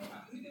holy.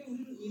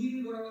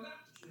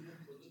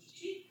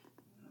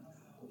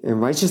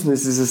 And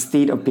righteousness is a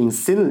state of being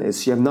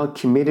sinless. You have not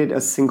committed a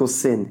single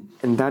sin.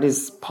 And that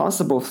is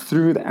possible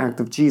through the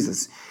act of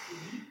Jesus.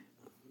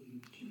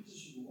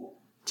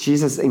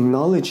 Jesus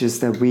acknowledges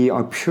that we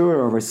are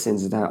pure of our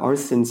sins, that our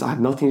sins have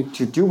nothing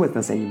to do with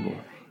us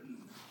anymore.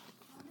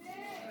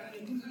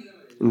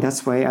 And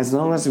that's why as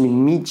long as we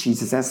meet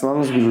Jesus, as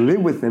long as we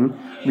live with him,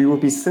 we will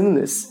be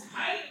sinless.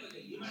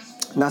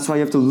 And that's why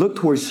you have to look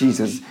towards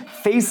Jesus,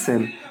 face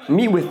him,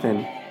 meet with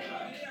him.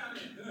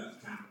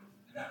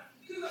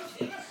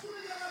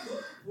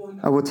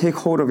 I will take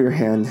hold of your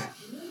hand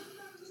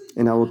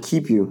and I will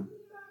keep you.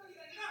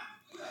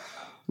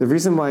 The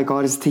reason why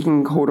God is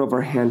taking hold of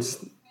our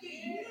hands,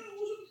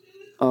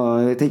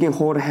 taking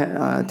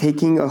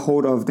a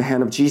hold of the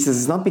hand of Jesus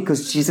is not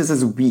because Jesus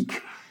is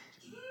weak.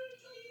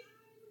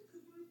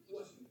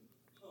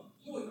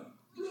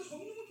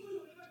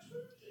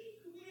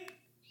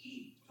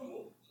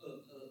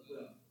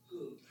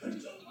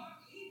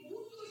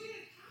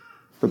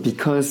 But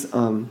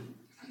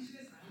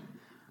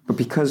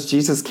because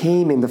Jesus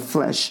came in the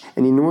flesh,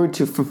 and in order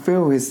to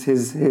fulfill his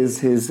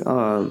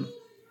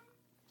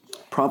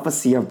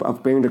prophecy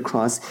of bearing the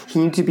cross, he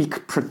needed to be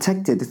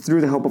protected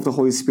through the help of the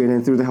Holy Spirit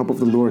and through the help of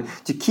the Lord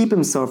to keep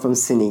himself from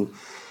sinning.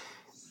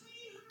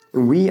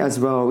 And we as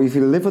well, if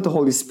we live with the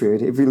Holy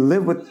Spirit, if we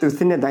live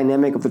within the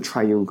dynamic of the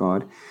triune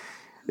God,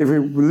 if we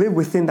live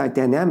within that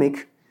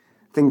dynamic,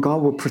 then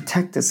God will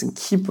protect us and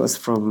keep us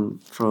from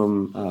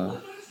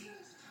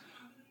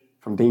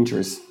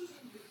dangers.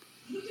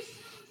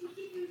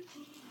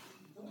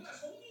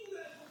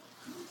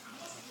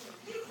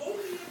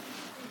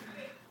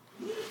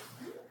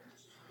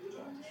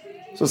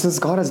 So since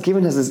God has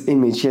given us his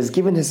image, he has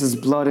given us his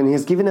blood, and he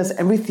has given us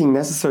everything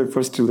necessary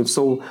for us to live,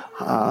 so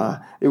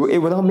it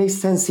would not make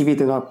sense if he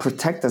did not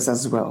protect us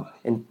as well.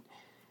 And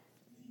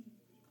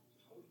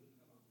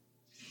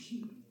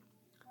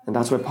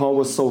that's why Paul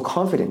was so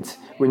confident.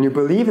 When you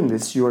believe in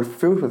this, you are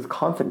filled with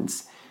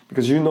confidence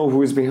because you know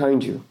who is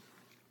behind you.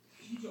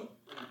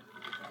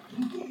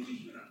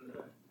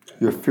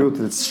 You're filled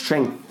with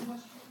strength.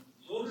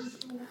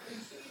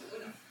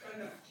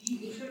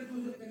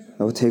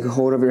 I will take a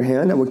hold of your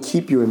hand. I will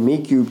keep you and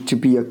make you to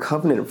be a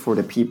covenant for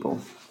the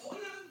people.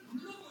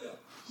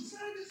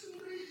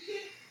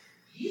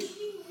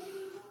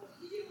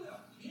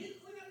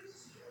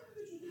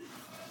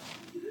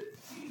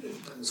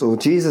 So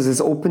Jesus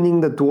is opening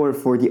the door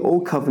for the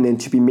old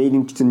covenant to be made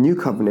into the new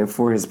covenant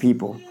for his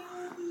people.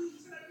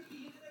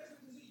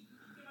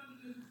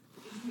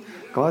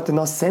 God did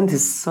not send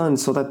his son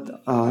so that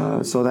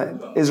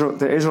the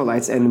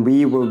Israelites and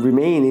we will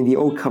remain in the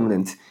old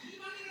covenant,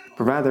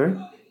 but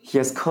rather he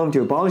has come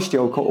to abolish the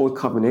old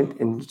covenant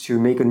and to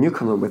make a new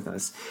covenant with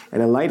us,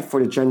 and a light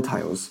for the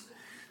Gentiles.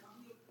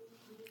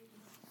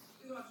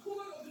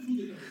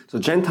 So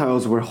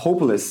Gentiles were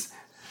hopeless.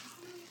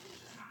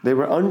 They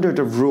were under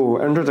the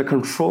rule, under the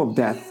control of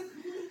death.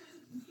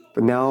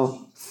 But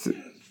now,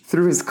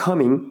 through his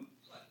coming,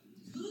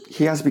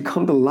 he has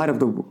become the light of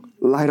the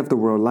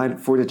world, light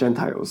for the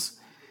Gentiles.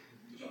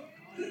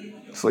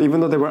 So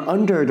even though they were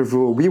under the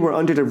rule, we were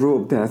under the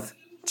rule of death,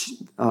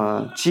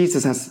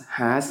 Jesus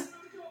has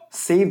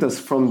saved us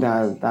from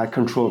that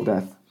control of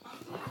death.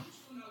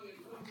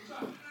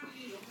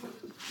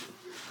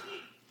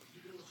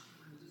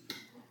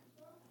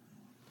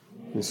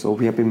 And so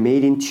we have been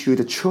made into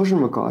the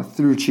children of God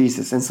through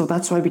Jesus. And so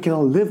that's why we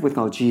cannot live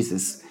without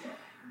Jesus.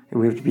 And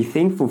we have to be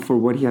thankful for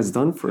what he has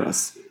done for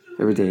us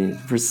every day.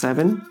 Verse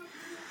 7,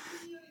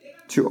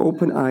 to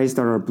open eyes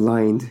that are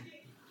blind.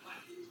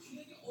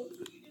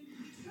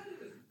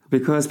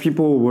 Because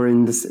people were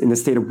in the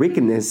state of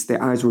wickedness,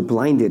 their eyes were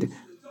blinded.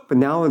 But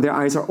now their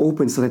eyes are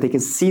open so that they can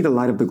see the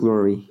light of the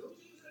glory.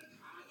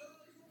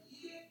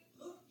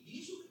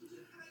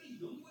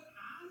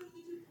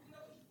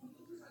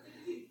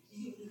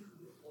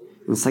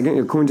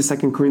 According to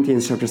 2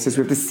 Corinthians chapter 6,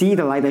 we have to see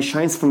the light that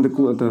shines from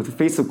the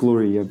face of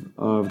glory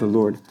of the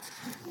Lord.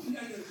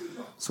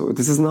 So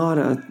this is not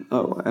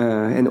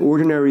an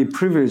ordinary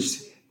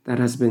privilege that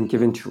has been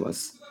given to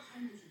us.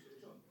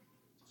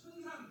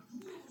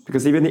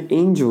 Because even the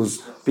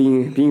angels,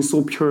 being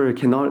so pure,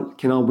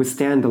 cannot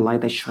withstand the light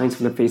that shines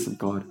from the face of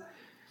God.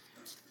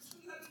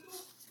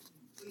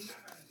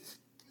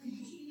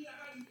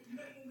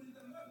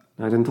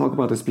 I didn't talk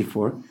about this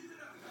before.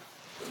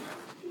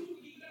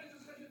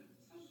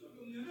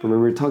 But when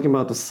we're talking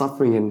about the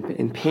suffering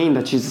and pain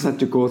that Jesus had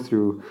to go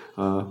through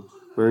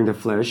wearing the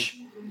flesh,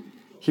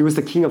 he was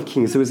the King of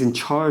Kings. He was in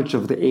charge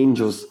of the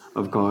angels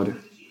of God.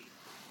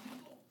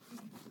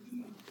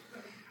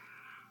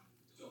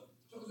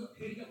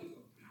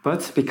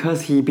 But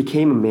because he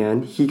became a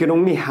man, he could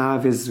only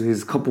have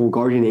his couple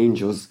guardian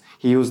angels.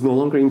 He was no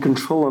longer in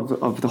control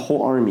of the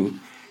whole army.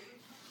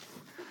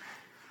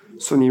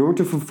 So in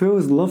order to fulfill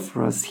his love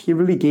for us, he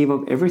really gave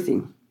up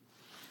everything.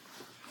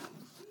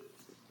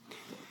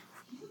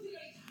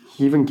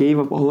 He even gave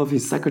up all of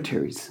his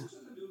secretaries.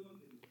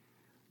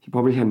 He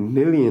probably had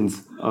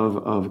millions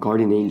of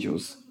guardian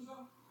angels.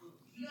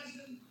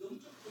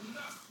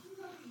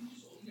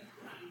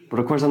 But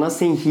of course, I'm not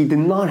saying he did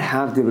not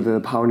have the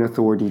power and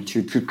authority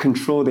to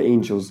control the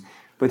angels,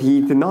 but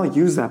he did not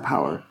use that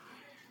power.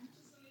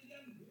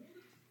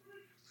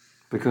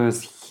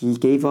 Because he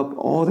gave up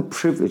all the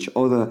privilege,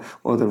 all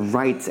the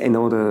rights, and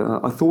all the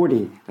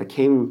authority that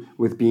came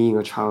with being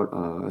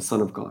a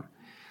son of God.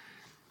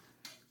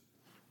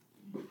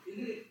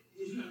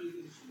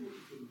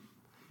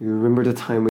 You remember the time